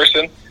as a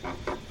person,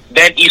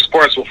 then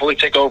esports will fully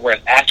take over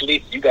as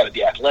athletes. You got to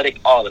be athletic,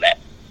 all of that.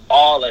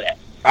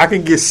 I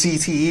can get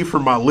CTE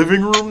from my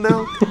living room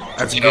now.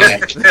 That's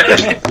great.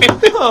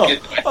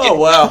 Oh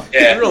wow!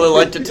 Yeah. You really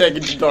like to take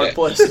it to dark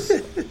places.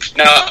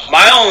 No,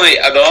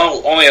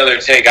 the only other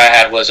take I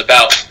had was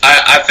about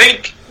I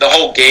think the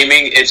whole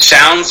gaming. It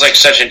sounds like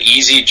such an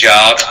easy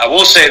job. I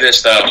will say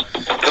this though,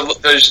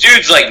 those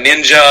dudes like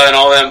Ninja and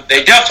all them,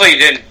 they definitely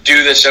didn't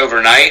do this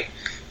overnight.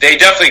 They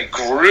definitely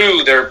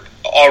grew their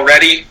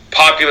already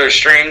popular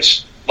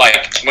streams.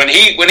 Like when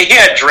he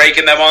had Drake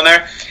and them on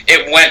there,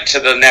 it went to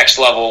the next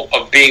level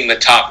of being the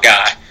top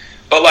guy.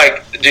 But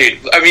like, dude,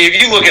 I mean,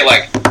 if you look at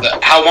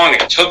like how long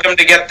it took him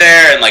to get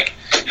there, and like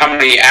how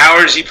many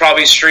hours he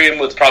probably streamed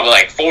with probably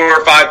like 4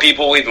 or 5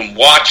 people even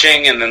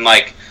watching, and then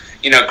like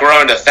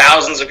growing to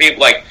thousands of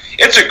people, like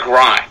it's a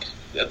grind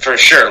for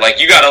sure. Like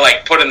you got to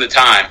like put in the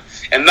time,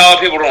 and a lot of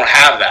people don't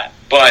have that.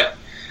 But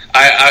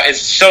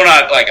it's so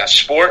not like a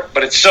sport,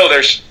 but it's so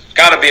there's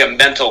got to be a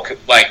mental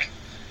like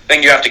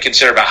thing you have to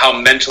consider about how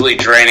mentally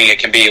draining it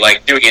can be,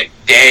 like doing it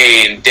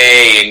day and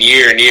day and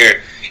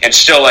year, and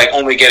still like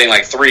only getting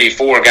like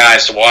 3-4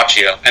 guys to watch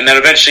you, and then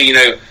eventually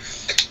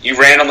you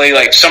randomly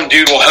like some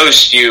dude will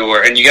host you,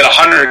 and you get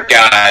 100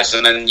 guys,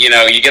 and then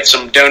you get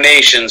some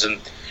donations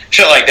and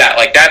shit like that.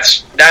 Like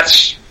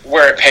that's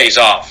where it pays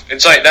off.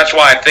 It's like that's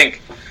why I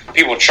think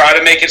people try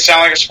to make it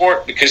sound like a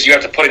sport, because you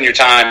have to put in your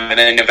time, and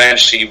then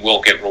eventually you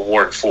will get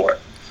rewarded for it.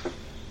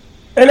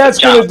 And that's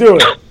going to do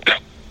it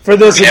for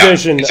this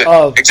edition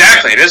of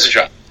exactly. It is a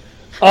job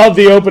of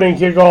the Opening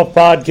Kickoff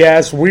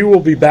podcast. We will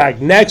be back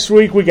next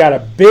week. We got a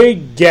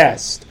big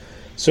guest,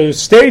 so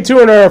stay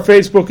tuned on our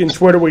Facebook and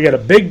Twitter. We got a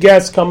big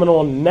guest coming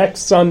on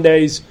next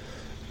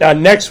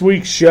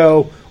week's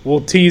show.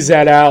 We'll tease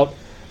that out.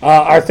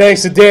 Our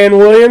thanks to Dan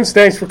Williams.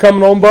 Thanks for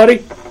coming on,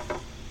 buddy.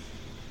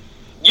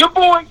 Your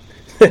boy.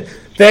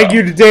 Thank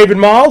you to David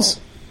Miles.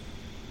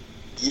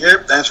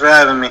 Yep, thanks for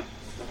having me.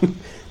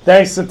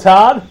 Thanks to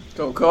Todd.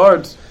 Go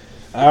Cards.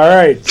 All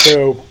right,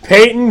 so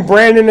Peyton,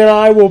 Brandon, and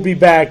I will be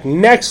back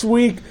next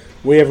week.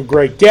 We have a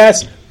great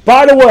guest.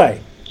 By the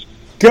way,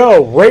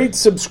 go rate,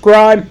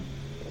 subscribe,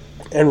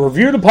 and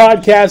review the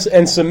podcast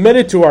and submit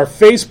it to our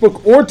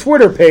Facebook or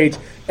Twitter page,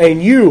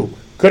 and you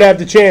could have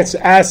the chance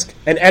to ask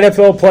an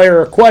NFL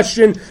player a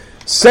question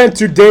sent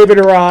to David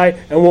or I,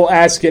 and we'll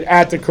ask it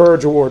at the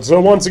Courage Awards. So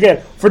once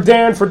again, for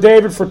Dan, for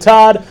David, for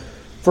Todd,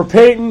 for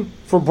Peyton,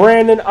 for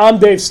Brandon, I'm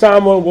Dave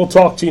Steinwell. We'll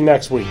talk to you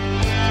next week.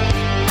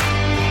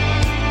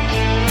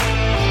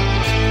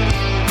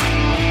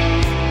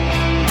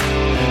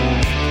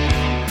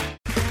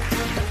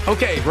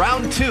 Okay,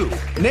 round 2.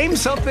 Name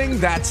something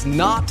that's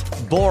not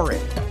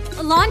boring.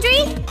 A laundry?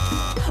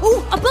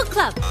 Ooh, a book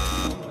club.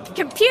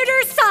 Computer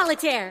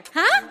solitaire,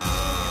 huh?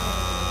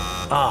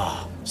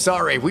 Ah, oh,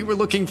 sorry, we were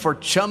looking for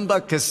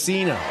Chumba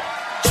Casino.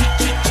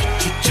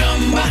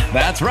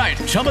 That's right,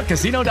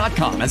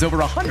 ChumbaCasino.com has over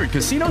 100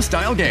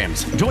 casino-style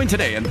games. Join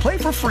today and play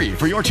for free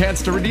for your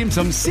chance to redeem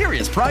some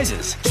serious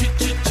prizes.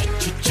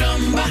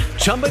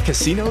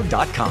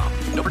 ChumbaCasino.com.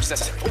 No purchase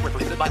necessary. Void where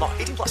prohibited by law.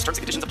 18+ terms and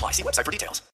conditions apply. See website for details.